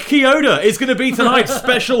Mike Chioda is going to be tonight's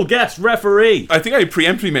special guest referee. I think I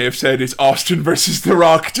preemptively may have said it's Austin versus The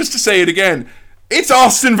Rock. Just to say it again. It's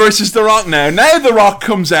Austin versus The Rock now. Now The Rock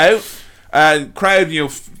comes out. Crowd,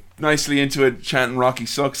 nicely into it, chanting Rocky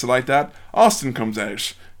sucks, like that. Austin comes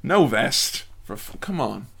out. No vest. Come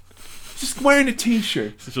on. Just wearing a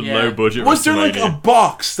t-shirt. Such a low budget. Was there like a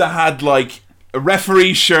box that had like a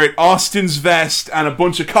referee shirt, Austin's vest, and a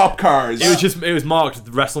bunch of cop cars? It was marked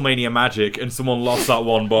WrestleMania Magic, and someone lost that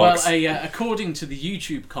one box. Well, according to the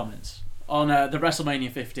YouTube comments on the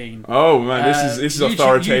WrestleMania 15. Oh man, this is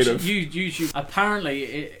authoritative. YouTube. Apparently,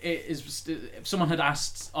 it is. Someone had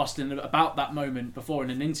asked Austin about that moment before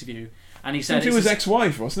in an interview, and he said it was his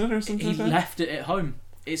ex-wife, wasn't it, or something? He like that? left it at home.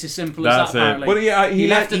 It's as simple as that. Apparently, but he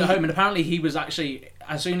left it at home, and apparently he was actually,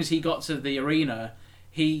 as soon as he got to the arena,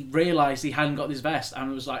 he realised he hadn't got his vest,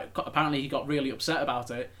 and was like, apparently he got really upset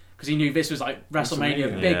about it because he knew this was like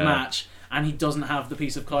WrestleMania big match. And he doesn't have the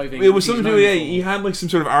piece of clothing. It was something to do. Yeah, he had like some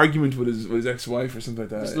sort of argument with his ex-wife or something like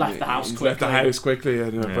that. Just left the house quickly. Left the house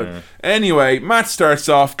quickly. But anyway, match starts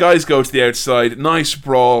off. Guys go to the outside. Nice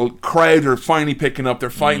brawl. Crowd are finally picking up. They're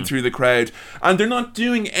fighting through the crowd, and they're not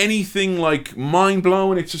doing anything like mind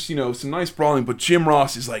blowing. It's just some nice brawling. But Jim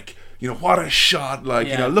Ross is like, what a shot! Like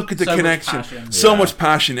look at the connection. So much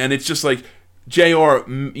passion, and it's just like JR.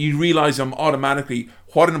 You realize automatically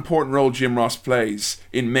what an important role Jim Ross plays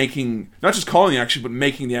in making, not just calling the action, but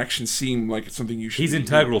making the action seem like it's something you should. He's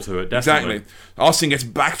integral to it, definitely. Exactly. Austin gets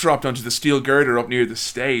backdropped onto the steel girder up near the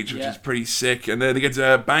stage, which is pretty sick. And then he gets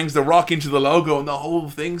bangs the Rock into the logo, and the whole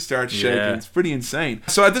thing starts shaking. It's pretty insane.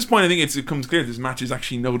 So at this point, I think it becomes clear this match is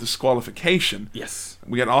actually no disqualification. Yes.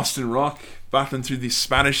 We got Austin Rock battling through the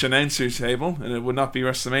Spanish announcer table, and it would not be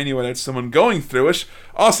WrestleMania without someone going through it.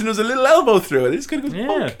 Austin does a little elbow through it. It's kind of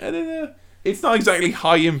punk. And then, it's not exactly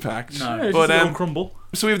high impact. No, but just a crumble.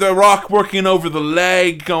 So we have the Rock working over the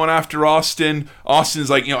leg, going after Austin. Austin's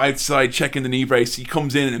like, outside checking the knee brace. He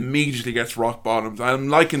comes in and immediately gets rock bottomed. I'm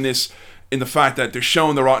liking this in the fact that they're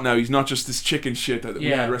showing the Rock now. He's not just this chicken shit that we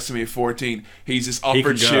had at WrestleMania 14. He's this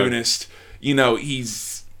opportunist.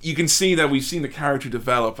 You can see that we've seen the character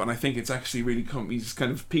develop, and I think it's actually really he's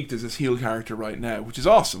kind of peaked as this heel character right now, which is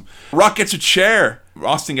awesome. Rock gets a chair.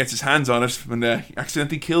 Austin gets his hands on it and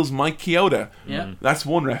accidentally kills Mike Chioda. Yeah. That's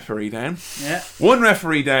one referee down. Yeah. One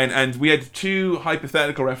referee down, and we had two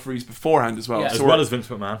hypothetical referees beforehand as well. Yeah. As well as Vince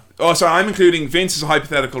McMahon. Oh, sorry, I'm including Vince as a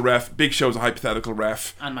hypothetical ref, Big Show as a hypothetical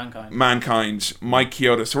ref. And Mankind. Mike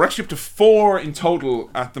Chioda. So we're actually up to 4 in total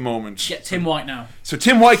at the moment. Get Tim White now. So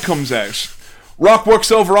Tim White comes out. Rock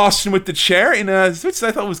works over Austin with the chair which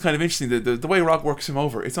I thought was kind of interesting. The way Rock works him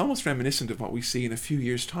over, it's almost reminiscent of what we see in a few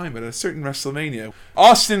years' time at a certain WrestleMania.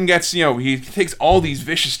 Austin gets, he takes all these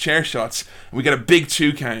vicious chair shots, and we get a big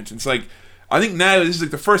 2 count. It's like, I think now this is like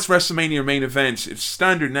the first WrestleMania main event. It's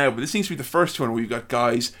standard now, but this seems to be the first one where we've got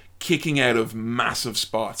guys kicking out of massive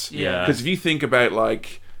spots. Yeah. Because if you think about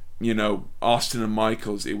like Austin and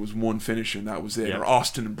Michaels, it was one finisher and that was it. Or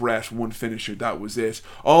Austin and Brett, one finisher, that was it.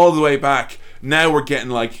 All the way back, now we're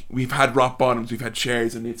getting we've had rock bottoms, we've had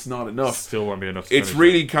chairs, and it's not enough. Still won't be enough to It's finish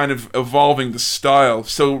really kind of evolving the style.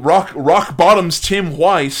 So rock bottoms Tim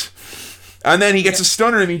White, and then he gets a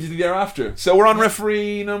stunner immediately thereafter. So we're on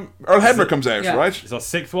referee Earl Hebner comes out, right? Is our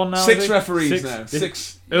sixth one now? 6 referees now.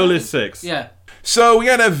 6. Earl is 6. Yeah. So we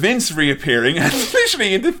had Vince reappearing, and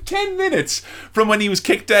literally in the 10 minutes from when he was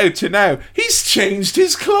kicked out to now, he's changed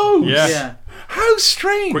his clothes. Yeah. How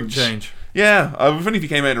strange. Quick change. Yeah, if only if he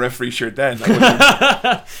came out in a referee shirt then.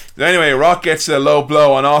 Anyway, Rock gets a low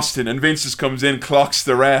blow on Austin, and Vince just comes in, clocks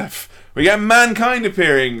the ref. We get Mankind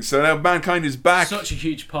appearing, so now Mankind is back. Such a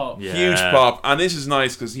huge pop. Yeah. Huge pop, and this is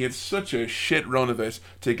nice because he had such a shit run of it.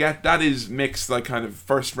 To get that is Mick's kind of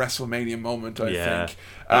first WrestleMania moment, I think.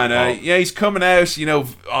 And he's coming out.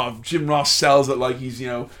 Jim Ross sells it like he's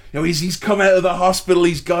he's come out of the hospital.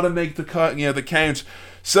 He's got to make the count.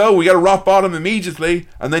 So we got a rock bottom immediately,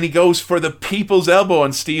 and then he goes for the people's elbow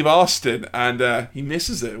on Steve Austin, and he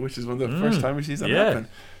misses it, which is one of the first time we see that happen.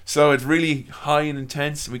 So it's really high and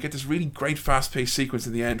intense. We get this really great fast-paced sequence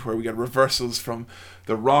in the end where we get reversals from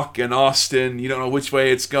The Rock and Austin. You don't know which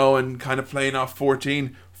way it's going, kind of playing off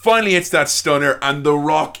 14. Finally hits that stunner, and The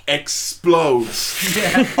Rock explodes.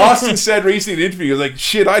 Yeah. Austin said recently in an interview, he was like,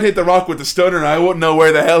 shit, I'd hit The Rock with the stunner and I wouldn't know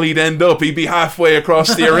where the hell he'd end up. He'd be halfway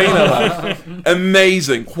across the arena.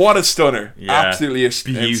 Amazing. What a stunner. Yeah. Absolutely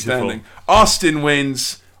outstanding. Austin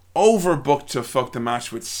wins. Overbooked to fuck the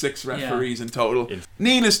match with 6 referees in total.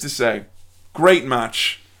 Needless to say, great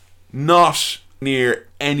match. Not near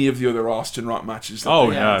any of the other Austin Rock matches.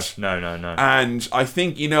 No. And I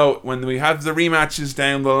think, when we have the rematches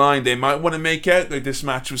down the line, they might want to make out like this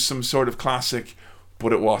match was some sort of classic,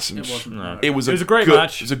 but it wasn't. It was a great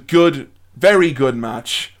match. It was a good, very good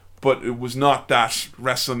match, but it was not that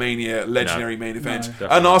WrestleMania legendary main event.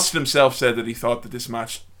 And Austin himself said that he thought that this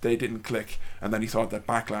match, they didn't click, and then he thought that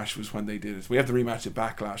Backlash was when they did it. We have the rematch at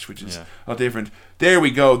Backlash, which is a different. There we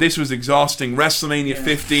go. This was exhausting. WrestleMania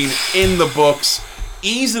 15 in the books.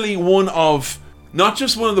 Easily one of, not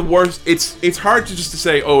just one of the worst. It's hard to just to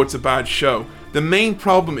say, oh, it's a bad show. The main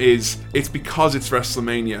problem is it's because it's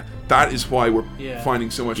WrestleMania. That is why we're finding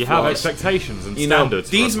so much. You have expectations and standards.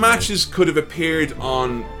 These matches could have appeared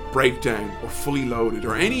on Breakdown or Fully Loaded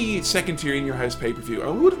or any second tier in your house pay-per-view.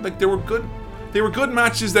 They were good. They were good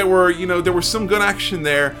matches that were, there was some good action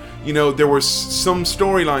there. There were some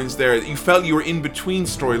storylines there. You felt you were in between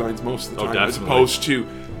storylines most of the time, as opposed to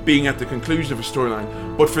being at the conclusion of a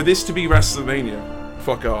storyline. But for this to be WrestleMania,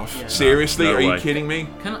 fuck off. Yeah. Seriously? Are you kidding me?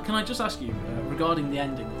 Can I just ask you, regarding the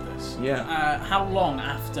ending of this? Yeah. How long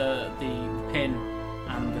after the pin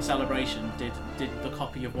and the celebration did the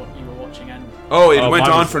copy of what you were watching end? Oh, it went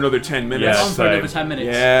on for another 10 minutes. Yeah, for another 10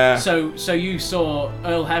 minutes. Yeah. So you saw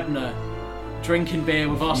Earl Hebner drinking beer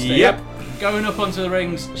with Austin. Yep. Going up onto the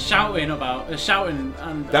rings, shouting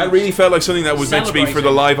and that really felt like something that was meant to be for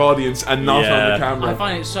the live audience and not on the camera. I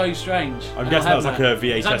find it so strange. I'm guessing that was like a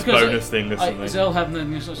VHS bonus thing or something. Is Earl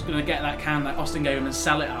Hebner just going to get that can that Austin gave him and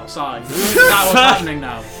sell it outside? Is that what's happening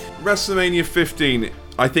now? WrestleMania 15,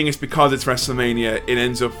 I think it's because it's WrestleMania, it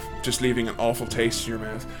ends up just leaving an awful taste in your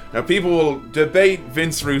mouth. Now, people will debate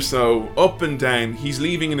Vince Russo up and down. He's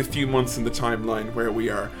leaving in a few months in the timeline where we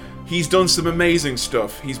are. He's done some amazing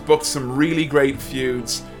stuff. He's booked some really great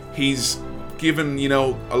feuds. He's given,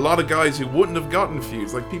 a lot of guys who wouldn't have gotten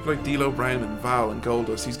feuds, like people like D'Lo Brown and Val and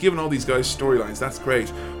Goldust. He's given all these guys storylines. That's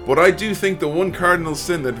great. But I do think the one cardinal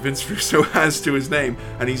sin that Vince Russo has to his name,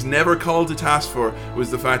 and he's never called to task for, was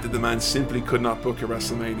the fact that the man simply could not book a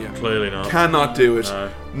WrestleMania. Clearly not. Cannot do it.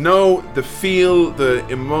 No, the feel, the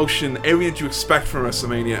emotion, everything that you expect from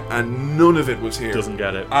WrestleMania, and none of it was here. Doesn't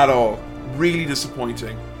get it. At all. Really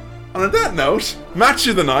disappointing. And on that note, match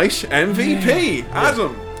of the night, MVP,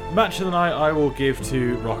 Adam. Match of the night, I will give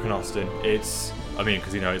to Rock and Austin. It's like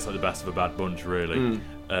the best of a bad bunch, really.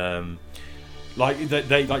 Like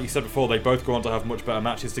you said before, they both go on to have much better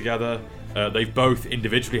matches together. They've both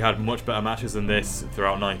individually had much better matches than this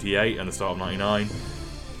throughout '98 and the start of '99.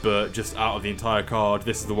 But just out of the entire card,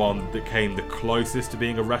 this is the one that came the closest to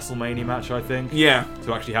being a WrestleMania match, I think. Yeah.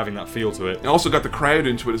 To actually having that feel to it. It also got the crowd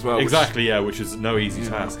into it as well. Exactly, which is no easy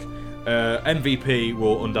task. MVP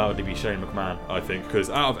will undoubtedly be Shane McMahon, I think, because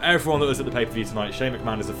out of everyone that was at the pay-per-view tonight, Shane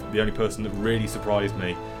McMahon is the only person that really surprised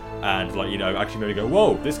me, and actually made me go,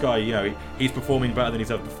 whoa, this guy, he's performing better than he's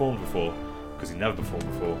ever performed before, because he never performed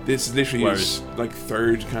before. This is literally his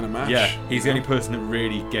third kind of match. Yeah, he's the only person that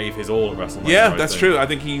really gave his all at WrestleMania. Yeah, that's true. I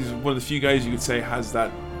think he's one of the few guys you could say has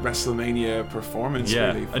that WrestleMania performance.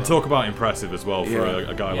 Yeah, really, and talk about impressive as well for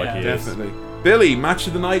a guy like he definitely. is. Billy, match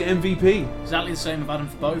of the night MVP. Exactly the same with Adam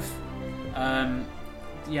for both.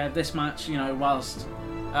 This match, whilst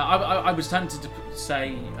I was tempted to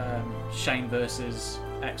say Shane versus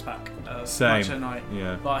X-Pac match of the night,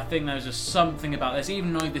 but I think there was just something about this,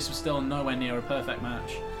 even though this was still nowhere near a perfect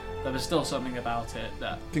match. There was still something about it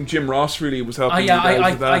that I think Jim Ross really was helping.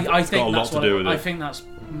 I think got a lot to do with it. I think that's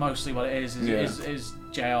mostly what it is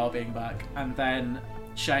JR being back, and then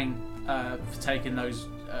Shane for taking those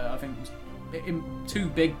I think two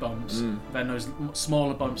big bumps, then those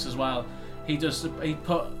smaller bumps as well. He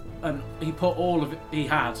put all of it he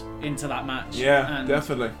had into that match. Yeah,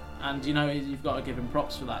 definitely. And you've got to give him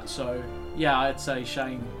props for that. So yeah, I'd say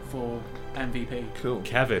Shane for MVP. Cool.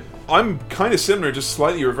 Kevin. I'm kind of similar, just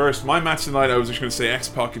slightly reversed. My match tonight, I was just going to say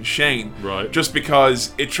X-Pac and Shane. Right. Just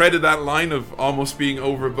because it treaded that line of almost being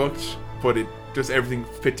overbooked, but it just everything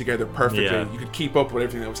fit together perfectly. Yeah. You could keep up with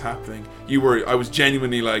everything that was happening. I was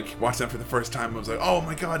genuinely like, watching that for the first time, I was like, oh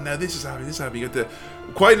my god, now this is happening. You got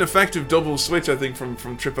quite an effective double switch, I think, from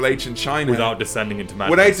Triple H and China. Without descending into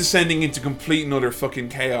madness. Without descending into complete and utter fucking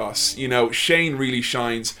chaos. Shane really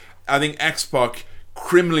shines. I think X-Pac,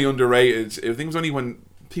 criminally underrated. I think it was only when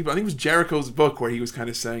I think it was Jericho's book where he was kind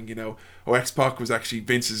of saying, X-Pac was actually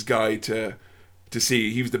Vince's guy to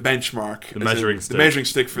see. He was the benchmark, the measuring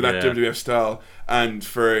stick for that WWF style, and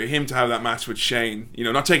for him to have that match with Shane,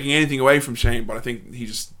 not taking anything away from Shane, but I think he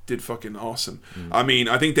just did fucking awesome. I mean,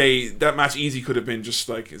 I think that match easily could have been just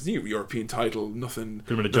like it's a European title, nothing.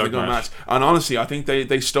 Could have been a jug match. And honestly, I think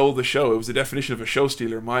they stole the show. It was the definition of a show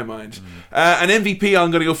stealer in my mind. An MVP,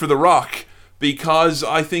 I'm going to go for The Rock. Because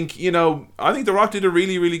I think The Rock did a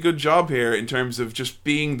really, really good job here in terms of just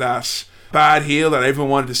being that bad heel that everyone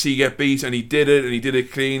wanted to see get beat, and he did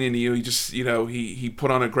it clean, and he just he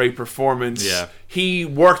put on a great performance. Yeah. He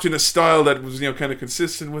worked in a style that was kind of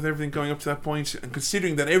consistent with everything going up to that point, and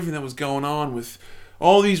considering that everything that was going on with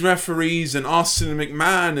all these referees and Austin and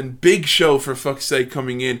McMahon and Big Show for fuck's sake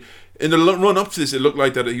coming in the run up to this, it looked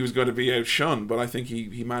like that he was going to be outshone, but I think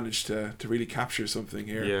he managed to really capture something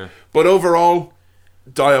here. Yeah. But overall,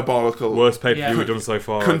 diabolical. Worst pay-per-view we've done so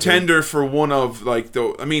far. Contender for one of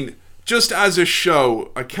just as a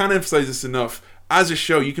show, I can't emphasize this enough. As a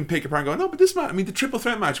show, you can pick apart and go, no, but this match, the triple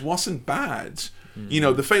threat match wasn't bad.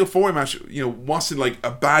 The Fatal 4-Way match, wasn't like a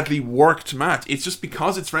badly worked match. It's just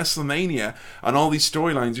because it's WrestleMania and all these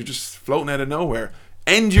storylines are just floating out of nowhere.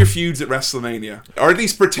 End your feuds at WrestleMania, or at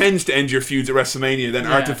least pretend to end your feuds at WrestleMania, then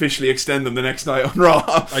artificially extend them the next night on Raw.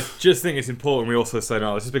 I just think it's important we also say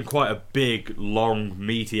now this has been quite a big, long,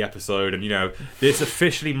 meaty episode, and this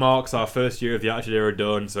officially marks our first year of the Attitude Era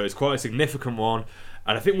done, so it's quite a significant one.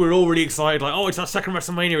 And I think we're all really excited, like, it's our second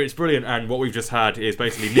WrestleMania, it's brilliant. And what we've just had is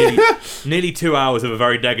basically nearly 2 hours of a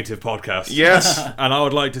very negative podcast. Yes. And I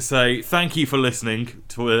would like to say thank you for listening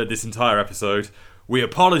to this entire episode. We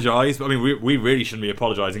apologise, but we really shouldn't be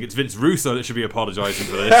apologising. It's Vince Russo that should be apologising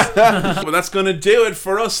for this. Well, that's going to do it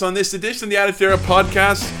for us on this edition of the Attitude Era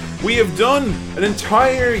podcast. We have done an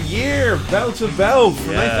entire year, bell to bell,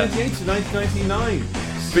 from 1998 to 1999.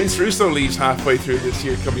 Vince Russo leaves halfway through this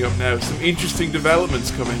year coming up now. Some interesting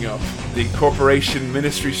developments coming up. The corporation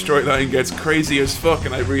ministry storyline gets crazy as fuck,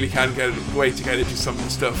 and I really can't wait to get into some of the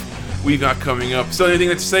stuff we've got coming up. So the only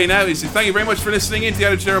thing to say now is thank you very much for listening into the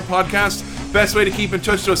Attitude Era podcast. Best way to keep in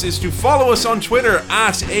touch with us is to follow us on Twitter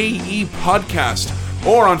at AE Podcast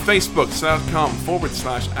or on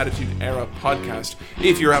Facebook.com/Attitude Era Podcast.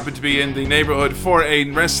 If you happen to be in the neighborhood for a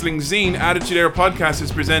wrestling zine, Attitude Era Podcast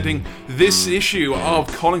is presenting this issue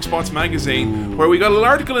of Calling Spots magazine, where we got a little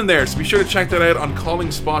article in there, so be sure to check that out on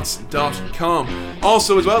callingspots.com.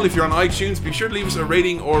 Also, as well, if you're on iTunes, be sure to leave us a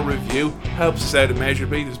rating or review. Helps us out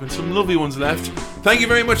immeasurably. There's been some lovely ones left. Thank you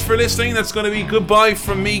very much for listening. That's going to be goodbye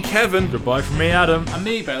from me, Kevin. Goodbye from me, Adam. And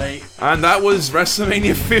me, Billy. And that was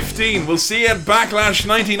WrestleMania 15. We'll see you at Backlash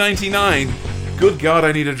 1999. Good God,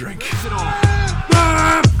 I need a drink. In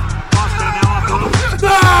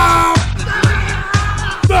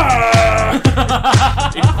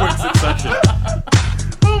quick succession.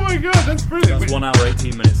 Oh my God, that's brilliant. That's 1 hour,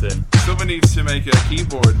 18 minutes in. Someone needs to make a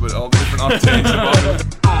keyboard with all the different octaves.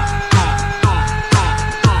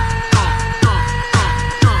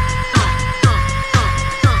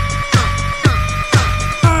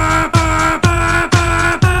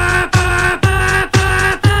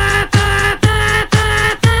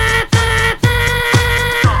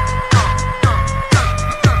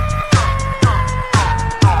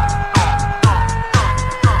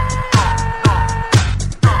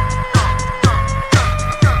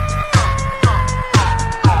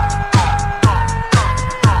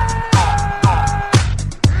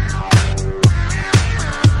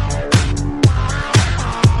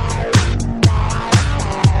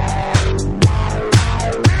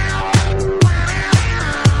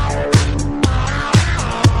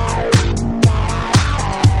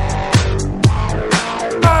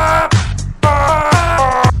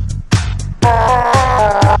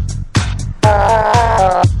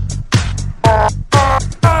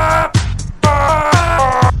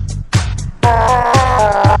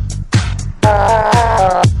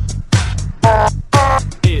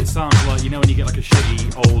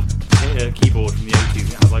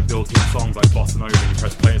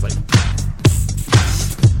 It's like.